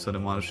of wood, so the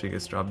monastery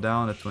gets dropped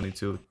down at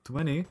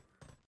 22-20.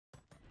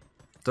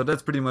 So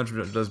that's pretty much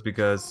just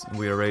because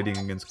we are raiding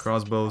against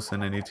crossbows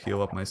and I need to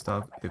heal up my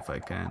stuff if I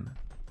can.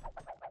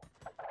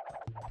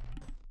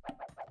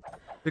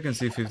 You can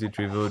see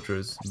 53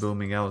 villagers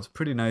booming out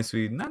pretty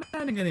nicely, not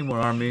adding any more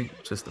army,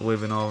 just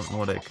living on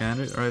what I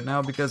can right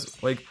now,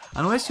 because like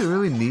unless you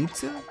really need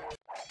to,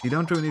 you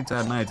don't really need to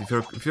add knights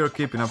if you're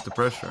keeping up the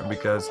pressure,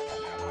 because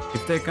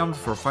if they come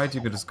for a fight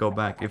you can just go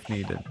back if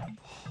needed.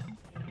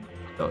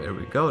 So here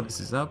we go, this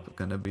is up,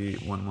 gonna be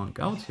 1 monk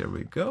out, here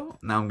we go.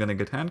 Now I'm gonna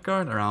get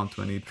handcard around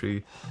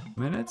 23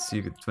 minutes,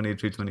 you get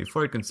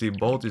 23-24, you can see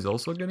Bolt is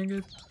also getting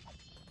it.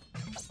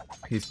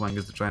 He's playing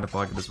as the China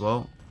pocket as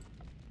well.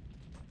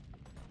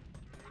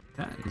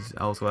 Yeah, he's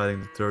also adding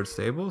the 3rd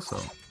stable,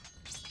 so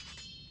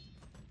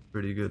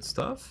pretty good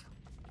stuff.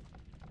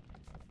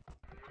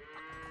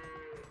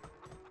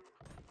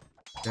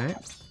 Okay.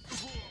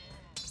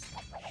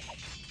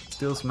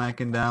 Still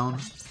smacking down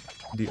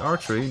the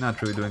archery,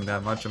 not really doing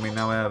that much. I mean,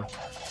 now I have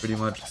pretty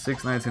much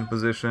 6 knights in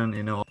position,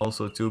 you know,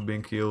 also 2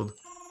 being healed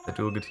that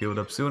will get healed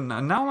up soon. Now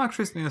I'm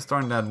actually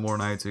starting to add more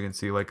knights. You can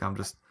see, like, I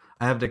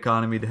have the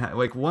economy,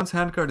 like, once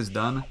handcard is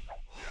done,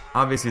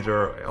 obviously there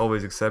are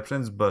always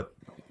exceptions, but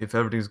if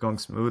everything's going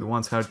smooth,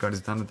 once handcard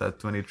is done at that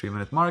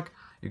 23-minute mark,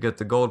 you get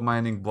the gold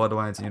mining,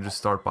 bloodlines, and you just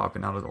start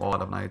popping out a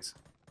lot of knights.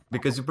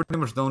 Because you pretty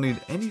much don't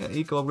need any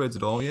eco upgrades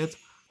at all yet,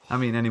 I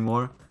mean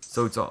anymore,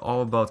 so it's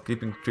all about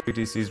keeping 3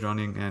 TCs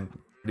running and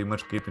pretty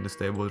much keeping the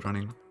stables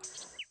running.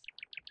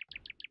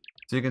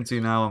 So you can see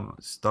now I'm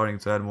starting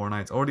to add more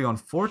knights, already on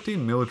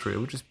 14 military,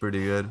 which is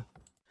pretty good.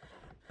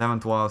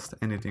 Haven't lost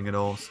anything at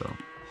all, so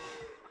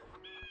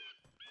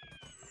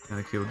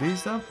gonna kill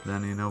these up,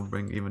 then, you know,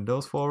 bring even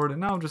those forward, and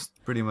now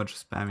just pretty much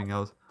spamming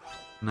out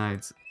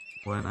knights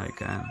when I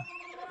can.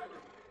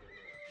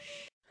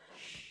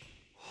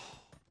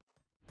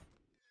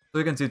 So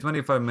you can see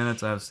 25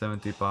 minutes, I have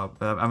 70 pop,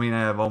 I mean I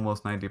have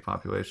almost 90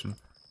 population.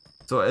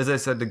 So as I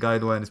said, the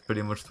guideline is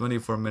pretty much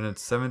 24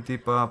 minutes, 70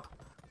 pop,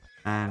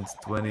 and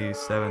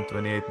 27,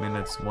 28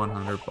 minutes,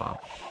 100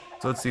 pop.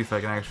 So let's see if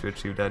I can actually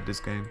achieve that this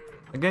game.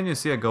 Again, you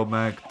see I go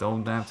back,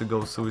 don't have to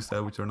go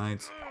suicide with your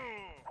knights.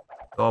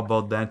 It's all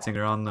about dancing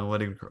around and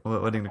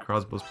letting the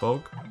crossbows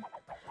poke.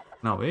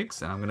 Now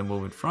X, and I'm gonna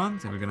move in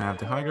front, and we're gonna have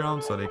the high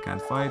ground so they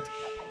can't fight.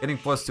 Getting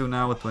 +2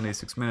 now with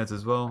 26 minutes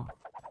as well.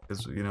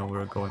 because, you know, we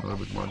were going a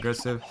little bit more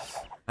aggressive.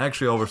 I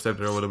actually overstepped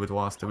there a little bit,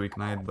 lost the weak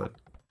knight, but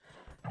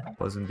it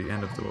wasn't the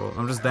end of the world.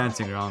 I'm just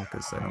dancing around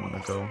because I don't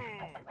want to go.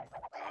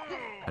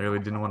 I really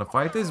didn't want to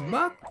fight this,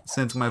 but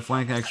since my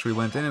flank actually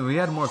went in and we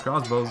had more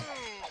crossbows,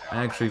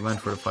 I actually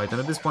went for the fight. And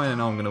at this point, I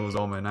know I'm going to lose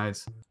all my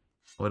knights.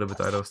 A little bit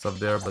idle stuff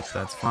there, but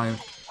that's fine.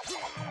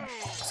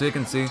 So you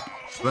can see,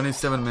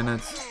 27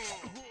 minutes.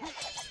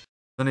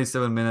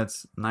 27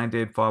 minutes,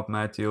 98 pop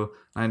Matthew,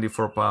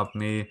 94 pop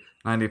me,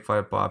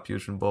 95 pop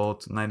Fusion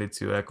Bolt,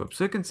 92 Eclipse.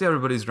 So you can see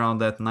everybody's around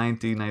that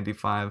 90,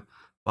 95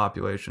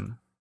 population.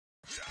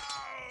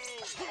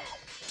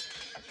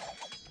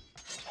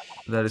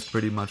 That is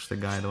pretty much the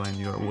guideline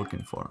you're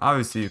looking for.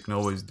 Obviously, you can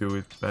always do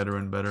it better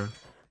and better.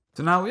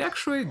 So now we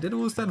actually did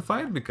lose that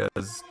fight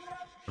because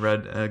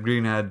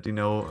green had, you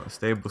know,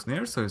 stables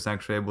near, so he's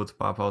actually able to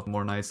pop out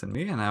more knights than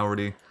me, and I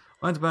already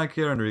went back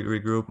here and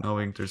regroup,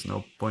 knowing there's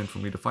no point for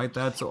me to fight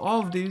that. So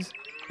all of these,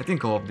 I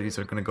think all of these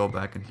are gonna go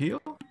back and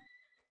heal. So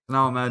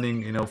now I'm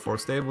adding, you know, 4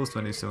 stables,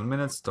 27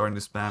 minutes, starting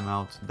to spam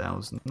out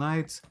 1,000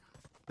 knights.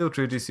 Still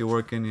 3GC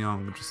working, you know,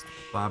 I'm just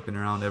popping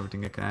around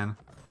everything I can.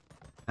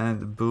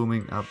 And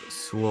booming up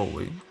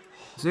slowly.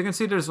 So you can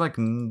see there's like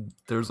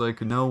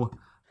no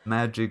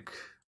magic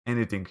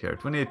anything here.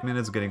 28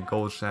 minutes getting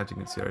gold shot, you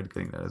can see I'm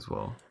getting that as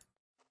well.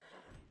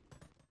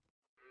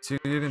 So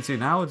you can see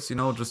now it's, you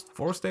know, just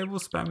 4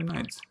 stables spamming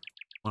knights.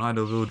 One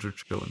idle villager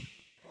chilling.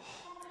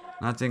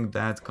 Nothing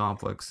that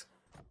complex.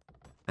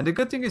 And the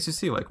good thing is, you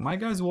see, like, my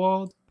guy's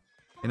walled.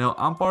 You know,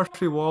 I'm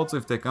partially walled, so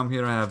if they come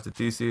here, I have the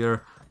TC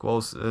here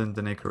close, and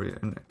then they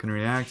can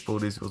react. Pull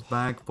these goes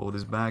back, pull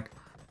this back.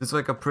 It's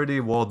like a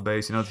pretty walled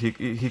base, you know.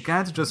 He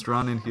can't just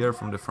run in here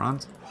from the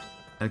front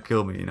and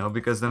kill me, you know,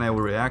 because then I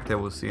will react, I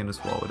will see and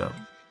just wall it up.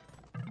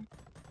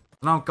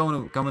 Now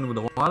I'm coming with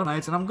a lot of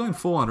knights, and I'm going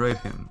full on raid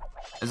him.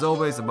 As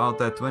always, about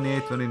that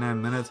 28-29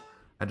 minutes,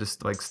 I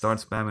just like start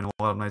spamming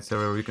a lot of knights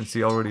everywhere. You can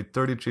see already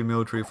 33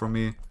 military for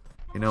me.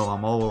 You know,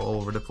 I'm all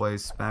over the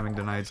place, spamming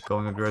the knights,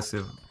 going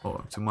aggressive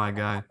to my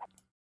guy.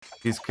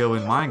 He's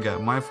killing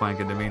my flank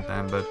in the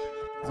meantime, but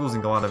he's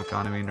losing a lot of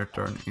economy in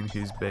return in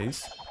his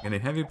base.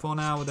 Getting heavy pull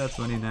now with that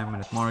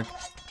 29-minute mark.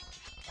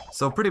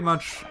 So pretty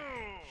much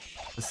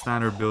the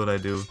standard build I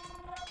do.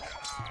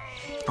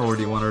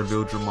 Already 100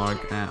 villager mark,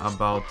 and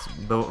about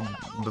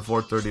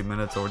before 30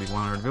 minutes already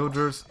 100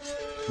 villagers.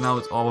 Now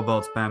it's all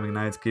about spamming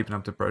knights, keeping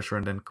up the pressure,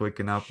 and then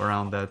clicking up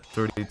around that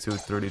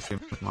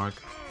 32-33 minute mark.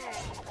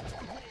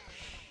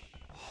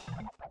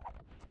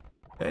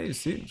 Okay, you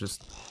see,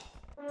 just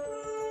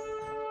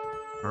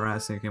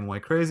harassing him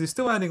like crazy.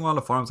 Still adding a lot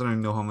of farms, I don't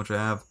even know how much I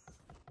have.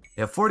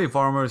 Yeah, 40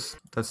 farmers,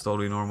 that's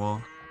totally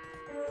normal.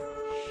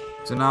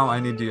 So now I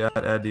need to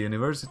add the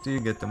university,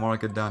 get the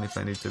market down if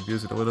I need to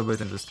abuse it a little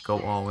bit, and just go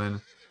all in.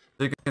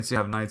 So you can see I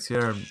have knights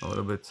here, a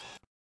little bit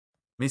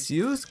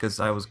misused, because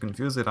I was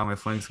confused that my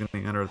flanks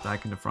getting under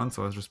attack in the front,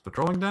 so I was just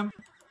patrolling them.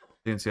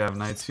 You can see I have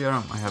knights here,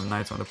 I have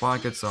knights on the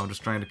pocket, so I'm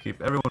just trying to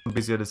keep everyone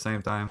busy at the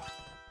same time.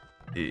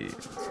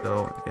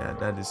 So yeah,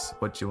 that is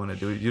what you want to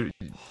do.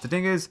 The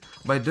thing is,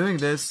 by doing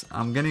this,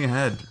 I'm getting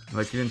ahead.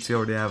 Like you can see, I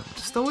already have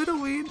just a little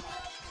lead.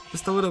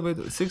 Just a little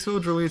bit, 6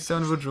 villager lead,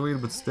 7 villager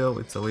lead, but still,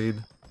 it's a lead.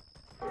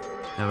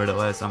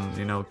 Nevertheless, I'm,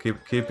 you know,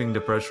 keeping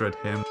the pressure at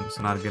him,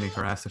 so not getting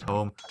harassed at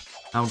home.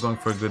 Now I'm going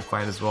for a good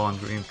fight as well, and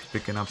green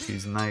picking up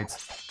these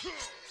knights.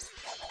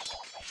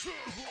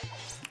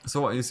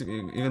 So you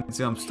can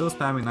see I'm still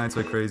spamming knights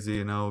like crazy,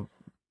 you know.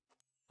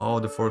 All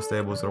the 4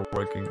 stables are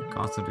working,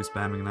 constantly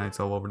spamming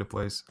knights all over the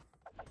place.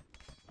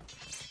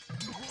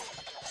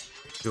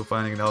 Still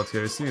finding it out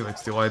here, you see, like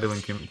still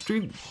idling him.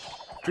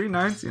 Three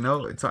knights, you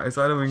know, it's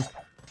idling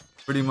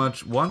pretty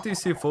much 1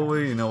 TC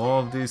fully, you know, all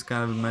of these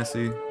kind of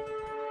messy.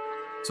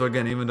 So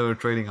again, even though you're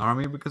trading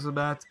army because of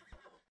that,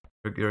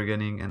 you're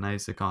getting a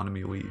nice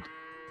economy lead.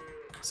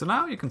 So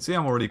now you can see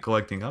I'm already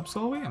collecting up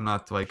slowly. I'm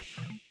not like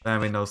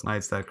spamming those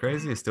knights that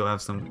crazy. I still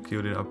have some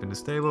queued up in the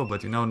stable,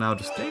 but you know, now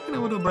just taking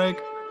a little break.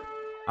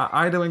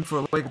 Idling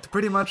for like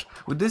pretty much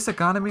with this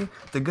economy,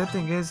 the good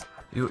thing is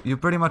you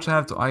pretty much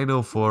have to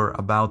idle for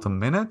about a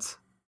minute,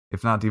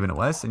 if not even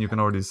less, and you can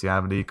already see I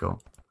have the eco.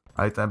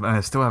 Right?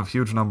 I still have a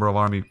huge number of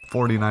army,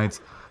 40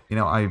 knights. You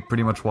know, I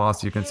pretty much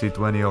lost, you can see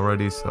 20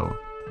 already, so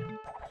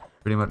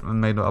pretty much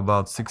made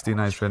about 60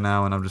 knights right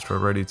now, and I'm just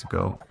ready to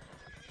go.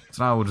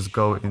 So now we'll just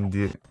go in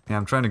the... Yeah,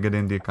 I'm trying to get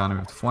in the economy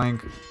with the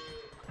flank.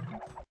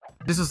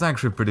 This was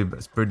actually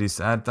pretty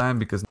sad time,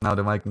 because now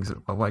the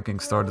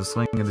Vikings started to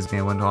swing, and this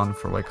game went on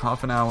for like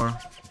half an hour.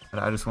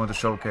 But I just want to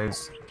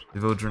showcase the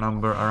villager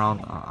number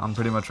around... I'm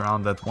pretty much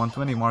around that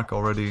 120 mark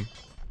already.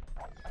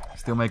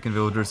 Still making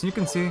villagers. You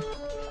can see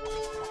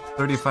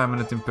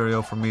 35-minute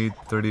Imperial for me,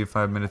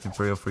 35-minute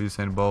Imperial for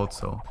Usain Bolt,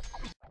 so...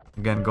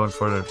 Again, going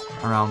for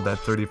around that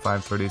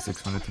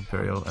 35-36-minute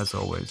Imperial, as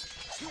always.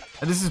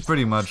 And this is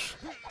pretty much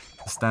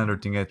the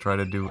standard thing I try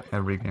to do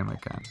every game I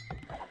can.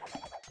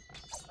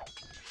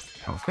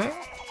 Okay,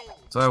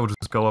 so I will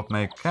just go up,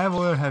 make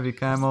Cavalier, Heavy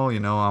Camo, you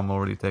know, I'm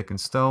already taking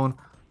stone.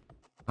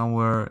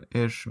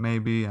 Somewhere-ish,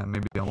 maybe, and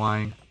maybe I'm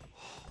lying.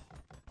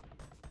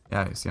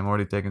 Yeah, you see I'm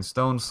already taking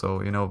stone,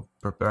 so, you know,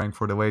 preparing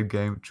for the late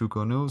game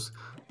Chuko news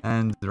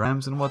and the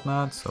Rams and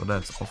whatnot, so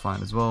that's all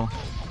fine as well.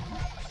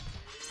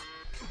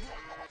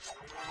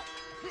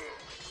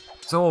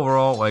 So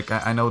overall, like,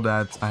 I know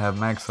that I have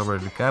max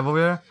already the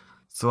Cavalier,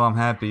 so I'm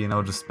happy, you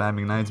know, just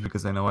spamming Knights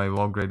because I know I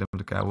will upgrade them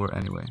to Cavalier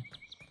anyway.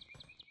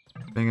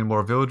 Bringing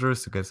more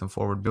villagers to get some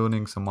forward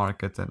building, some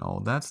market and all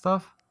that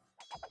stuff.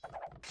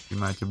 You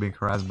might be being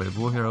harassed by the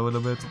blue here a little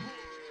bit.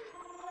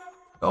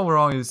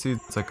 Overall, you see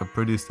it's like a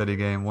pretty steady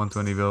game,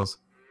 120 bills.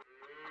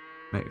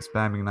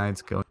 Spamming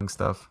Knights, killing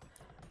stuff.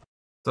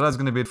 So that's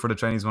gonna be it for the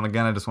Chinese one.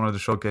 Again, I just wanted to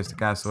showcase the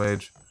Castle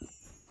Age.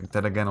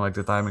 That again, like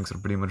the timings are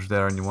pretty much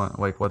there, and you want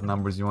like what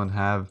numbers you want to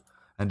have,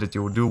 and that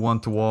you do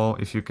want to wall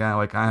if you can.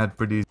 Like I had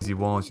pretty easy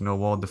walls, you know,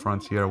 wall the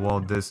front here, wall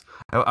this.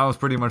 I was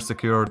pretty much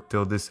secure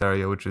till this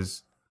area, which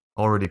is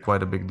already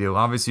quite a big deal.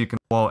 Obviously, you can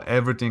wall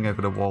everything. I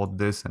could have walled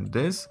this and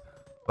this,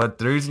 but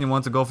the reason you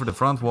want to go for the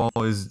front wall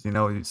is, you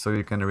know, so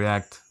you can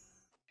react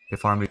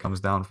if army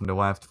comes down from the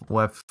left,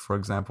 for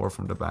example, or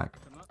from the back.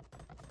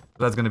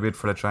 So that's gonna be it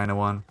for the China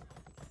one.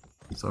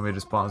 So let me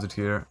just pause it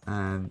here,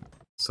 and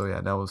so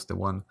yeah, that was the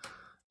one.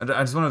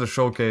 I just wanted to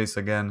showcase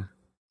again,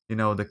 you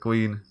know, the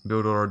clean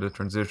build order, the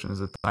transitions,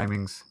 the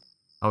timings,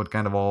 how it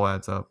kind of all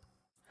adds up,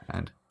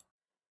 and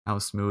how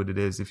smooth it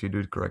is if you do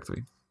it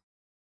correctly.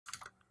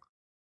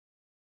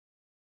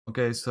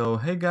 Okay, so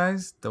hey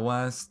guys, the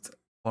last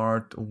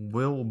part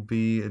will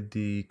be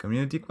the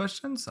community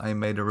questions. I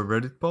made a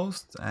Reddit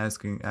post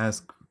ask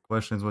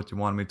questions what you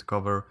want me to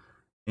cover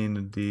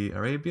in the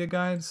Arabia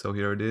guide, so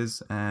here it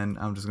is, and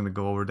I'm just gonna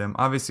go over them.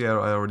 Obviously, I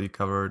already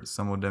covered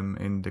some of them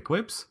in the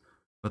clips,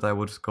 but I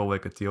would just go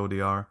like a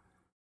TLDR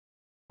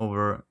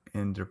over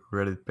in the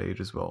Reddit page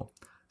as well.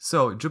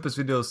 So, Jupiter's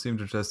videos seem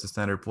to just the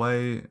standard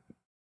play,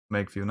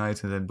 make few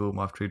knights and then boom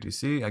off 3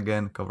 TC.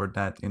 Again, covered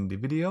that in the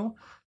video.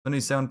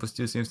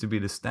 27+2 seems to be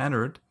the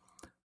standard.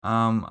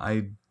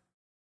 I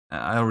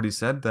already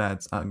said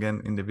that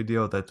again in the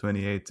video that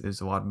 28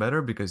 is a lot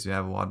better because you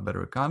have a lot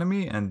better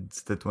economy and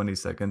the 20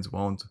 seconds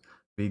won't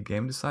be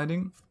game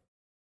deciding.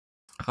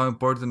 How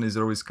important is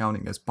always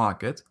counting as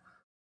pocket?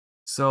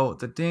 So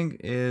the thing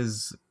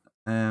is,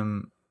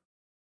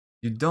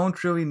 you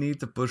don't really need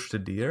to push the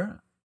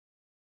deer.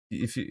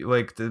 If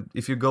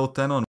you go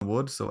 10 on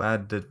wood, so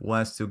add the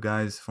last two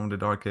guys from the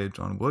Dark Age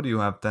on wood, you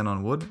have 10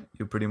 on wood.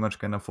 You pretty much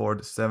can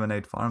afford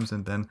 7-8 farms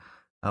and then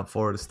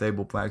afford a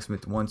stable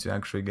blacksmith once you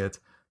actually get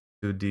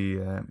to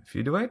the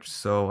feudal age.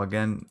 So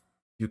again,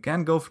 you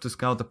can go to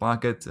scout the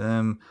pocket.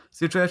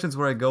 Situations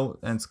where I go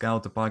and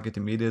scout the pocket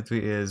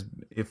immediately is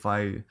if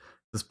I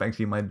suspect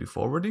he might be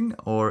forwarding,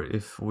 or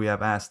if we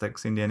have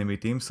Aztecs in the enemy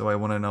team, so I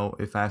want to know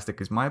if Aztec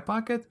is my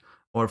pocket,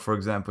 or for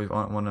example, if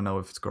I want to know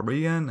if it's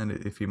Korean and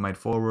if he might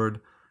forward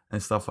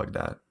and stuff like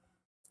that.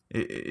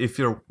 If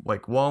you're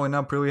like walling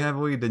up really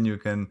heavily, then you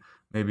can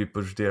maybe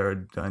push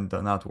there and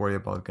not worry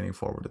about getting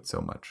forwarded so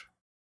much.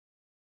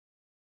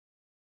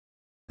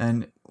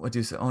 And what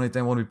you say, only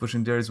time I won't be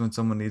pushing there is when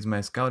someone needs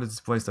my scout. It's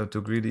placed out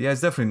too greedy. Yeah,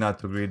 it's definitely not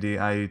too greedy.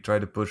 I try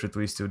to push at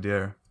least 2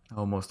 there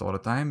almost all the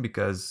time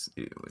because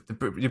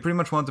you pretty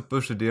much want to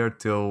push the deer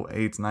till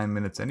 8-9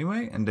 minutes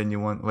anyway, and then you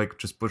want like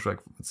just push like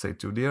let's say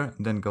 2 deer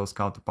and then go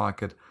scout the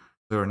pocket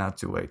so you're not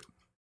too late.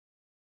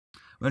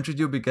 When should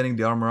you be getting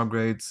the armor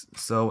upgrades?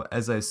 So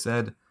as I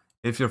said,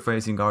 if you're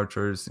facing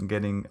archers and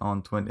getting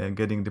on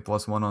getting the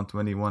 +1 on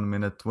 21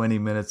 minutes, 20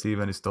 minutes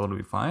even is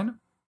totally fine.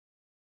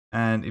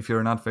 And if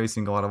you're not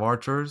facing a lot of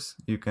archers,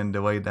 you can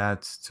delay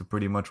that to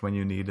pretty much when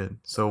you need it.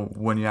 So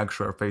when you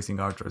actually are facing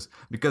archers.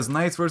 Because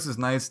knights versus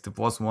knights, the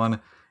 +1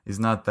 is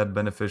not that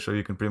beneficial.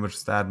 You can pretty much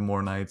just add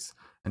more knights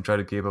and try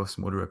to keep a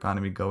smoother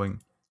economy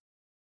going.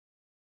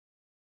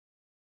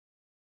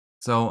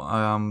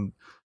 So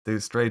the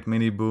straight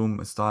mini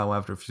boom style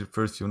after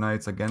first few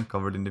knights, again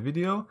covered in the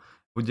video.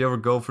 Would you ever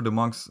go for the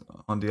monks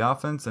on the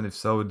offense? And if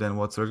so, then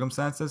what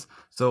circumstances?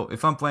 So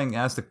if I'm playing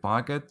Aztec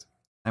Pocket,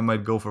 I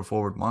might go for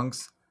forward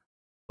monks.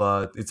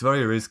 But it's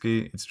very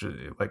risky. It's just,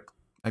 like,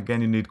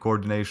 again, you need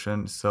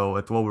coordination. So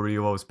at lower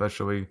elo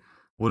especially,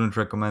 wouldn't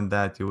recommend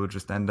that. You would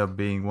just end up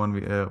being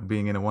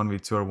being in a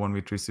 1v2 or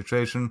 1v3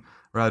 situation.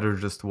 Rather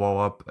just wall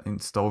up,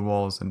 install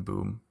walls, and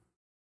boom.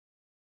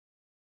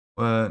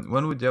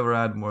 When would you ever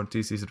add more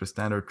TCs to the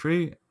standard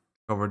tree?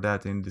 Covered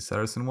that in the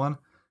Saracen one.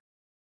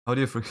 How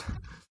do you forget?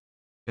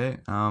 Okay.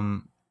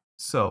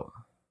 So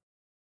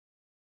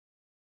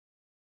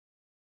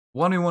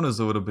 1v1 is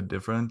a little bit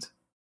different.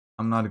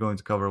 I'm not going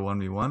to cover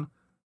 1v1.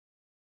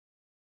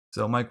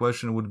 So my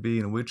question would be,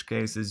 in which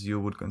cases you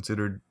would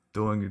consider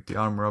doing the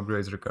armor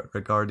upgrades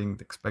regarding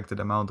the expected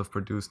amount of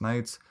produced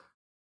knights?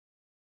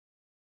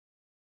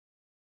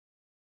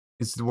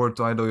 Is it worth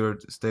to idle your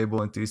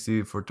stable and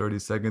TC for 30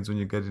 seconds when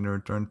you get in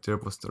return tier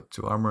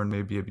 +2 armor and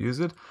maybe abuse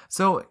it?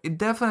 So it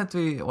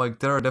definitely, like,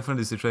 there are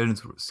definitely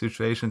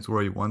situations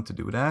where you want to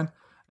do that,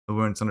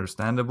 where it's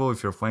understandable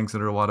if your flank's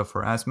under a lot of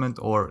harassment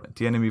or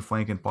the enemy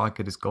flank in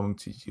pocket is going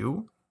to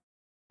you.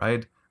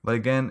 Right? But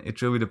again,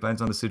 it really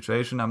depends on the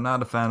situation. I'm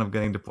not a fan of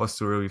getting the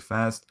 +2 really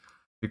fast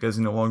because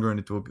in the long run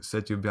it will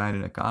set you behind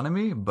in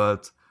economy.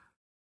 But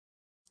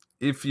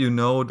if you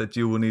know that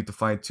you will need to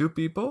fight 2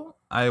 people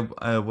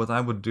what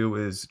I would do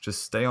is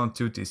just stay on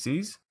 2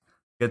 TCs,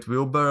 get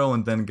wheelbarrow,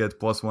 and then get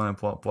 +1 and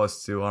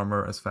 +2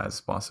 armor as fast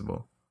as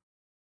possible.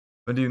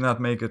 When do you not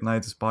make it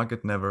Knight's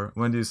pocket? Never.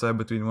 When do you decide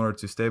between 1 or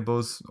 2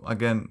 stables?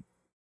 Again,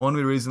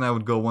 only reason I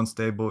would go 1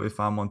 stable if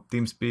I'm on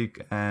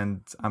TeamSpeak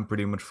and I'm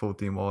pretty much full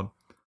team walled.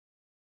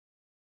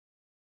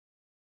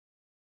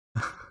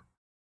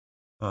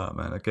 Oh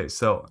man, okay,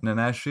 so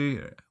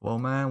Nanashi, well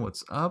man,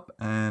 what's up?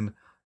 And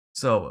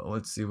so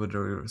let's see what we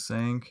were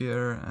saying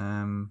here.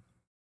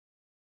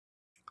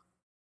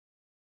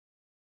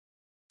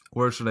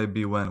 Where should I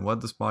be when?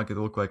 What does pocket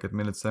look like at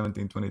minute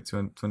 17, 22,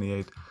 and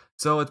 28?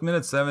 So at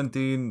minute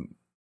 17,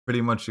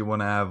 pretty much you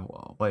want to have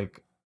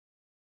like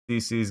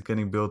DCs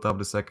getting built up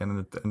the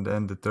second and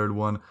then the third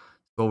one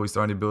always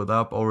starting to build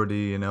up.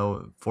 Already, you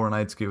know, 4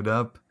 knights queued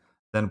up,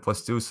 then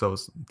 +2, so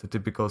the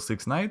typical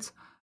 6 knights.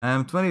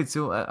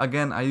 22,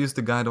 again, I use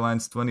the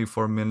guidelines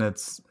 24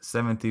 minutes,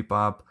 70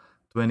 pop,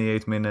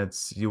 28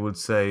 minutes, you would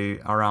say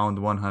around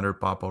 100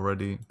 pop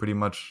already. Pretty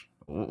much,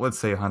 let's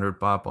say 100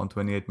 pop on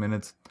 28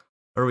 minutes.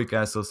 Early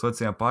castles, so let's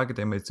say on pocket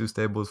I made 2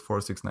 stables,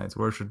 4, 6 knights.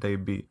 Where should they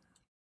be?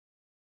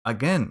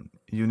 Again,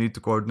 you need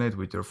to coordinate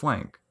with your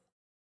flank.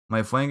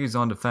 My flank is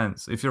on the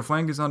fence. If your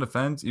flank is on the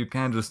fence, you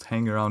can't just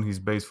hang around his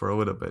base for a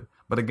little bit.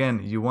 But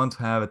again, you want to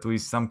have at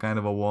least some kind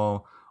of a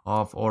wall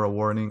off or a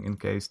warning in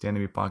case the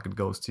enemy pocket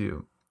goes to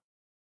you.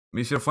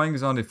 If your flank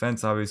is on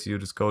defense, obviously you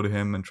just go to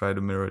him and try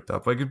to mirror it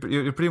up. Like you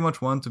pretty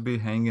much want to be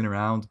hanging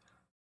around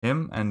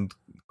him and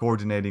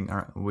coordinating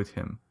with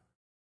him.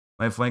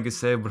 My flank is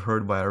safe but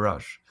hurt by a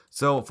rush.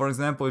 So, for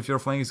example, if your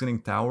flank is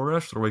getting tower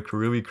rushed or like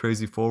really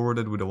crazy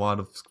forwarded with a lot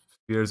of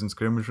spears and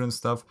skirmishers and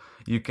stuff,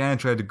 you can't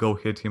try to go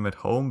hit him at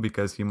home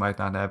because he might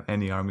not have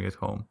any army at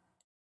home.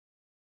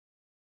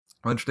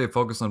 When should they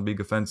focus on big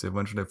offensive?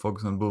 When should they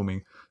focus on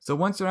booming? So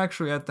once you're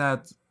actually at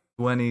that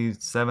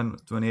 27,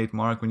 28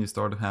 mark, when you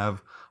start to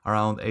have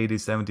around 80,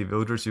 70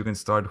 villagers, you can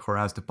start to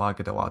harass the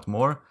pocket a lot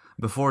more.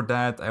 Before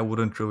that, I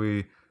wouldn't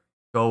really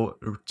go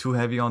too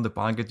heavy on the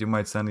pocket. You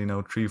might send, you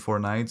know, 3, 4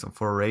 knights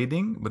for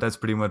raiding, but that's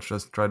pretty much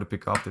just try to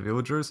pick off the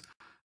villagers.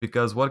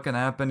 Because what can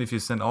happen if you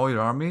send all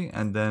your army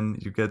and then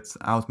you get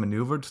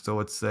outmaneuvered? So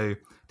let's say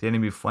the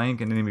enemy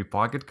flank and enemy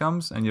pocket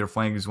comes and your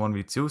flank is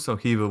 1v2, so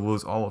he will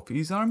lose all of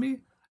his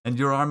army and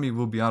your army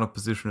will be out of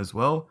position as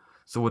well.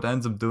 So what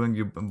ends up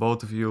doing,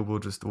 both of you will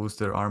just lose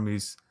their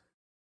armies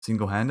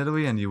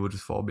single-handedly and you will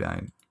just fall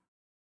behind.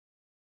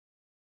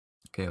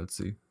 Okay, let's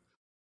see.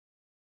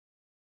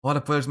 A lot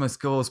of players my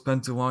skill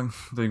spend too long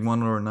doing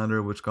one or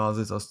another, which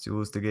causes us to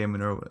lose the game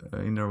in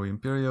early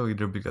Imperial,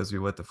 either because we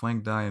let the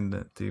flank die and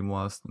the team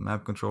lost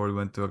map control, we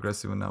went too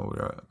aggressive, and now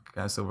we're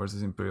castle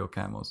versus Imperial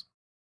camos.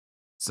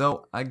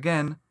 So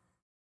again,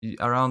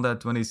 around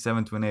that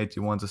 27, 28,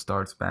 you want to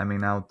start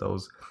spamming out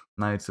those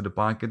knights to the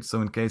pocket.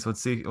 So in case,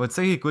 let's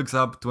say he clicks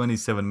up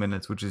 27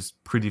 minutes, which is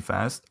pretty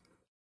fast.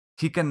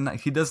 He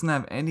doesn't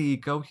have any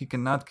eco, he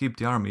cannot keep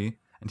the army,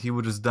 and he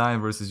would just die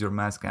versus your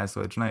mass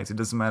castle edge knights. It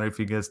doesn't matter if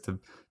he gets the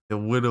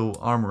little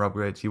armor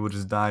upgrade, he would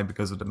just die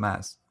because of the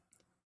mass.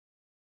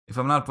 If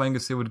I'm not playing a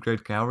Sea with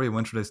great cavalry,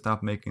 when should I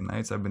stop making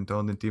knights? I've been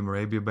told in Team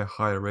Arabia by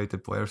higher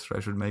rated players that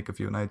I should make a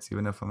few knights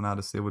even if I'm not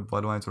a Sea with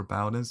bloodlines or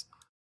paladins.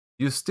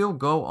 You still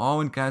go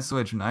all in castle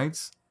edge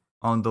knights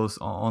on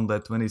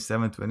that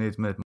 27, 28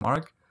 minute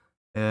mark,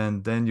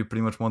 and then you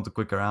pretty much want to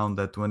click around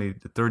that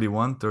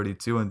 31,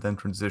 32, and then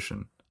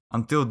transition.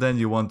 Until then,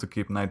 you want to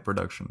keep knight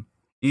production.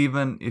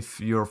 Even if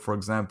you're, for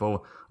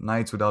example,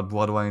 knights without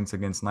bloodlines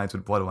against knights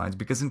with bloodlines.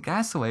 Because in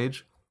Castle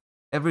Age,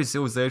 every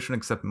civilization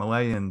except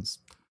Malayans,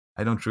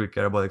 I don't really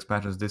care about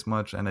expansions this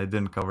much, and I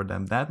didn't cover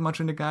them that much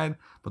in the guide.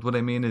 But what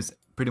I mean is,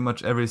 pretty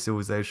much every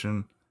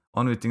civilization,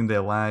 only thing they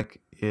lack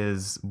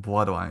is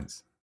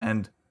bloodlines.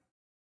 And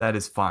that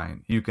is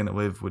fine. You can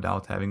live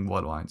without having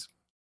bloodlines.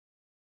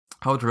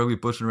 How to really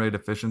push and raid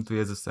efficiently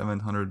as a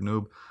 700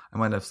 noob. I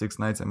might have 6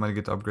 knights, I might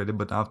get upgraded,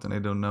 but often I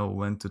don't know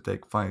when to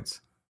take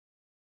fights.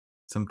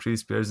 Some 3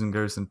 spears and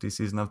garrison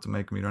TCs enough to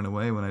make me run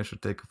away when I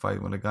should take a fight.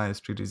 When a guy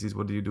has 3 TCs,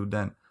 what do you do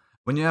then?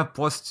 When you have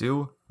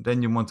 +2,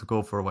 then you want to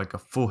go for like a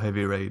full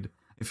heavy raid.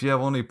 If you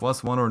have only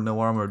 +1 or no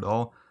armor at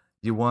all,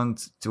 you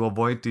want to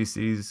avoid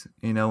TCs,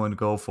 you know, and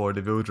go for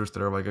the villagers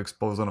that are like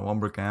exposed on a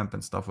lumber camp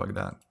and stuff like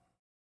that.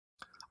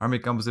 Army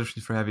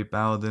composition for heavy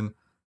paladin.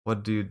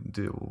 What do you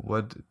do?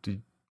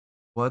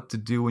 What to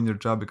do when your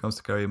job becomes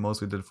to carry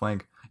mostly the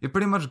flank? You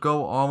pretty much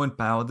go all in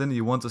paladin.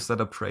 You want to set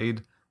up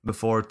trade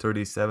before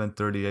 37,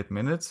 38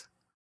 minutes,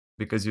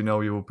 because you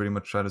know you will pretty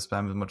much try to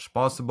spam as much as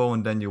possible,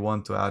 and then you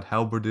want to add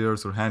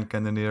halberdiers or hand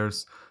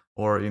cannoneers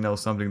or, you know,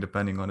 something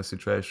depending on the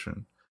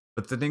situation.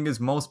 But the thing is,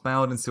 most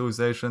paladin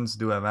civilizations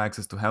do have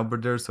access to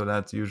halberdiers, so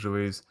that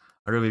usually is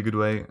a really good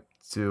way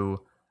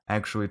to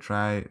actually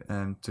try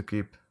and to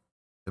keep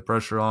the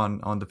pressure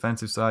on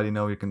defensive side. You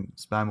know, you can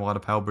spam a lot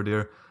of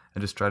halberdier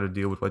and just try to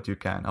deal with what you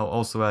can.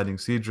 Also adding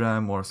siege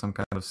ram or some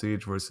kind of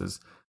siege versus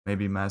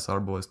maybe mass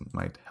arbalist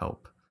might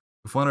help.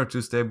 If 1 or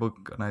 2 stable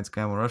knights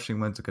camel rushing,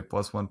 when to get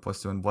 +1,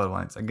 +2 and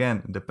bloodlines.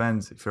 Again, it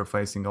depends if you're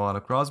facing a lot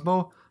of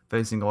crossbow,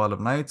 facing a lot of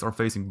knights, or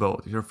facing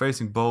both. If you're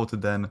facing both,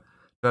 then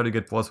Try to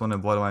get +1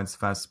 in Bloodline as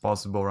fast as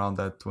possible around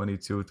that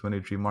 22,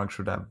 23 mark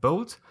should have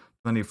both.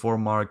 24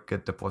 mark,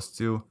 get the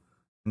 +2,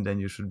 and then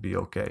you should be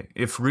okay.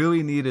 If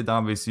really needed,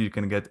 obviously you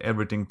can get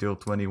everything till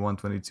 21,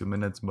 22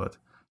 minutes, but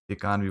the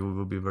economy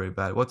will be very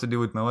bad. What to do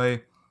with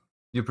melee?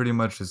 You pretty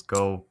much just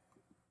go,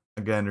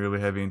 again, really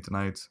heavy into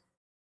knights.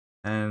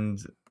 And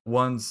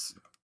once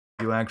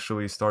you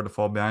actually start to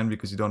fall behind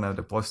because you don't have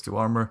the +2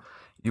 armor,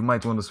 you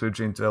might want to switch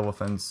into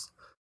elephants.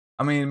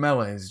 I mean,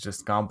 melee is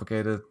just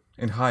complicated.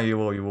 In high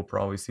elo, you will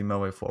probably see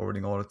melee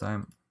forwarding all the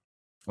time.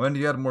 When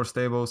you add more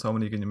stables, how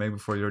many can you make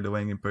before you're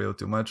delaying Imperial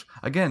too much?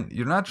 Again,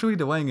 you're not really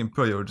delaying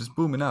Imperial, you're just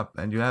booming up.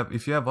 And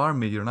if you have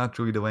army, you're not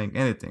really delaying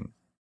anything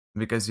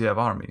because you have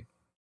army.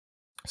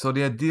 So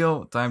the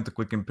ideal time to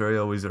click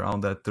Imperial is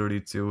around that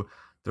 32,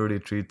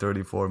 33,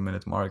 34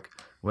 minute mark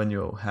when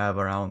you have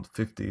around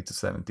 50 to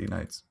 70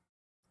 knights.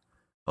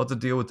 How to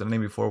deal with the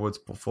enemy forwards,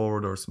 pull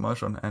forward or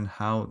smush on, and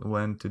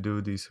when to do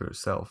these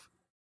yourself.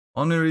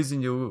 Only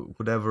reason you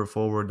would ever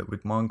forward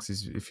with monks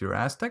is if you're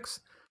Aztecs.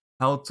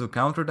 How to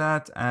counter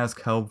that,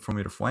 ask help from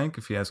your flank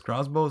if he has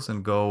crossbows,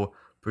 and go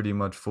pretty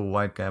much full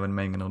white cav and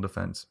main no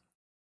defense.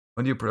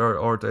 When do you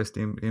prioritize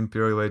the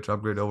Imperial Age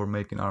upgrade over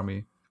making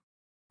army?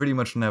 Pretty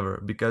much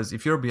never, because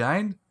if you're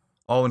behind,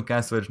 all-in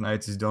Castle Age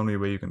Knights is the only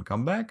way you can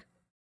come back,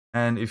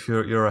 and if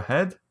you're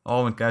ahead,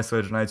 all-in Castle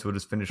Age Knights will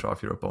just finish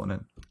off your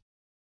opponent.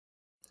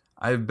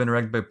 I've been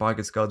wrecked by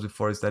pocket scouts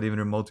before. Is that even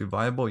remotely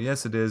viable?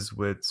 Yes, it is,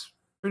 with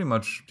pretty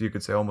much, you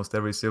could say, almost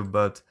every civ,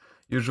 but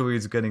usually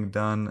it's getting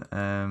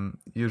done.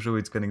 Usually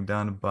it's getting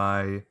done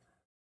by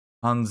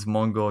Huns,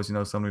 Mongols,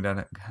 somebody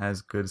that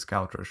has good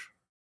scouters.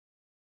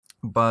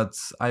 But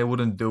I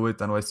wouldn't do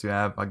it unless you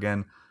have,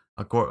 again,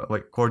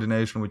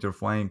 coordination with your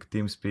flank,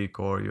 TeamSpeak,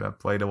 or you have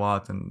played a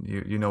lot and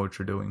you know what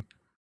you're doing.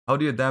 How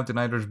do you adapt to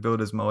Night Rush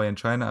build as melee in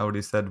China? I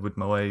already said with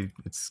melee,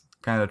 it's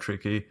kind of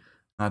tricky.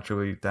 Not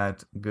really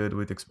that good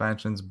with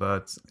expansions,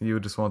 but you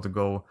just want to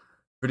go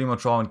pretty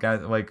much all in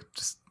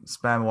just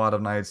spam a lot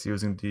of knights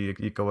using the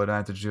eco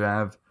advantage you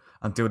have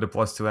until the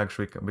 +2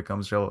 actually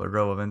becomes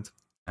relevant.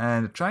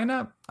 And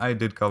China, I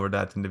did cover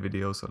that in the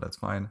video, so that's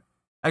fine.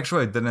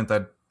 Actually, I didn't.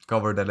 I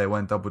covered that I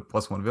went up with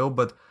 +1 will,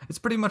 but it's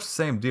pretty much the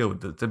same deal.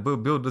 The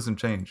build doesn't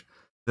change.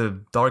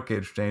 The Dark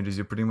Age changes.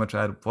 You pretty much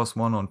add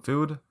 +1 on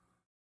food,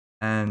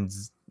 and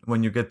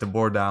when you get the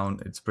boar down,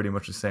 it's pretty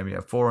much the same. You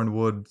have 4 on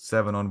wood,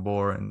 7 on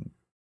boar, and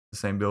the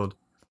same build.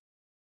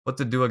 What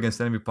to do against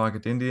enemy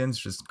pocket Indians?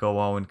 Just go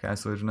all in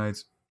Castle Age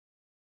Knights.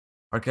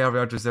 Are cavalry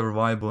archers ever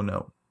viable?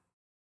 No.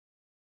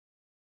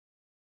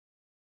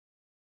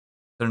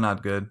 They're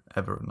not good,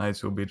 ever.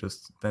 Knights will be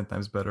just 10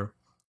 times better.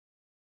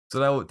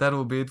 So that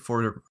will be it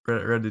for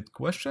Reddit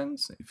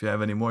questions. If you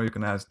have any more, you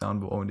can ask down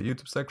below in the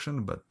YouTube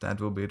section, but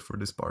that will be it for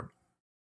this part.